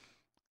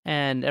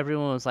 And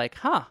everyone was like,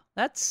 huh,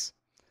 it's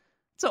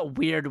a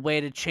weird way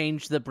to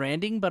change the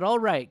branding, but all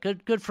right,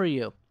 good for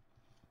you.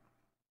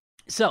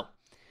 So,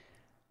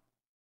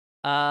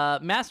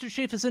 Master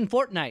Chief is in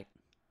Fortnite.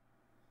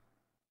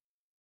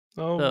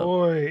 Oh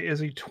boy,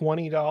 is he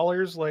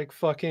 $20 like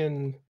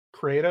fucking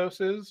Kratos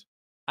is?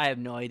 I have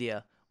no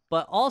idea.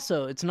 But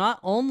also, it's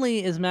not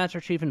only is Master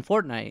Chief in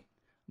Fortnite,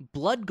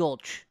 Blood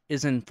Gulch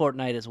is in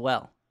Fortnite as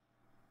well.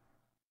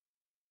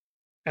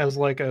 As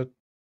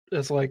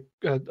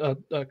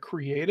a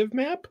creative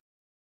map?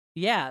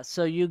 Yeah,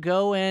 so you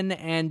go in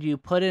and you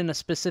put in a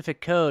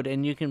specific code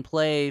and you can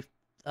play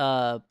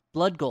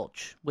Blood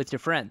Gulch with your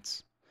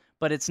friends.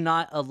 But it's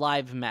not a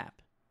live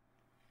map.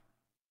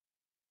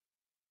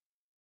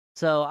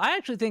 So I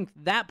actually think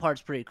that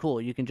part's pretty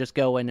cool. You can just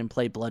go in and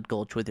play Blood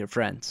Gulch with your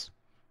friends.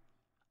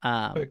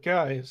 But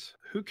guys,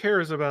 who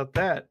cares about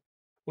that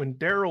when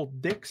Daryl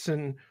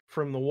Dixon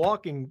from The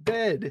Walking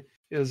Dead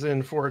is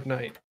in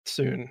Fortnite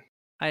soon.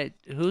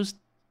 Who's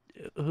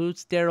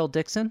Daryl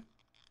Dixon?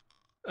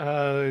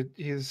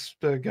 He's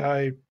the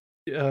guy,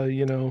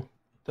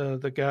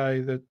 the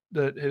guy that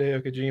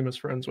Hideo Kojima's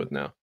friends with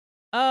now.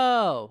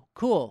 Oh,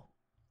 cool.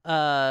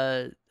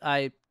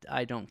 I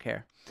don't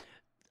care.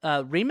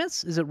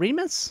 Remus? Is it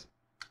Remus?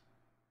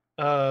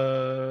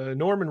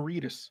 Norman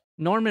Reedus.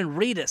 Norman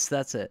Reedus,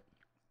 that's it.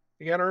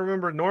 You gotta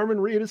remember Norman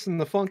Reedus and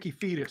the Funky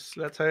Fetus.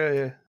 That's how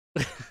you...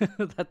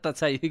 That's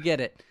how you get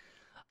it.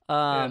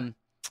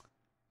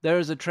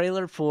 There's a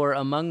trailer for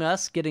Among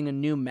Us getting a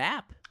new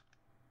map,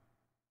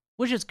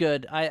 which is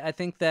good. I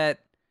think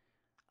that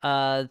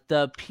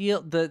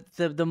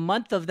the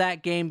month of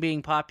that game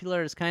being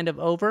popular is kind of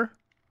over.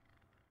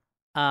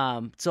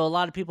 So a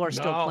lot of people are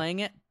still playing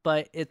it,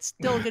 but it's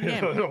still a good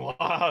game. A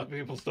lot of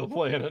people still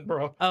playing it,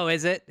 bro. Oh,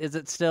 is it? Is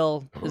it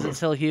still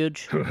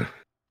huge?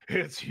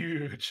 It's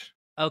huge.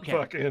 Okay.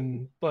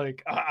 Fucking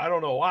like I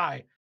don't know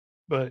why,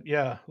 but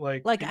yeah,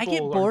 like I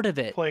get bored of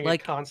it. Playing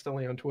it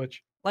constantly on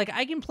Twitch. Like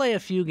I can play a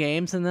few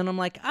games and then I'm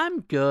like,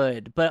 I'm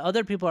good. But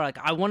other people are like,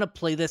 I want to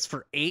play this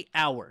for 8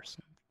 hours.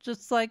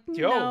 Just like,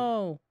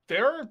 no.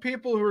 There are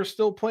people who are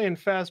still playing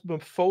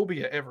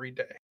Phasmophobia every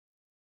day.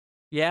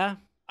 Yeah.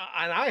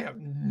 And I have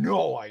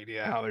no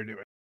idea how they're doing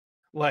it.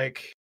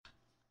 Like,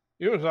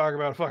 you want to talk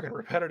about a fucking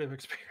repetitive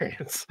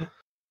experience.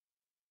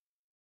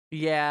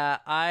 Yeah,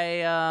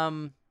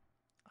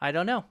 I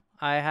don't know.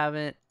 I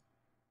haven't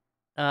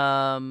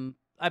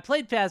I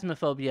played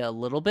Phasmophobia a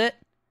little bit,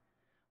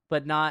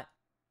 but not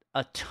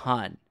a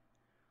ton.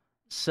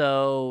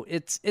 So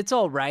it's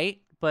all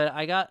right, but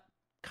I got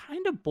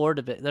kind of bored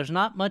of it. There's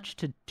not much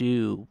to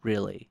do,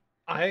 really.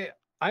 I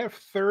have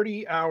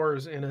 30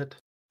 hours in it,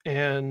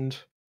 and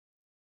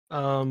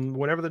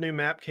whenever the new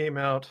map came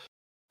out,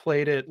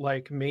 played it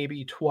like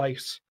maybe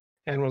twice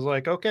and was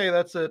like, okay,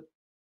 that's it.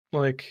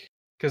 Like,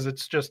 because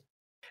it's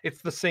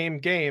the same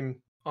game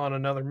on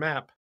another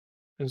map.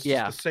 It's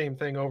just the same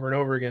thing over and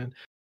over again.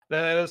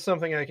 That is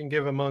something I can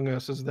give Among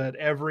Us, is that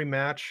every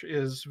match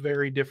is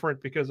very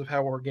different because of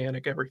how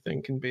organic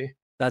everything can be.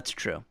 That's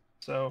true.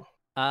 So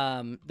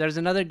there's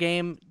another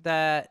game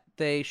that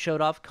they showed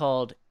off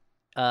called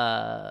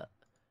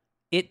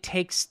It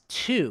Takes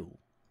Two,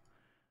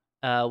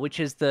 which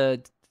is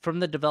from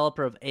the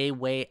developer of A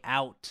Way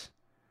Out.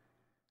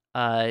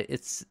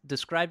 It's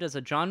described as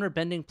a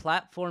genre-bending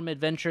platform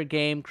adventure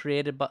game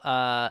created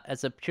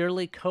as a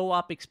purely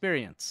co-op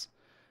experience.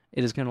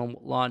 It is going to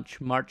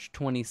launch March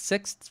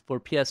 26th for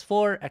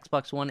PS4,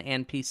 Xbox One,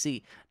 and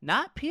PC.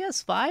 Not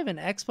PS5 and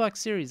Xbox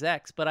Series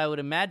X, but I would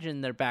imagine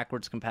they're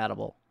backwards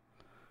compatible.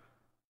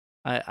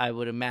 I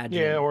would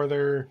imagine. Yeah,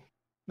 or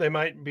they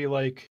might be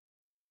like,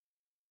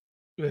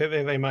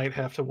 they might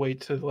have to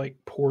wait to like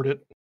port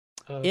it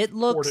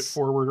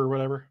forward or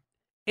whatever.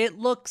 It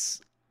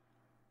looks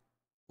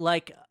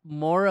like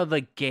more of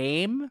a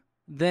game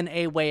than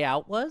A Way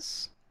Out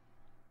was.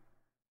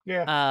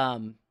 Yeah.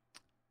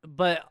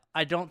 But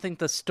I don't think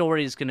the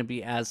story is going to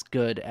be as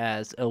good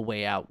as A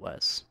Way Out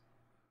was.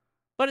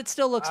 But it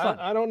still looks fun.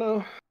 I don't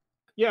know.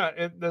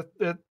 Yeah,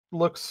 this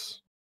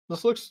looks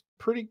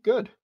pretty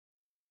good.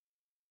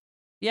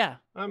 Yeah.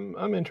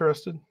 I'm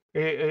interested.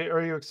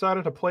 Are you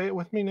excited to play it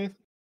with me, Nathan?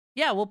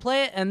 Yeah, we'll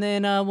play it, and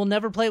then we'll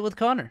never play it with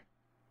Connor.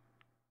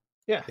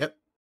 Yeah. Yep.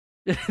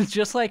 It's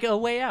just like A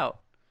Way Out.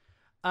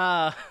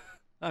 I'm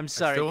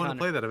sorry, I still want Connor. to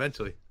play that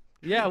eventually.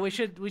 Yeah, we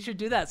should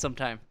do that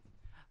sometime.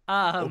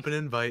 Open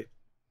invite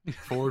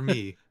for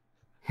me.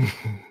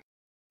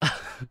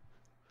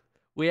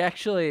 We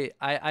actually,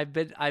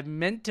 I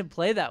meant to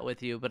play that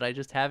with you, but I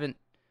just haven't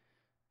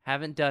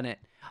done it.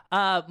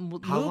 How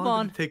move long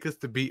on. did it take us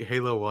to beat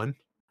Halo 1?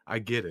 I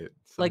get it.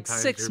 Like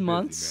Sometimes 6 you're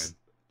months.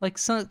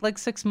 busy, man. Like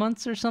 6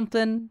 months or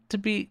something to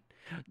beat.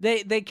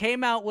 They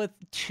came out with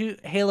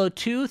Halo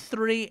 2,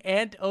 3,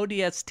 and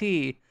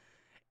ODST.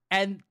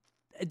 And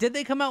did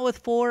they come out with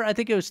 4? I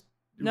think it was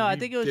I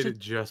think it was it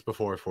just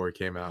before 4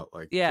 came out,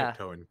 like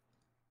tiptoeing.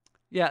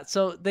 Yeah,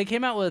 so they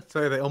came out with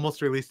So they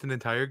almost released an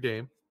entire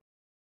game.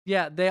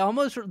 Yeah, they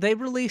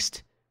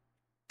released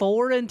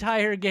 4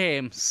 entire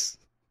games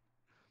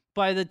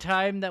by the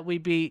time that we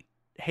beat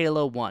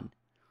Halo 1.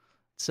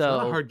 So It's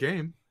not a hard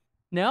game.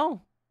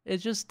 No,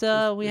 it's just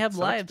we have sucks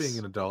lives. being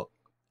an adult.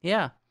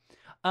 Yeah.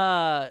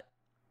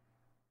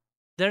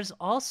 There's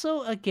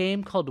also a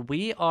game called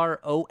We Are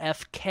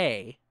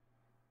OFK.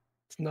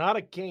 It's not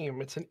a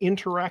game, it's an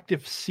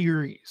interactive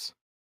series.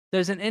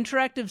 There's an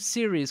interactive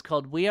series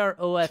called We Are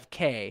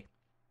OFK.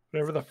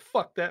 Whatever the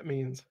fuck that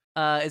means.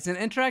 It's an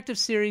interactive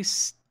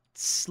series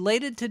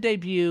slated to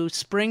debut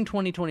spring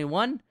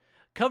 2021,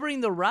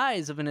 covering the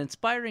rise of an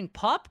inspiring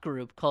pop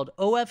group called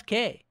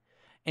OFK.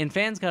 And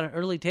fans got an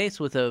early taste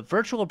with a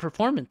virtual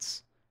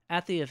performance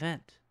at the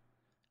event.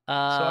 So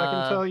I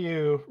can tell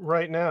you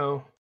right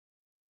now,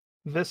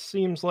 this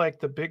seems like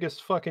the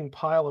biggest fucking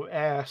pile of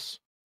ass.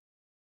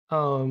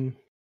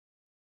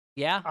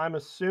 Yeah. I'm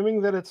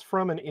assuming that it's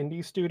from an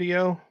indie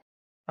studio.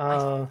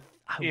 I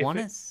want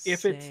to say...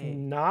 If it's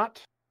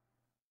not,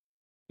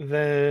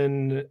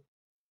 then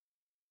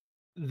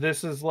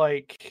this is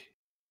like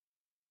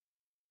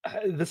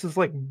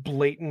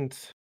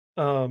blatant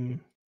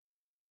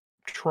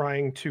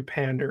trying to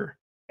pander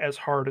as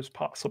hard as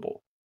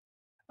possible.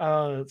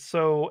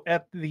 So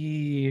at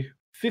the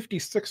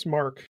 56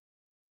 mark,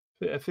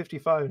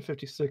 55 and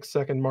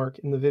 56-second mark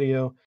in the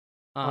video,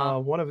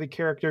 one of the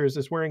characters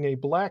is wearing a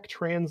black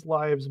Trans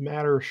Lives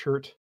Matter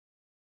shirt.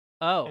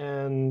 Oh,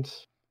 And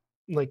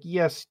like,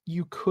 yes,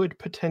 you could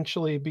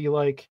potentially be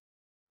like,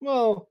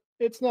 well,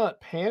 it's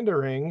not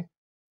pandering.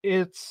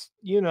 It's,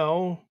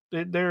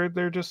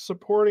 they're just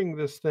supporting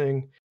this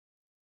thing.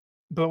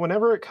 But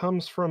whenever it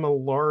comes from a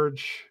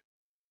large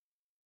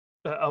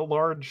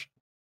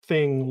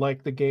thing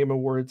like the Game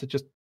Awards,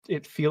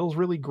 it feels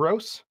really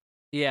gross.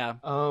 yeah.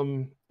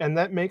 And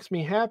that makes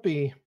me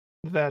happy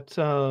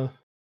that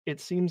it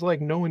seems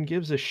like no one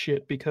gives a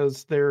shit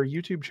because their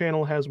YouTube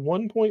channel has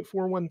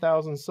 1.41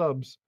 thousand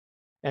subs,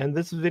 and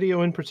this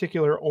video in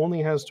particular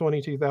only has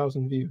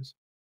 22,000 views.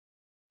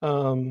 They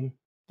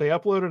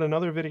uploaded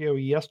another video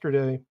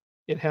yesterday.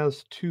 It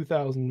has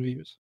 2,000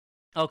 views.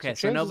 Okay,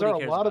 so chances nobody are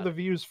cares a lot of about the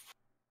views.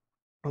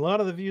 A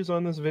lot of the views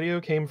on this video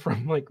came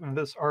from like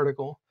this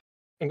article,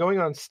 and going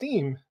on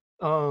Steam.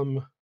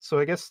 So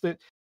I guess that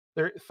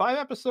there are 5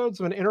 episodes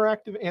of an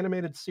interactive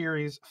animated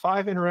series,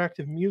 5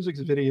 interactive music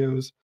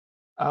videos,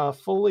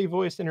 fully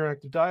voiced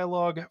interactive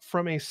dialogue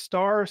from a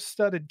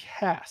star-studded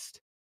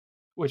cast,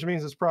 which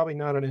means it's probably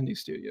not an indie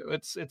studio.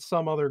 It's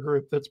some other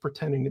group that's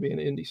pretending to be an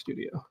indie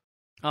studio.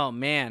 Oh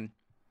man,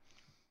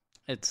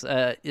 it's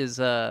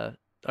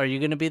are you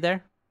gonna be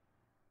there?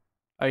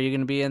 Are you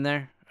gonna be in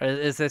there? Or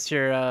is this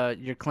your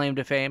claim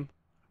to fame?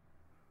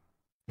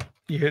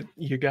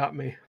 You got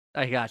me.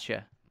 I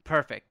gotcha.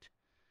 Perfect.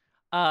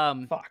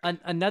 Fuck.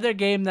 Another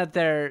game that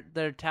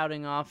they're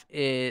touting off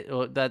is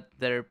that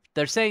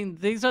they're saying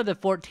these are the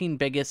 14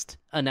 biggest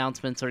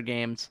announcements or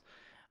games.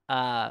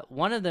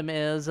 One of them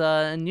is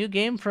a new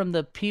game from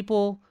the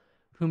people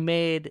who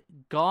made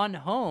Gone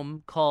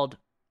Home called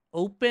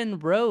Open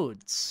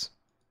Roads.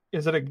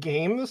 Is it a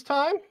game this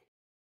time?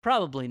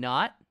 Probably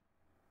not.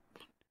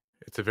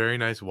 It's a very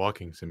nice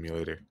walking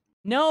simulator.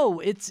 No,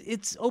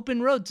 it's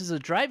Open Roads is a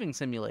driving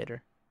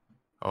simulator.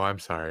 Oh, I'm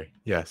sorry.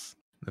 Yes,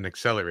 an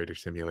accelerator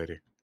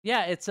simulator.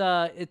 Yeah,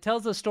 it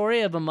tells the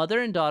story of a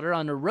mother and daughter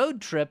on a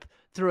road trip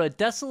through a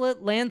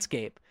desolate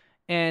landscape,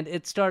 and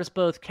it stars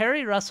both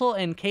Kerry Russell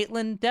and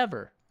Caitlin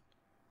Dever.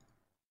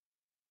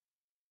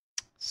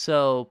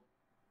 So,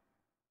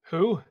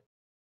 Who?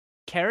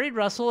 Kerry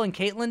Russell and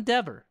Caitlin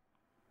Dever.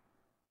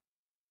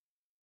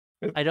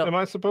 Am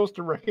I supposed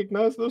to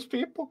recognize those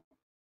people?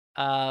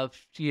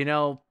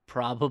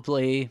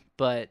 Probably,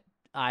 but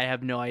I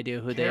have no idea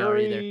who they are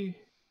either.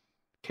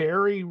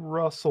 Kerry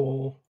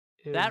Russell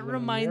is That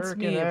reminds an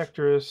me American of-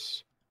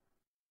 actress.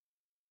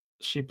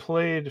 She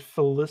played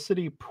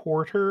Felicity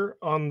Porter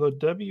on the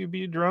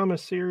WB drama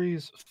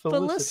series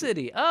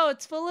Felicity. Oh,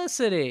 it's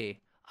Felicity.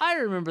 I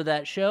remember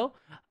that show.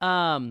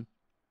 One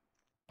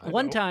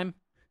time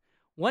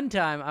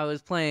I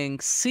was playing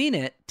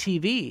CNET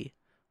TV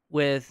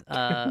with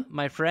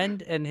my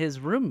friend and his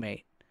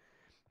roommate,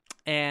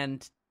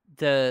 and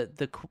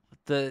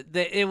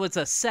it was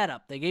a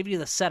setup. They gave you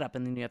the setup,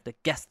 and then you have to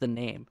guess the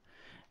name.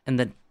 And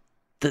the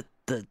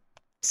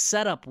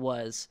setup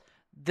was,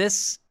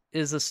 this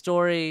is a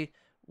story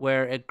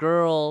where a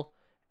girl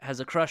has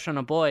a crush on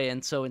a boy,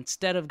 and so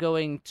instead of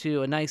going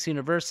to a nice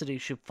university,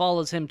 she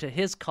follows him to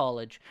his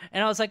college.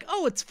 And I was like,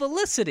 oh, it's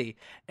Felicity.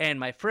 And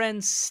my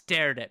friends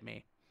stared at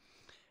me.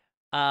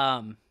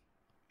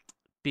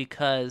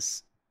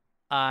 Because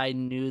I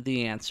knew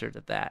the answer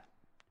to that.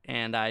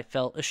 And I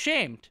felt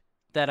ashamed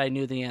that I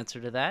knew the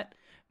answer to that,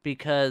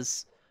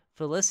 because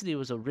Felicity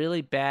was a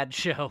really bad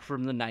show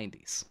from the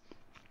 90s.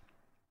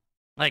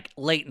 Like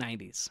late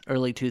 90s, I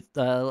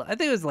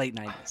think it was late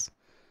 90s.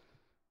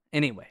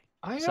 Anyway,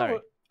 sorry.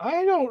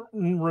 I don't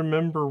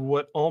remember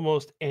what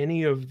almost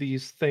any of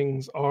these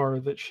things are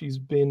that she's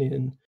been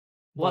in.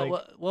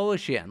 What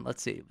was she in?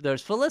 Let's see.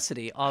 There's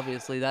Felicity,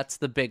 obviously. That's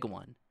the big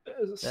one.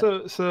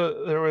 So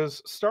there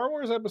was Star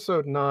Wars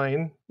Episode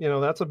 9.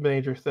 That's a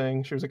major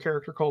thing. She was a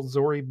character called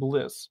Zori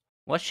Bliss.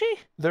 Was she?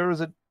 There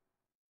was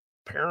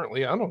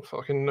apparently, I don't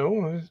fucking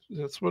know.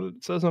 That's what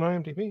it says on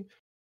IMDb.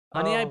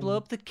 Honey, I Blew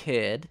Up the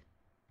Kid.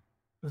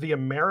 The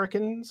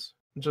Americans,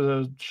 which is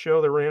a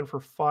show that ran for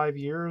 5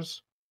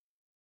 years.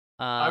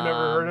 I've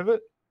never heard of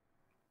it.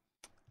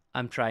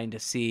 I'm trying to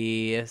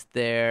see if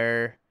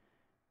there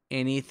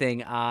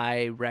anything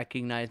I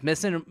recognize.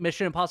 Mission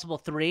Impossible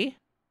 3?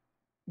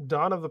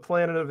 Dawn of the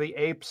Planet of the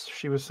Apes.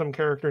 She was some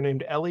character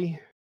named Ellie.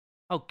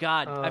 Oh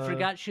God, I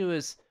forgot she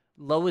was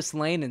Lois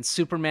Lane in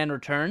Superman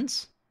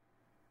Returns.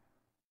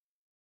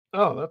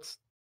 Oh, that's...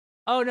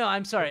 Oh no,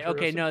 I'm sorry.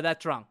 Okay, no,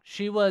 that's wrong.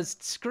 She was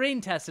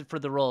screen tested for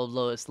the role of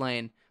Lois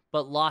Lane,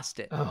 but lost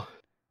it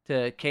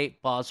to Kate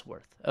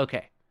Bosworth.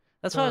 Okay,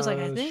 that's why I was like,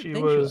 I think she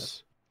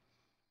was.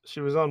 She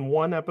was on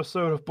one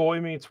episode of Boy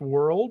Meets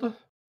World.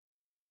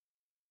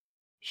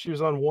 She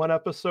was on one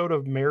episode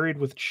of Married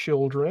with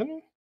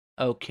Children.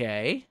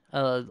 Okay.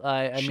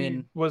 I She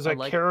mean, was I a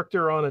like.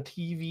 character on a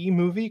TV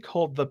movie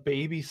called The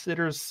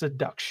Babysitter's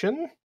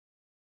Seduction.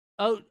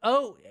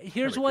 Oh,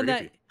 here's Kinda one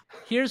creepy.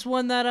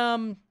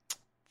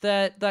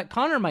 that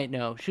Connor might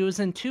know. She was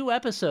in 2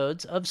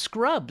 episodes of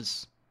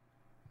Scrubs.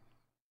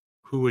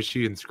 Who was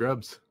she in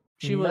Scrubs?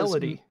 She was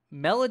Melody.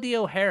 Melody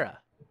O'Hara.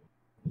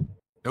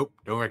 Nope,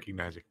 don't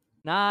recognize her.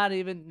 Not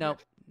even nope,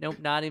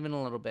 not even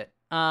a little bit.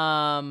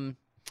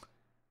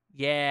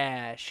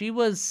 Yeah, she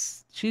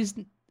was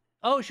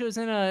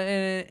in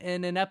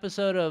an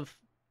episode of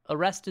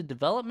Arrested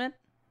Development.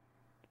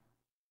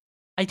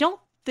 I don't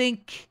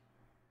think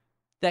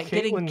that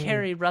getting Caitlin-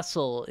 Carrie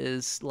Russell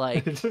is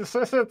like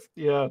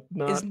Yeah,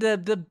 not. is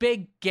the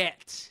big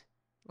get.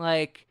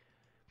 Like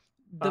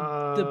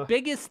the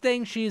biggest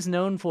thing she's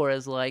known for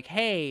is like,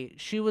 hey,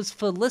 she was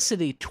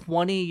Felicity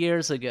 20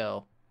 years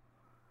ago.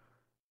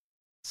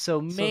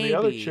 So maybe So the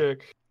other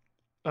chick,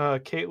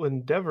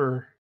 Caitlin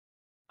Dever,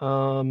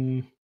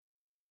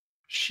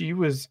 she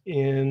was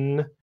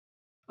in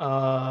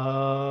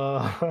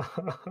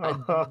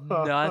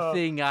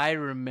nothing I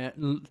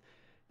remember.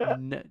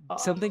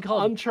 Something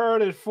called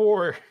Uncharted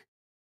 4.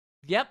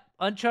 Yep,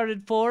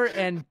 Uncharted 4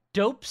 and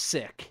Dope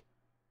Sick.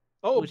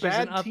 Oh, which is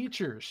an Bad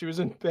Teacher. She was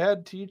in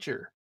Bad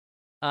Teacher.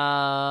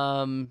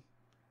 I'm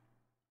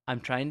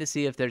trying to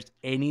see if there's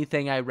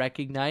anything I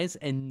recognize,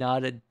 and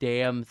not a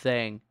damn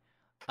thing.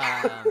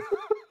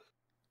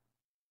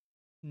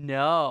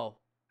 No.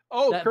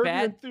 Oh, That Curb Your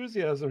Bad-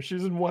 Enthusiasm. She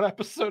was in one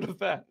episode of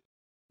that.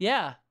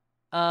 Yeah.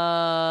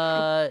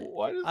 Why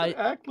does I- it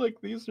act like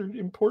these are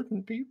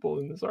important people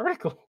in this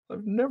article?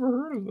 I've never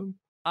heard of them.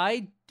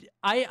 I've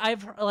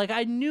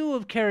I knew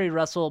of Carrie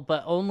Russell,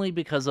 but only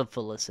because of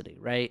Felicity,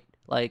 right?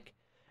 Like,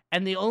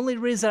 and the only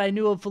reason I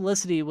knew of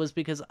Felicity was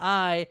because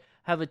I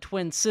have a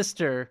twin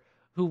sister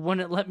who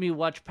wouldn't let me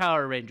watch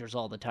Power Rangers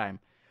all the time.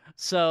 Oh,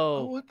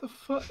 So what the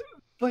fuck?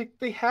 Like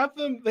they have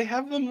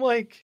them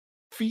like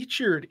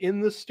featured in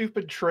the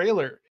stupid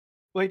trailer.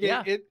 Like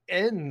Yeah. it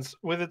ends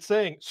with it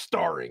saying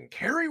starring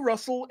Carrie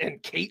Russell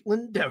and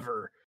Caitlin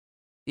Dever.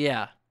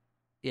 yeah.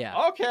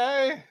 Yeah.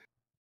 Okay.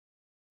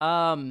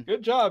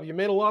 Good job. You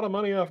made a lot of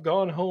money off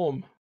Gone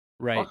Home.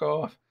 Right. Fuck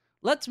off.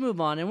 Let's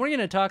move on, and we're going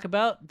to talk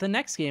about the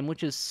next game,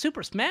 which is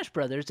Super Smash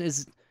Brothers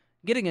is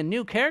getting a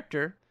new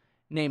character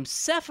named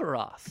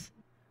Sephiroth.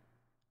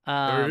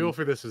 The reveal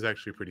for this is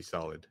actually pretty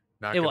solid.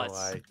 Not it gonna was.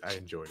 lie, I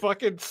enjoyed it.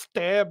 Fucking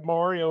stab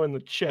Mario in the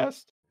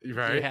chest.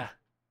 Right? Yeah.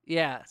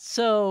 Yeah.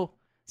 So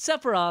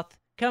Sephiroth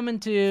coming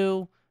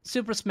to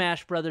Super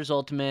Smash Brothers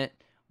Ultimate,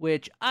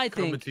 which I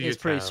Coming think to is your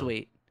pretty town.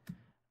 sweet.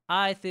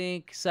 I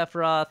think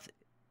Sephiroth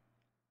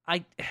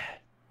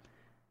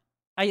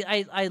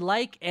I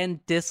like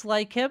and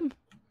dislike him.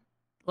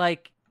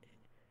 Like,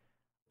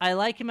 I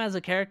like him as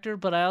a character,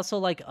 but I also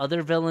like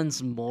other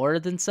villains more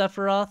than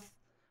Sephiroth.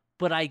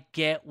 But I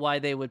get why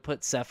they would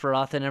put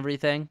Sephiroth in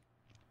everything.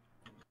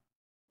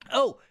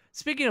 Oh,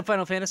 speaking of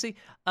Final Fantasy,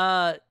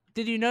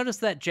 did you notice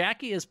that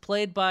Jackie is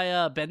played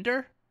by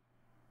Bender?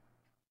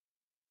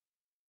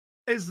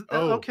 Is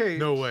Oh, okay.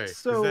 no way. Is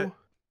So that-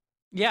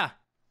 Yeah.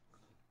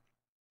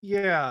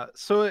 yeah,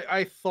 so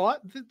I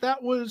thought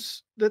that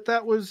was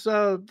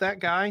that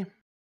guy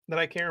that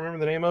I can't remember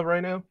the name of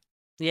right now.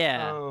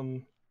 Yeah.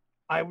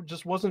 I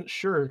just wasn't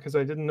sure because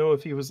I didn't know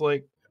if he was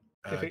like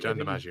if John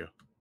he- DiMaggio.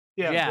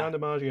 Yeah. John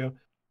DiMaggio.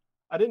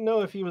 I didn't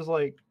know if he was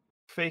like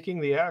faking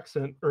the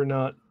accent or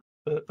not.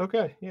 But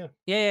okay, yeah.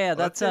 Yeah, Well,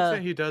 that's the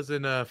accent he does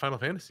in Final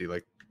Fantasy,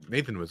 like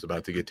Nathan was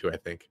about to get to, I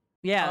think.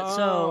 yeah,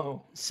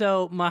 Oh.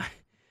 so my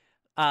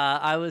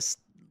I was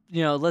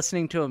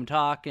listening to him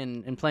talk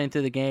and playing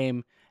through the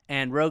game,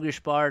 and Roguish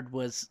Bard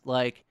was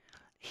like,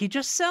 he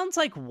just sounds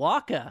like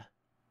Waka.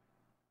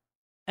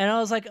 And I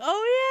was like,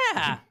 oh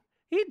yeah,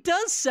 he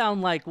does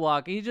sound like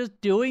Waka. He's just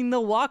doing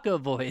the Waka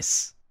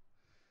voice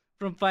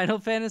from Final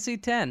Fantasy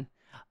X. And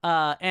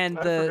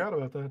I forgot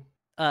about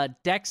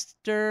that.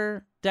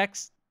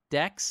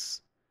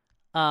 Dex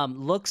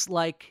looks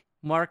like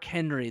Mark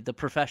Henry, the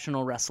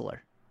professional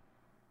wrestler.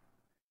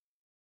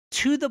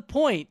 To the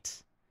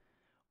point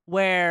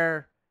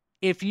where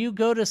if you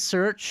go to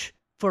search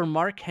for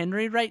Mark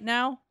Henry right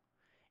now,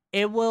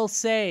 it will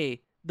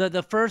say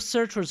the first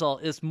search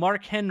result is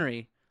Mark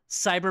Henry,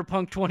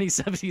 Cyberpunk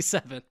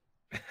 2077.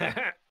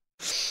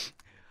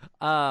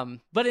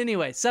 But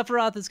anyway,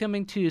 Sephiroth is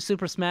coming to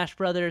Super Smash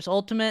Brothers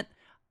Ultimate.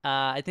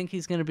 I think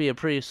he's going to be a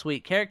pretty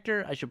sweet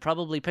character. I should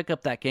probably pick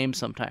up that game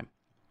sometime.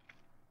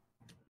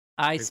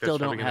 I think still that's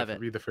probably don't gonna have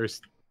it. Be the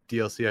first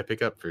DLC I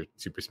pick up for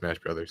Super Smash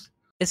Brothers.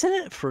 Isn't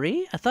it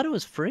free? I thought it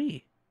was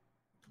free.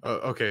 Oh,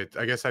 okay.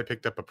 I guess I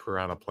picked up a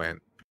Piranha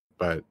Plant,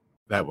 but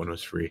that one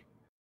was free.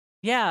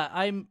 Yeah,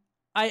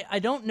 I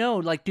don't know.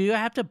 Like, do you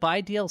have to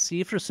buy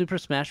DLC for Super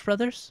Smash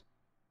Brothers?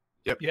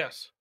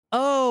 Yes.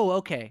 Oh,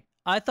 okay.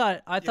 I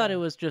thought Yeah. it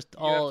was just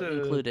You have all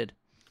to- included.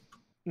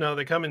 No,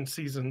 they come in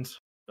seasons.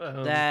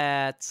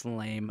 That's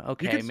lame.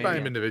 Okay, You can buy them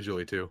maybe.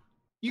 individually too.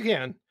 You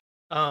can.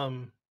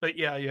 But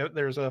yeah,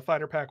 there's a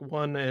Fighter Pack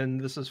 1 and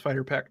this is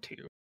Fighter Pack 2.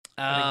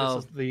 I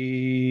Oh, think this is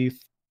the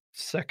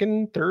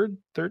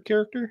third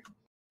character.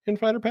 in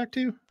Fighter Pack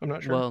 2? I'm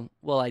not sure.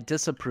 Well, I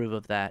disapprove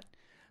of that.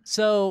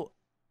 So,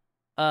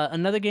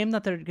 another game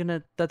that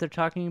they're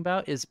talking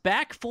about is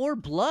Back 4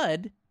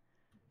 Blood.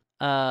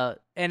 And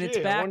it's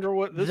Gee, I back wonder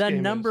what this the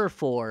game number is.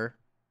 4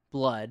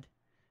 Blood.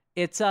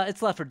 It's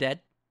Left 4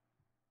 Dead.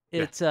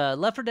 It's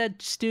Left 4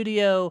 Dead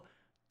studio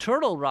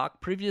Turtle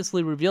Rock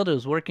previously revealed it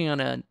was working on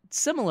a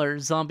similar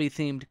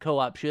zombie-themed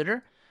co-op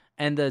shooter,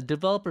 and the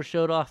developer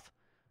showed off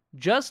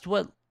just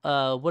what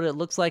it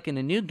looks like in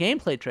a new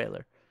gameplay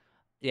trailer.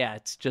 Yeah,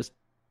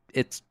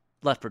 it's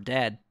Left 4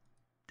 Dead,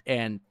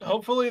 and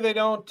Hopefully they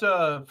don't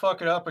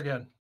fuck it up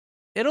again.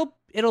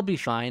 it'll be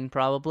fine,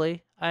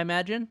 probably, I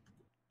imagine.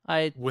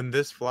 When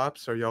this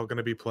flops, are y'all going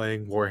to be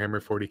playing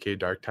Warhammer 40k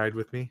Darktide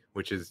with me,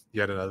 which is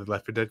yet another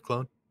Left 4 Dead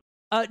clone?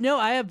 No,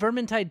 I have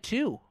Vermintide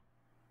 2.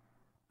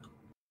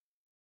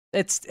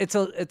 It's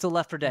a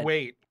Left 4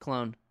 Dead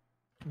clone.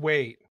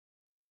 Wait.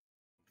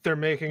 They're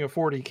making a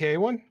 40k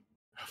one?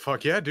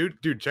 Fuck yeah,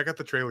 dude. Dude, check out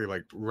the trailer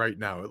like right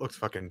now. It looks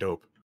fucking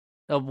dope.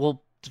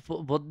 Well,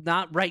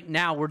 not right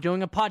now. We're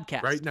doing a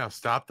podcast. Right now.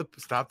 Stop the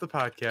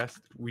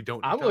podcast. We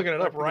don't I'm looking it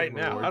up right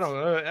now. I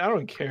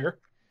don't care.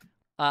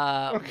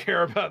 I don't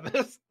care about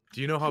this.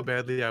 Do you know how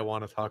badly I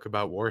want to talk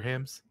about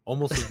Warhams?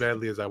 Almost as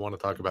badly as I want to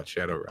talk about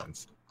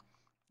Shadowruns.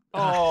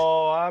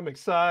 Oh, I'm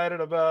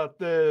excited about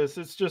this.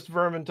 It's just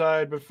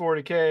Vermintide but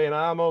 40k, and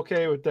I'm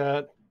okay with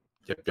that.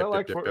 I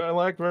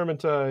like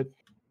Vermintide,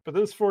 but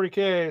this is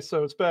 40k,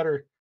 so it's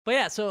better. But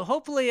yeah, so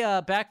hopefully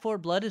Back 4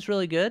 Blood is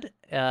really good.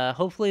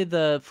 Hopefully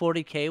the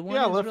 40k one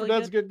is Left 4 really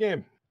Dead's good. a good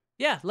game.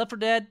 Yeah, Left 4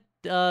 Dead.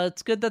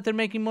 It's good that they're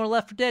making more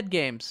Left 4 Dead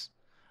games.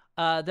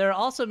 They're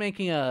also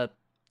making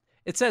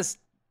it says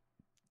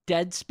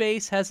Dead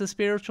Space has a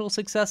spiritual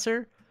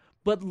successor,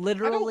 but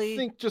literally... I don't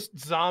think just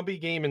zombie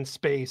game in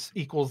space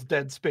equals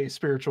Dead Space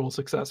spiritual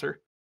successor.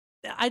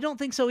 I don't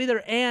think so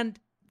either. And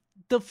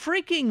the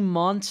freaking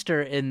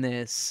monster in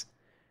this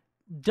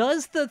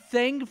does the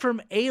thing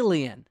from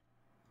Alien.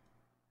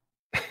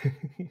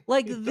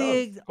 Like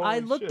I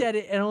looked at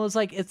it and I was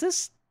like,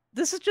 this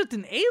is just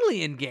an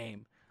Alien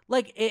game.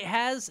 Like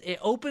it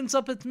opens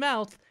up its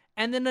mouth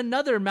and then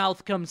another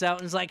mouth comes out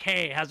and is like,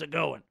 hey, how's it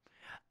going?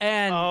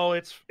 And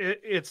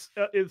it's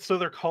so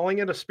they're calling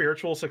it a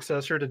spiritual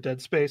successor to Dead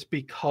Space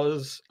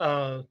because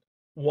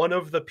one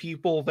of the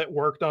people that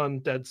worked on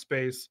Dead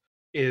Space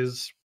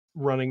is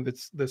running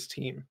this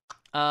team.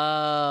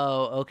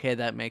 Oh, okay,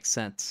 that makes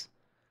sense.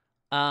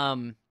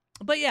 But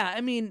yeah,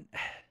 I mean,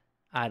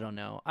 I don't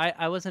know.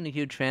 I wasn't a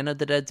huge fan of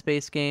the Dead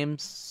Space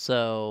games,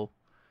 so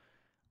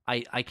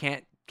I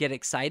can't get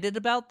excited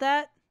about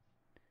that.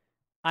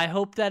 I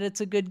hope that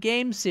it's a good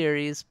game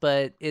series,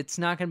 but it's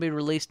not going to be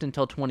released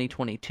until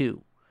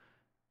 2022.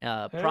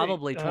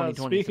 Probably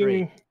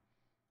 2023.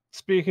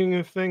 Speaking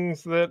of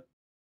things that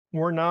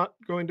we're not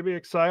going to be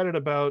excited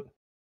about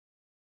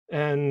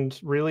and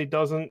really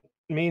doesn't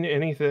mean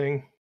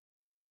anything.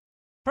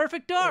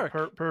 Perfect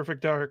Dark.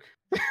 Perfect Dark.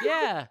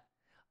 Yeah.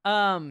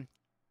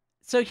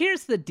 So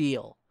here's the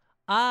deal.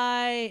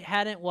 I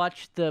hadn't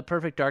watched the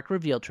Perfect Dark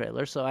reveal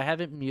trailer, so I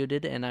haven't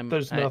muted, and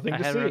There's nothing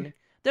to see.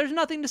 There's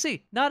nothing to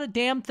see. Not a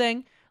damn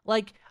thing.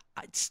 Like,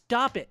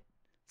 stop it.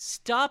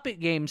 Stop it,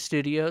 game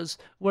studios,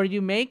 where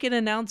you make an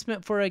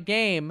announcement for a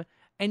game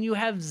and you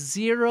have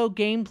zero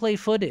gameplay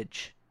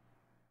footage.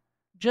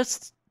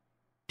 Just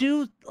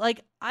do,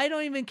 like, I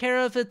don't even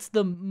care if it's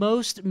the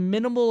most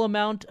minimal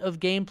amount of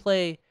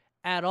gameplay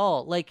at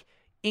all. Like,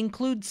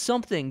 include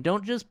something.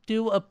 Don't just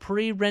do a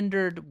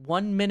pre-rendered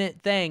 1 minute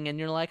thing and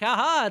you're like,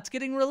 aha, it's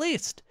getting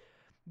released.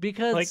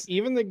 Because like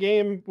even the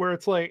game where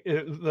it's like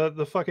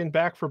the fucking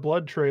Back 4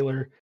 Blood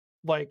trailer,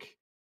 like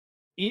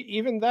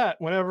even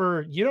that,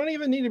 whenever you don't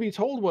even need to be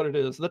told what it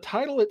is, the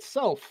title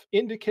itself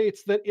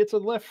indicates that it's a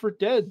Left 4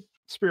 Dead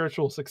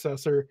spiritual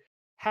successor,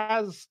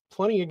 has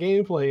plenty of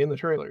gameplay in the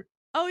trailer.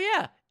 Oh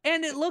yeah,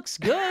 and it looks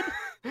good.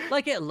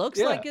 Like it looks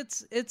like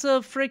it's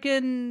a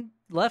freaking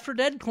Left 4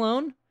 Dead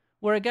clone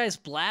where a guy's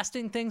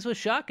blasting things with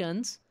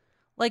shotguns.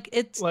 Like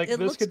it this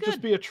looks could good.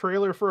 Just be a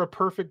trailer for a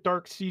Perfect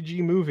Dark CG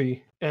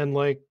movie, and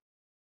like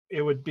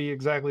it would be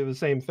exactly the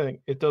same thing.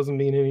 It doesn't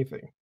mean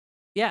anything.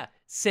 Yeah,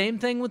 same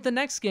thing with the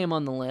next game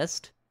on the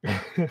list.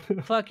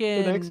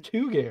 Fucking the next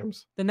two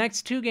games. The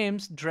next two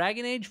games,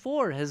 Dragon Age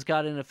 4 has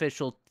got an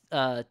official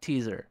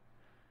teaser,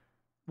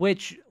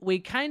 which we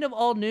kind of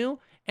all knew.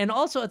 And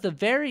also at the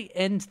very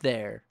end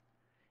there,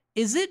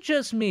 is it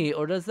just me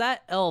or does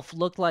that elf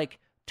look like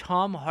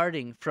Tom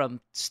Harding from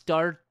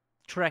Star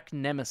Trek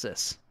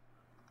Nemesis?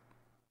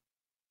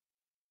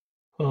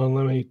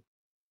 Let me.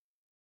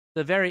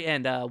 The very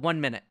end,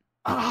 1 minute.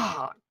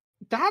 That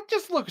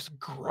just looks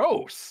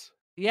gross.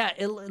 Yeah,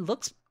 it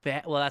looks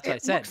bad. Well, that's what I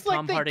said. Looks like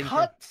Tom they Harding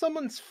cut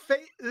someone's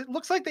face. It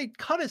looks like they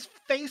cut his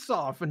face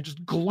off and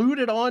just glued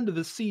it onto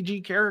the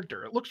CG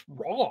character. It looks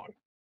wrong.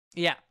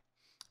 Yeah.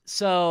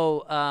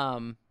 So,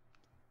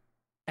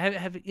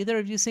 have either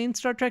of you seen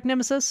Star Trek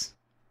Nemesis?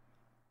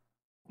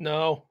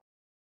 No.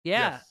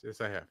 Yeah.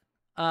 Yes, I have.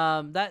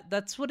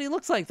 That's what he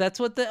looks like. That's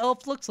what the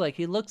elf looks like.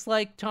 He looks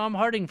like Tom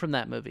Harding from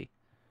that movie.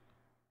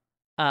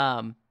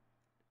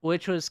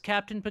 Which was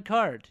Captain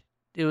Picard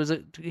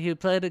He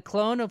played a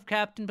clone of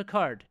Captain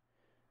Picard.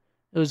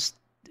 It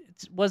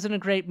wasn't a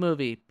great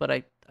movie, but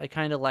I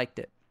kind of liked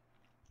it.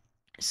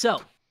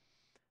 So,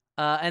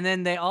 and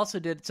then they also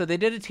did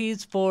a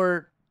tease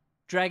for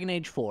Dragon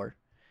Age 4,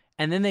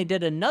 and then they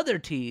did another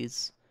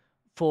tease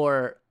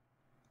for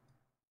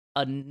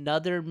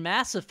another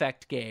Mass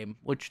Effect game,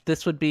 which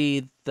this would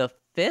be the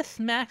 5th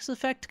Mass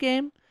Effect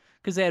game,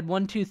 because they had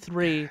 1, 2,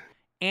 3,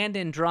 and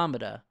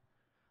Andromeda,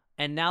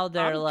 and now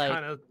they're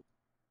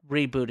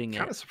rebooting it.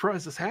 Kind of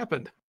surprised this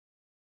happened.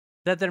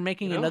 That they're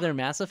making another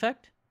Mass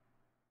Effect?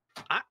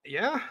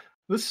 Yeah,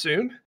 this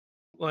soon.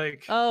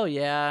 Oh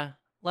yeah,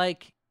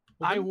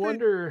 I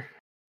wonder.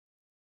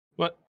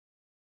 What?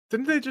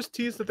 Didn't they just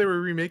tease that they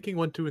were remaking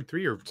 1, 2, and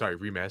 3, or sorry,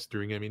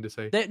 remastering? I mean to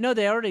say.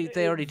 They already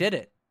did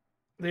it.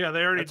 Yeah,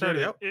 they already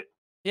did out. it.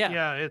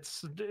 Yeah,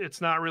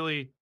 it's not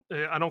really.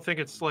 I don't think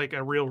it's like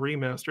a real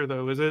remaster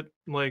though, is it?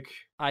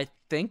 I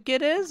think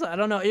it is. I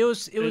don't know. It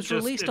was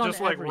released on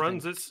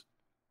everything.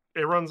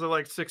 It runs at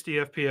like 60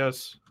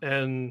 FPS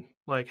and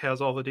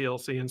has all the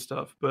DLC and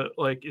stuff. But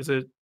is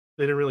it?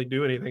 They didn't really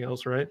do anything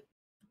else, right?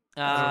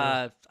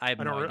 I have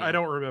no idea. I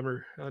don't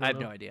remember. I have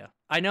no idea.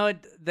 I know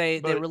it. They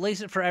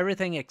released it for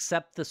everything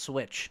except the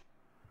Switch.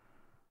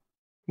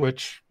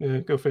 Which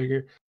go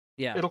figure.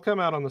 Yeah, it'll come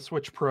out on the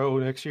Switch Pro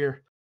next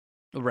year.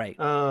 Right.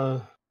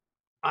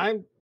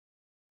 I'm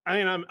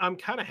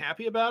kind of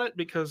happy about it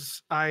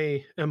because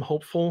I am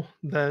hopeful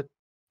that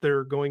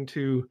they're going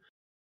to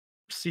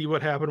see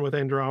what happened with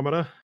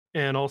Andromeda,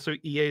 and also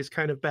EA's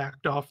kind of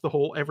backed off the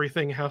whole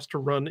everything has to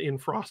run in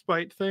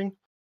Frostbite thing.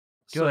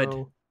 Good.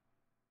 So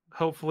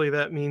hopefully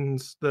that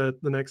means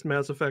that the next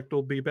Mass Effect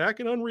will be back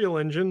in Unreal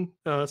Engine,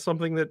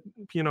 something that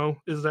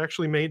is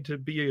actually made to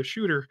be a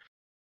shooter.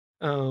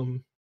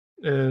 And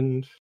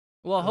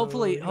well,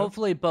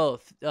 hopefully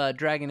both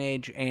Dragon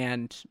Age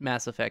and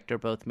Mass Effect are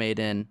both made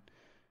in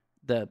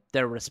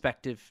their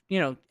respective,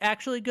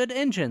 actually good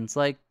engines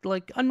like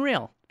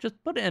Unreal.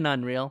 Just put it in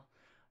Unreal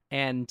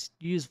and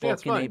use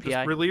Vulkan API.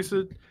 Just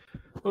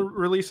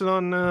release it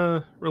on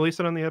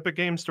the Epic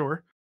Game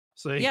Store.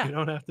 So you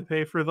don't have to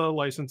pay for the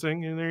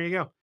licensing, and there you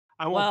go.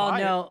 I won't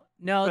buy it.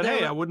 No, but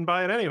hey, I wouldn't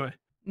buy it anyway.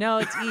 No,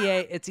 it's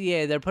EA. It's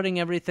EA. They're putting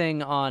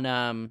everything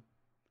on.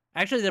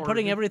 Actually, they're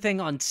putting everything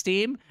on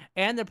Steam,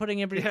 and they're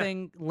putting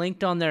everything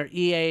linked on their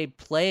EA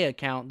Play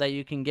account that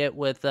you can get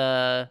with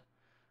I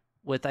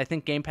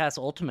think Game Pass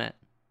Ultimate.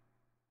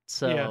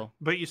 So yeah,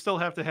 but you still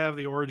have to have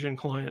the Origin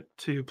client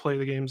to play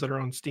the games that are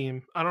on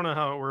Steam. I don't know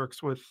how it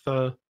works with.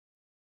 I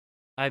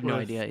have no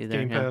idea either.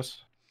 Game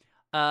Pass.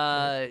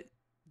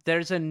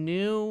 There's a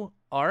new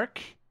Ark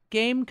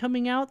game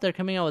coming out. They're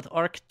coming out with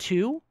Ark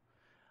 2.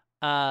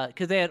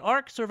 Because they had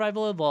Ark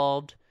Survival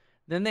Evolved,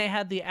 then they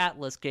had the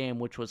Atlas game,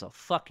 which was a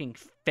fucking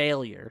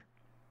failure.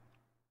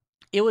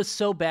 It was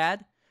so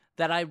bad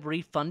that I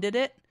refunded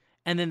it,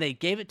 and then they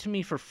gave it to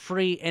me for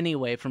free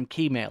anyway from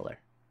Keymailer.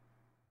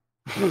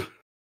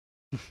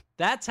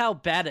 That's how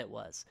bad it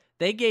was.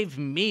 They gave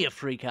me a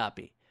free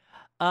copy.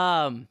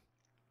 And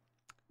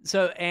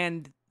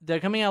they're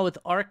coming out with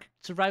Ark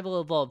Survival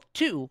Evolved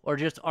 2, or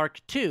just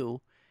Ark 2,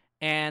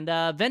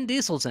 and Vin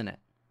Diesel's in it.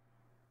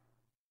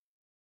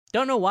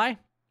 Don't know why,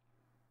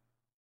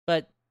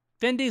 but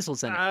Vin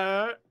Diesel's in it.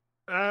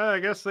 I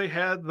guess they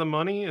had the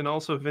money, and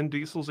also Vin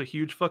Diesel's a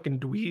huge fucking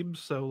dweeb,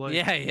 so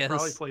he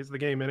probably plays the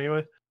game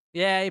anyway.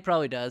 Yeah, he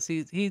probably does.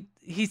 He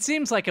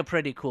seems like a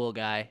pretty cool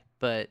guy,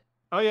 but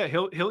oh yeah,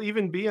 he'll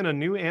even be in a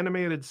new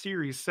animated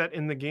series set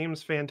in the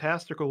game's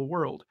fantastical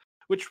world.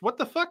 Which, what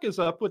the fuck is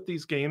up with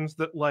these games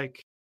that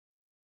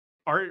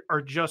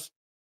are just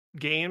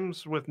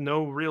games with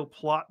no real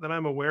plot that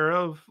I'm aware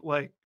of,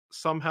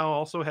 somehow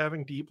also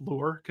having deep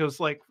lore? Because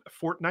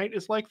Fortnite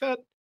is like that.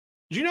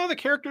 Do you know the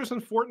characters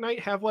in Fortnite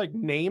have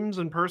names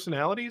and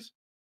personalities?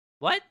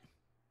 What?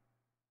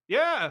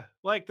 Yeah,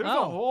 there's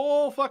a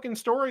whole fucking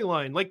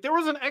storyline. There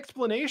was an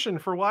explanation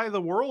for why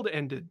the world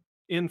ended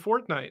in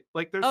Fortnite.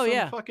 There's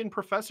some fucking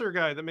professor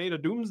guy that made a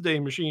doomsday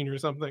machine or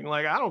something.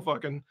 I don't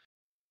fucking.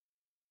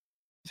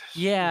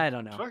 Yeah, I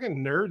don't know. Fucking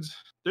nerds.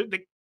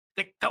 The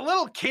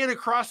little kid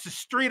across the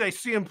street, I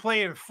see him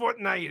playing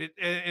Fortnite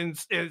and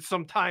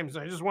sometimes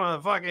I just want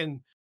to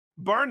fucking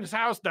burn his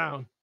house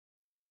down.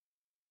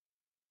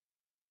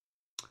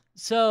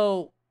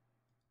 So,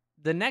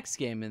 the next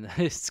game in this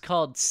is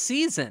called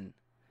Season.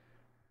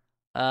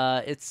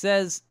 It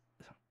says,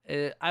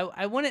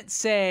 I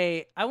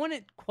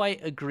wouldn't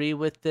quite agree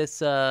with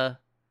this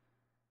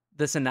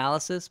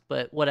analysis,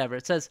 but whatever.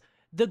 It says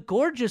the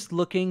gorgeous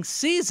looking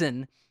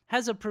Season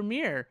has a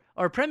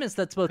premise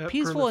that's both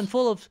peaceful and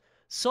full of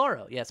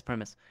sorrow. Yes,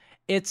 premise.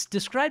 It's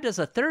described as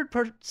a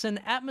third-person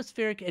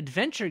atmospheric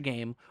adventure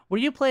game where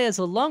you play as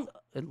a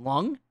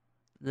young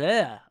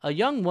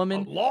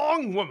woman.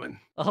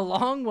 A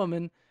long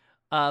woman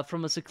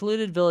from a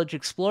secluded village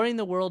exploring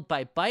the world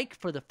by bike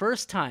for the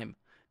first time,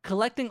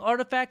 collecting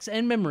artifacts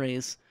and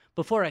memories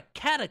before a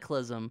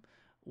cataclysm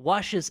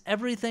washes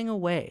everything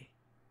away.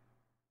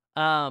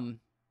 I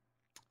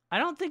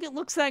don't think it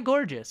looks that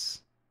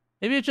gorgeous.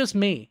 Maybe it's just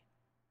me.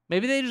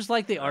 Maybe they just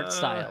like the art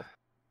style.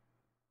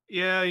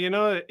 Yeah,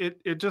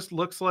 it just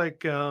looks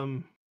like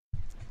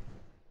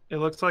it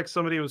looks like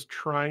somebody was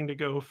trying to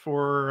go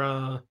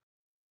for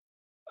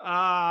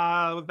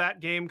that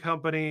game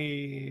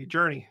company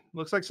Journey.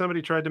 Looks like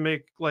somebody tried to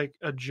make like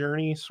a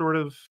Journey sort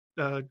of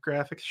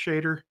graphics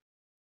shader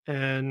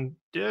and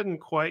didn't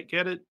quite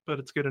get it, but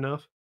it's good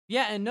enough.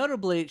 Yeah, and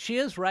notably, she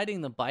is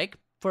riding the bike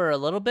for a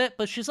little bit,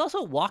 but she's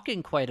also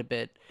walking quite a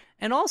bit.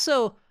 And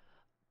also,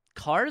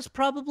 cars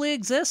probably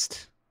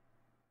exist.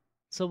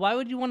 So why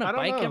would you want I to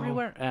don't bike know.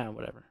 everywhere?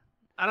 Whatever.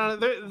 I don't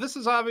know. This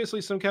is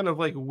obviously some kind of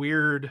like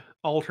weird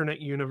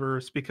alternate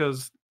universe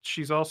because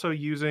she's also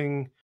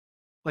using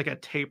like a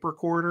tape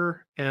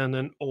recorder and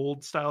an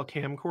old style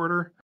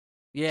camcorder.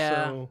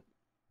 Yeah. So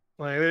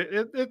like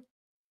it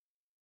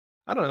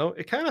I don't know.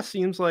 It kind of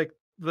seems like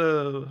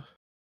the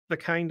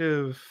kind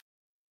of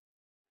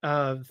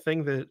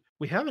thing that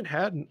we haven't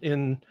had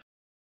in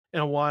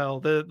a while.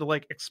 The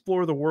like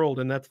explore the world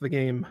and that's the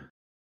game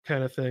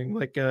kind of thing.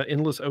 Like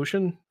Endless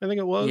Ocean, I think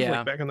it was Yeah.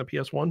 like back on the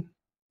PS1.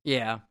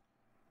 Yeah.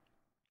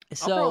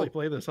 I'll probably So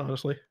play this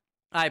honestly.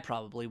 I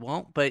probably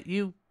won't, but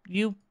you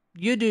do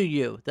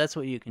you. That's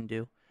what you can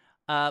do.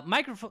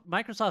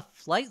 Microsoft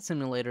Flight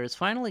Simulator is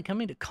finally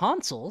coming to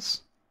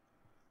consoles.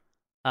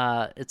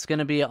 It's going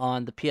to be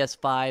on the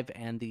PS5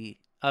 and the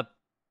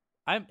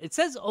it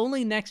says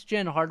only next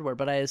gen hardware,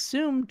 but I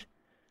assumed.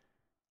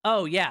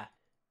 Oh yeah,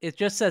 it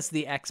just says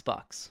the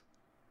Xbox.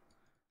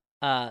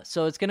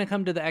 So it's going to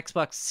come to the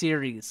Xbox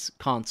Series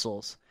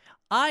consoles.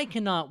 I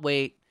cannot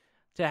wait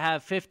to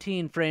have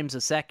 15 frames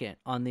a second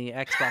on the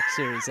Xbox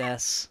Series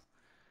S.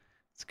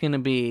 It's going to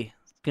be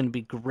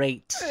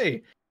great.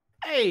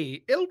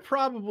 Hey, it'll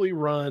probably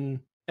run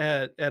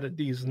at a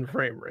decent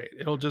frame rate.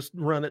 It'll just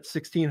run at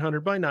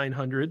 1600 by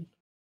 900.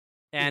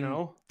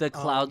 And the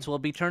clouds will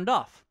be turned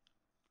off.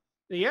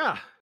 Yeah,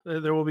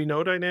 there will be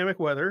no dynamic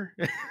weather.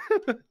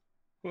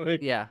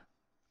 Yeah.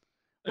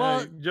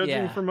 Well,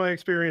 judging from my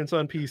experience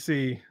on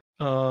PC,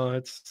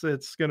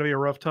 it's going to be a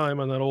rough time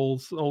on that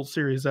old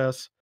Series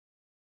S.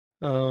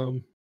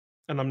 And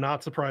I'm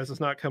not surprised it's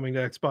not coming to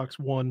Xbox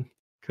One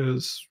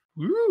because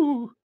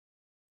woo.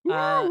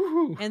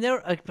 And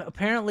there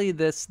apparently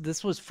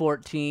this was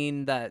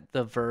 14 that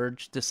The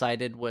Verge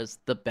decided was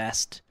the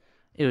best.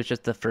 It was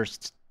just the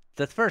first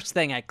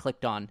thing I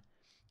clicked on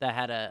that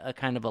had a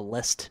kind of a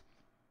list.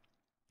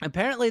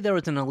 Apparently there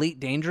was an Elite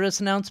Dangerous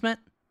announcement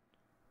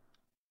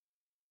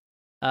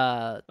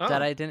that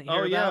I didn't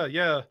hear about. Oh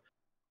yeah.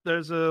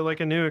 There's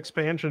a new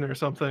expansion or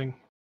something.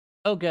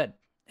 Oh good.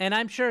 And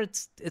I'm sure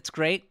it's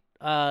great.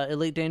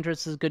 Elite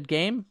Dangerous is a good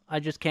game. I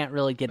just can't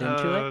really get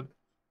into it.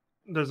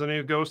 There's a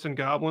new Ghosts and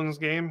Goblins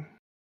game.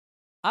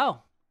 Oh.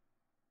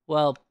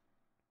 Well,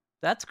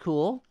 that's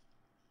cool.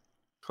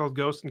 It's called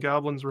Ghosts and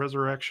Goblins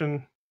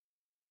Resurrection.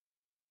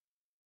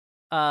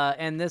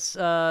 And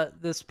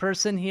this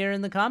person here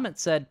in the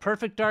comments said,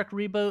 "Perfect Dark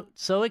reboot.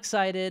 So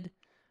excited.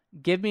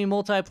 Give me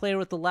multiplayer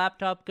with the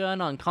laptop gun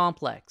on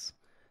Complex.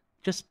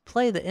 Just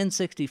play the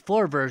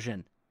N64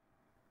 version.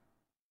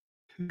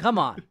 Come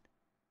on."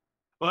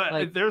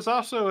 Well, there's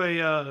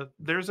also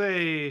there's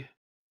a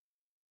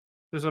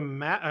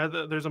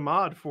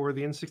mod for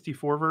the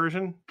N64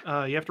 version.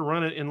 You have to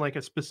run it in like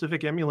a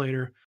specific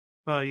emulator.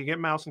 You get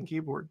mouse and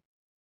keyboard.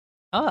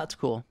 Oh, that's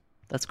cool.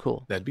 That's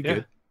cool. That'd be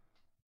good.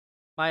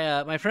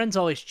 My friends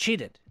always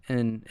cheated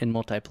in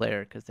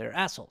multiplayer because they're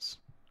assholes.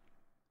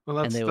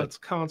 Well, that's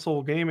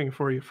console gaming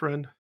for you,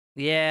 friend.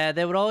 Yeah,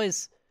 they would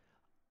always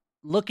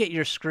look at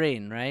your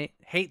screen, right?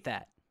 Hate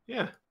that.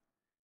 Yeah.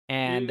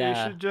 And you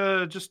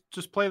should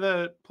just play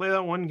that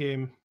one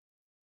game.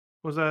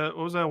 What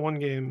was that one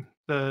game?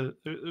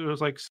 It was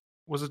like,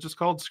 was it just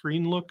called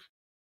Screen Look?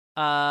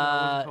 No, it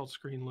wasn't called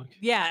Screen Look.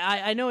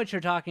 Yeah, I know what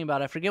you're talking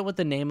about. I forget what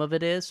the name of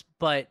it is,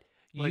 but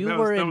Like, you that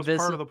were was invisible.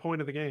 part of the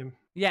point of the game.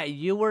 Yeah,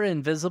 you were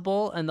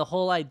invisible, and the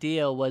whole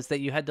idea was that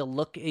you had to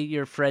look at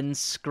your friend's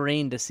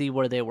screen to see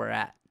where they were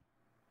at,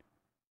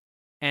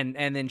 and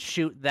then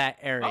shoot that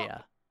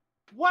area. Oh,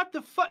 what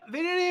the fuck?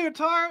 They didn't even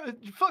talk.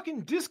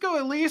 Fucking Disco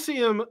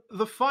Elysium,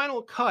 the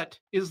final cut,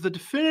 is the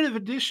definitive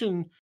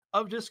edition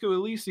of Disco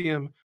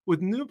Elysium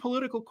with new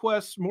political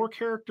quests, more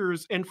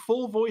characters, and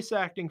full voice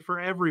acting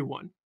for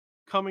everyone,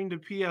 coming to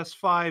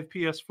PS5,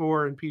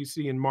 PS4, and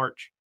PC in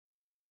March.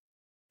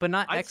 But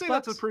not I'd Xbox? say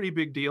that's a pretty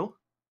big deal.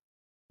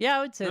 Yeah,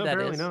 I would say No, that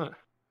apparently is. not.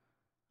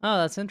 Oh,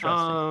 that's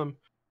interesting.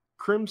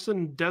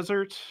 Crimson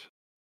Desert,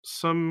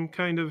 some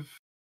kind of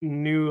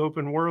new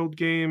open world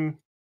game.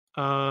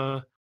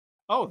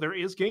 There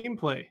is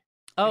gameplay.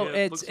 Oh,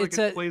 Yeah,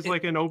 it plays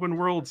like an open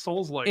world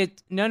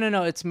Souls-like.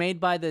 No. It's made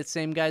by the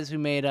same guys who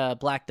made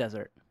Black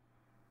Desert.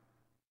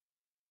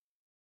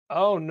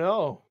 Oh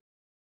no.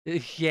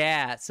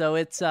 Yeah, so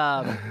it's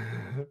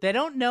they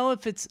don't know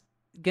if it's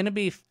gonna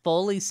be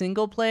fully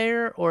single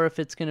player or if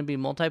it's gonna be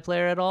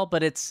multiplayer at all,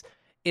 but it's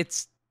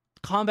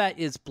combat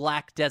is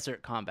Black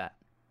Desert combat.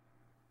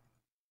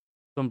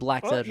 From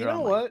Black Desert. You know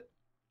Online. what?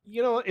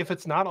 You know, if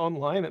it's not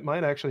online, it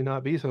might actually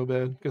not be so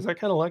bad because I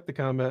kind of like the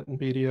combat in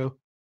BDO.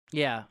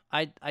 Yeah,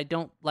 I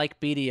don't like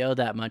BDO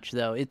that much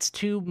though. It's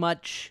too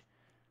much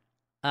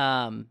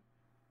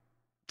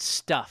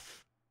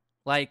stuff.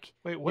 Like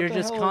Wait, what you're the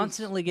just hell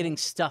constantly getting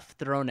stuff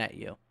thrown at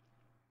you.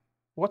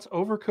 What's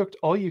Overcooked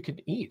All You Can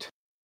Eat?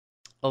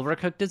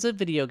 Overcooked is a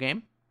video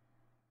game.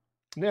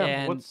 Yeah,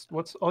 And-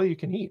 what's All You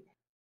Can Eat?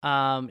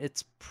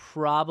 It's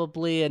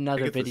probably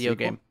another it's a video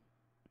sequel? game.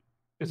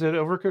 Is it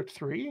Overcooked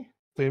 3?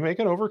 They make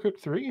an Overcooked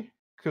 3?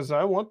 Because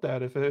I want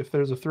that if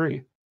there's a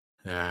 3.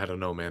 Yeah, I don't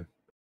know, man.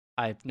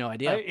 I have no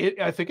idea.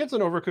 I think it's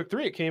an Overcooked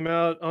 3. It came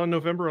out on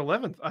November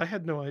 11th. I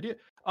had no idea.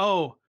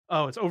 Oh,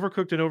 it's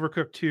Overcooked and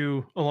Overcooked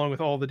 2 along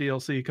with all the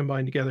DLC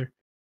combined together.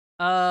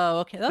 Oh,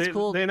 okay, that's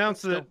cool. They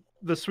announced Still- that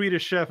the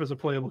Swedish chef is a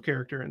playable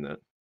character in that.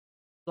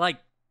 like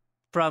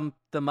from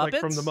the Muppets. Like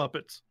from the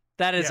Muppets.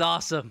 That is Yeah.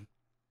 awesome.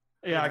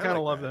 Yeah, I I kind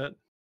of like love that.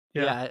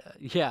 that.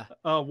 Yeah.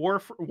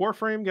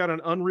 Warframe got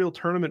an Unreal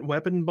Tournament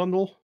weapon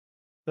bundle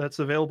that's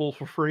available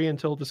for free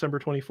until December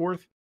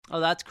 24th. Oh,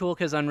 that's cool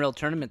because Unreal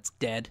Tournament's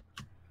dead.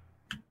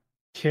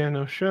 Yeah,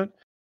 no shit.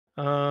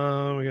 We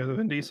got the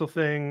Vin Diesel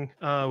thing.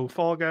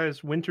 Fall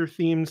Guys winter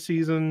themed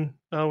season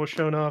was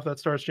shown off. That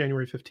starts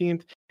January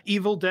 15th.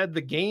 Evil Dead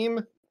the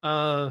game.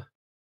 My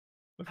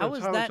How friend is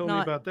Tyler that told not-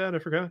 me about that. I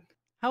forgot.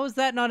 How is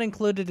that not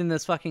included in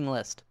this fucking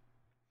list?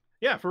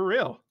 Yeah, for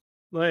real.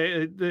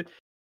 Like,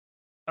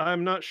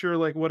 I'm not sure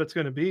like what it's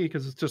going to be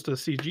because it's just a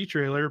CG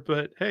trailer.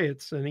 But hey,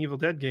 it's an Evil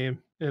Dead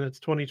game and it's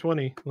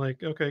 2020.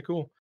 Like, okay,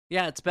 cool.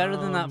 Yeah, it's better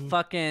than that Um,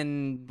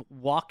 fucking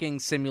walking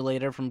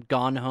simulator from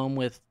Gone Home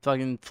with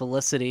fucking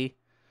Felicity.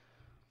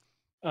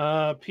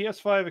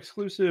 PS5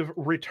 exclusive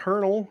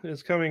Returnal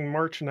is coming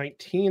March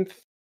 19th.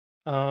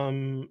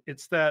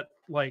 It's that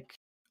like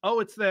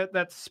it's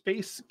that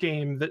space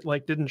game that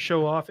like didn't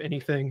show off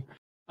anything.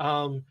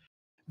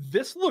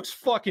 This looks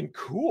fucking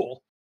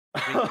cool.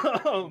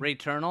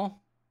 Returnal?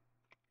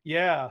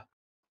 Yeah.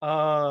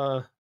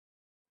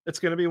 It's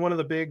going to be one of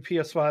the big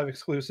PS5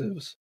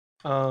 exclusives.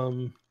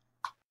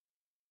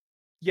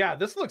 Yeah,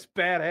 this looks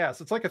badass.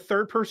 It's like a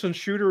third-person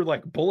shooter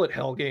like bullet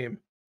hell game.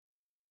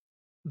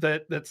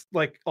 That's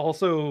like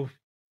also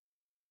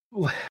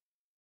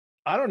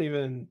I don't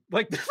even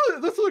like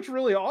this looks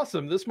really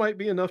awesome. This might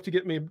be enough to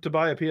get me to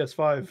buy a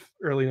PS5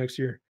 early next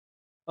year.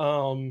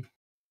 Let's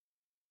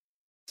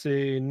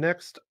see,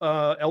 next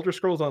Elder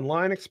Scrolls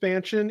Online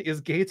expansion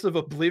is Gates of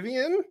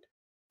Oblivion.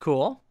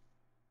 Cool.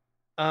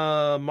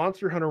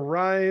 Monster Hunter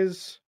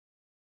Rise.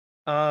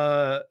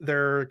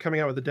 They're coming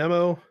out with a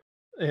demo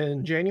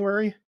in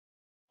January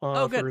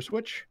Oh, good. for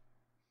Switch.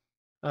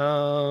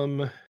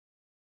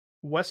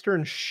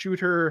 Western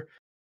shooter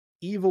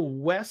Evil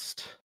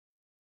West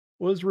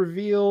was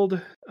revealed.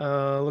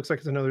 Looks like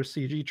it's another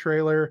CG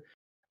trailer.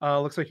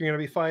 Looks like you're going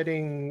to be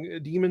fighting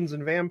demons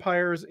and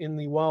vampires in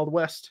the Wild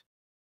West.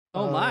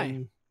 Oh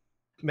my.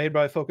 Made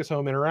by Focus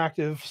Home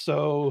Interactive.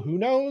 So who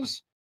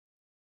knows?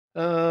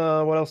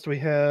 What else do we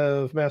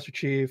have? Master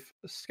Chief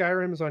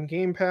Skyrim is on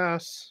Game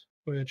Pass,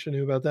 which I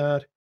knew about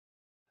that.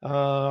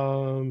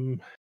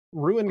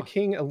 Ruined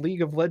King, a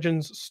League of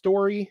Legends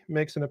story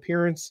makes an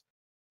appearance.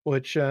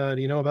 Which do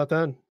you know about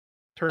that?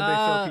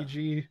 Turn-based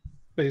RPG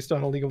based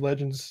on a League of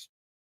Legends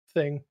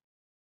thing.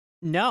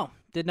 No,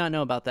 did not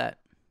know about that.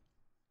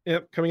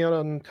 Yep, coming out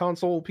on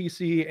console,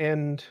 PC,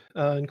 and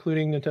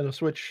including Nintendo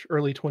Switch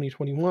early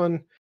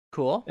 2021.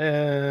 Cool.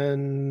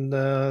 And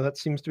that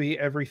seems to be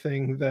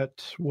everything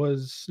that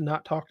was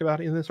not talked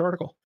about in this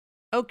article.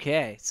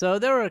 Okay, so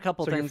there were a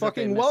couple So you're things that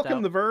they fucking missed welcome,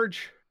 out. The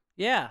Verge.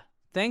 Yeah,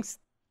 thanks,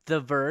 The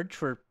Verge,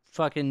 for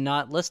fucking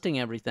not listing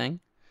everything.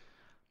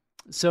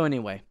 So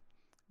anyway,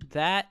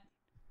 that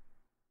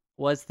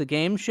was the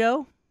game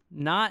show.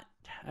 Not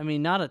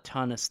a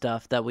ton of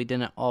stuff that we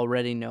didn't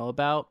already know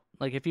about.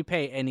 Like, if you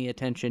pay any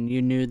attention,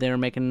 you knew they were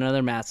making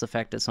another Mass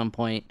Effect at some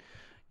point.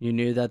 You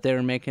knew that they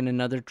were making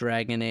another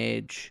Dragon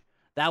Age.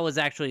 That was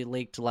actually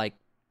leaked, like,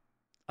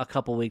 a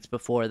couple weeks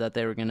before that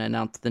they were going to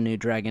announce the new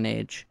Dragon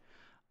Age.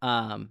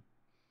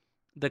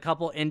 The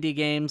couple indie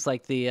games,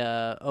 like the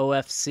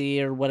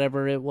OFC or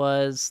whatever it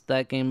was,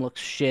 that game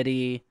looks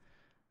shitty.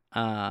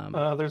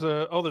 There's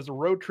a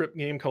road trip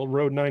game called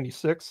Road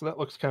 96. So that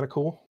looks kind of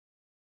cool.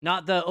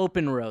 Not the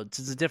open roads.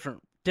 It's a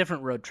different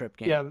road trip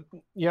game.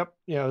 Yeah,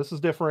 this is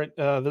different.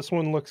 This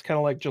one looks kind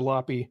of like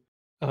Jalopy,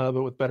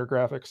 but with better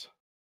graphics.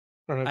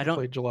 I don't know if you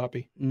played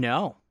Jalopy.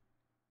 No.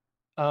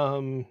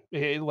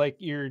 Like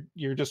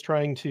you're just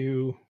trying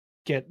to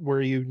get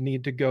where you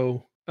need to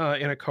go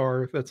in a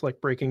car that's like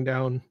breaking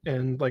down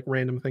and like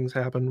random things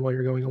happen while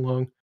you're going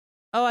along.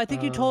 Oh, I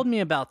think you told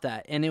me about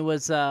that, and it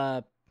was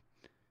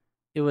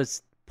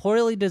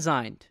poorly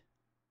designed.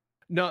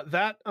 No,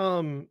 that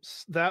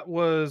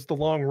was The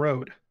Long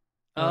Road.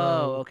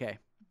 Oh, okay.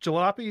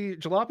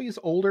 Jalopy's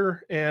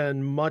older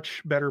and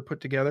much better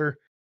put together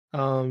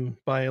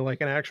by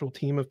like an actual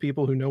team of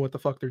people who know what the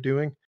fuck they're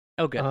doing.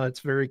 Okay. It's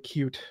very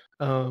cute.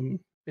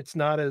 It's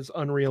not as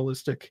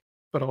unrealistic,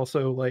 but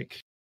also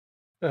like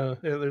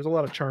there's a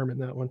lot of charm in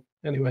that one.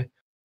 Anyway,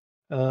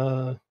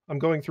 I'm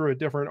going through a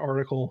different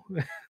article.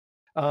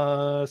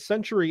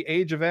 Century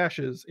Age of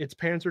Ashes. It's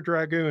Panzer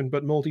Dragoon,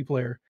 but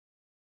multiplayer.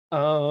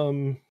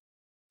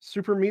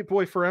 Super Meat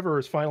Boy Forever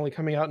is finally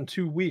coming out in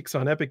 2 weeks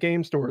on Epic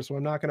Game Store, so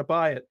I'm not going to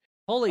buy it.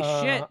 Holy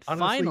shit! Honestly,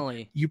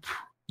 Finally.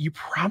 you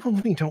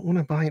probably don't want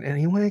to buy it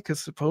anyway because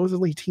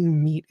supposedly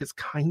Team Meat is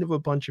kind of a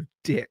bunch of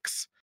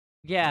dicks.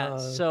 Yeah.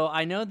 So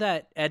I know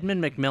that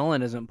Edmund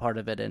McMillan isn't part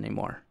of it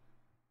anymore.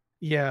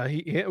 Yeah,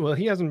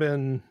 he hasn't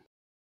been.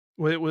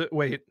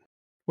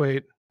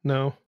 Wait,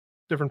 no,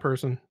 different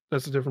person.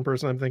 That's a different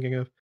person I'm thinking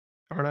of,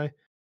 aren't I?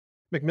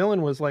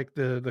 McMillan was like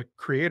the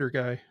creator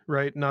guy,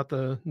 right? Not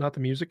the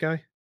music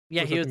guy.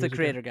 Yeah, Was he that was the the music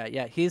creator guy.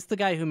 Yeah, he's the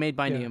guy who made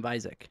Binding Yeah. of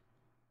Isaac.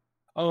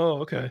 Oh,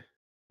 okay.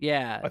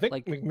 Yeah, I think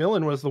like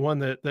McMillan was the one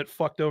that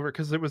fucked over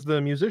because it was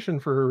the musician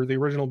for the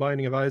original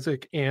Binding of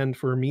Isaac and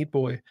for Meat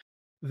Boy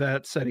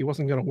that said he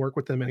wasn't going to work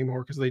with them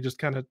anymore because they just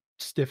kind of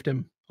stiffed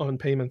him on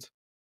payments.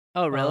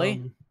 oh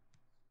really?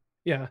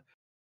 Yeah.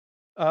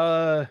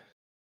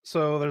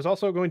 So there's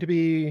also going to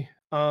be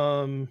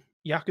Yakuza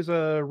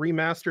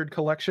Remastered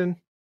Collection,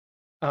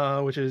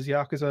 which is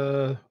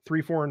Yakuza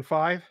 3, 4, and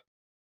 5,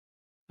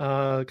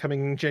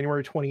 coming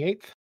January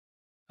 28th.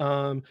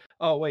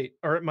 Oh wait,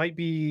 or it might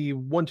be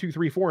 1, 2,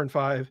 3, 4, and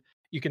 5.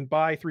 You can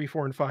buy 3,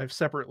 4, and 5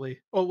 separately.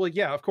 Oh well,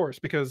 yeah, of course,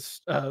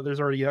 because there's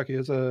already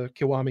Yakuza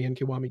Kiwami and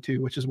Kiwami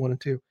 2, which is 1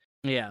 and 2.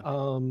 Yeah.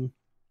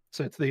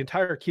 So it's the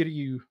entire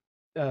Kiryu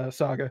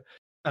saga.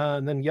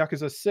 And then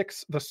Yakuza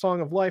 6, The Song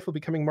of Life, will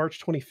be coming March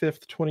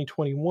 25th,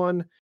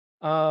 2021.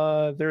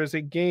 There is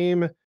a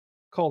game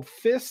called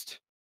Fist,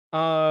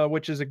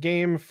 which is a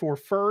game for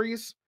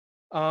furries.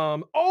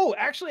 Oh,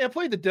 actually, I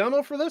played the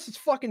demo for this. It's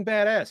fucking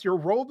badass. You're a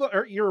robot,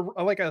 or you're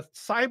like a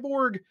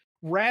cyborg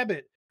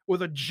rabbit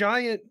with a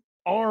giant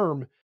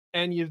arm,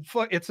 and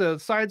it's a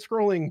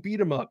side-scrolling beat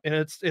 'em up, and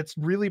it's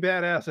really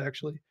badass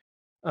actually.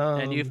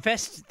 And you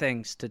fist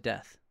things to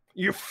death.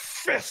 You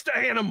fist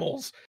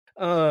animals.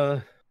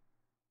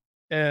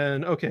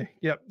 And okay,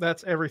 yep,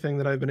 that's everything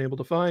that I've been able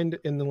to find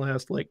in the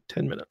last like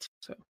 10 minutes.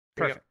 So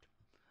Perfect.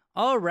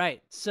 All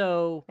right,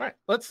 so all right,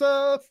 let's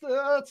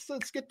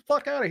get the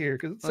fuck out of here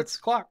because it's 6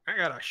 o'clock. I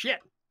gotta shit.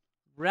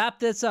 Wrap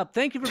this up.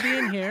 Thank you for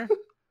being here,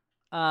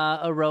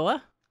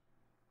 Aroa.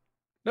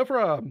 No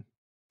problem.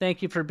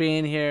 Thank you for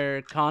being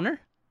here, Connor.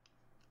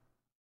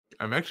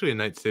 I'm actually in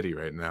Night City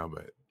right now,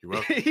 but you're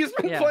welcome. He's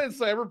been Yeah. playing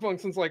Cyberpunk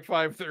since like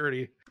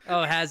 5:30.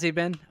 Oh, has he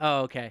been?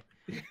 Oh, okay.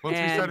 Once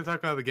we started talking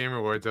about the Game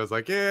Awards, I was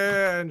like,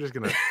 yeah, I'm just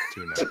gonna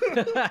tune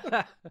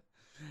out.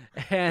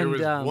 And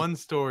There was one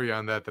story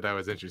on that I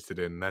was interested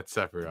in, and that's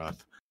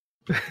Sephiroth.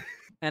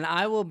 and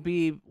we'll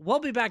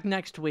be back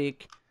next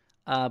week,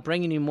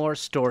 bringing you more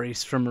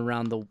stories from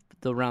around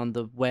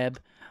the web.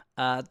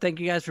 Thank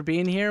you guys for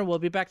being here. We'll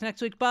be back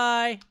next week.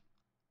 Bye.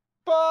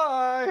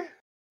 Bye.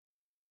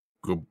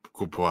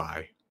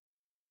 Goodbye.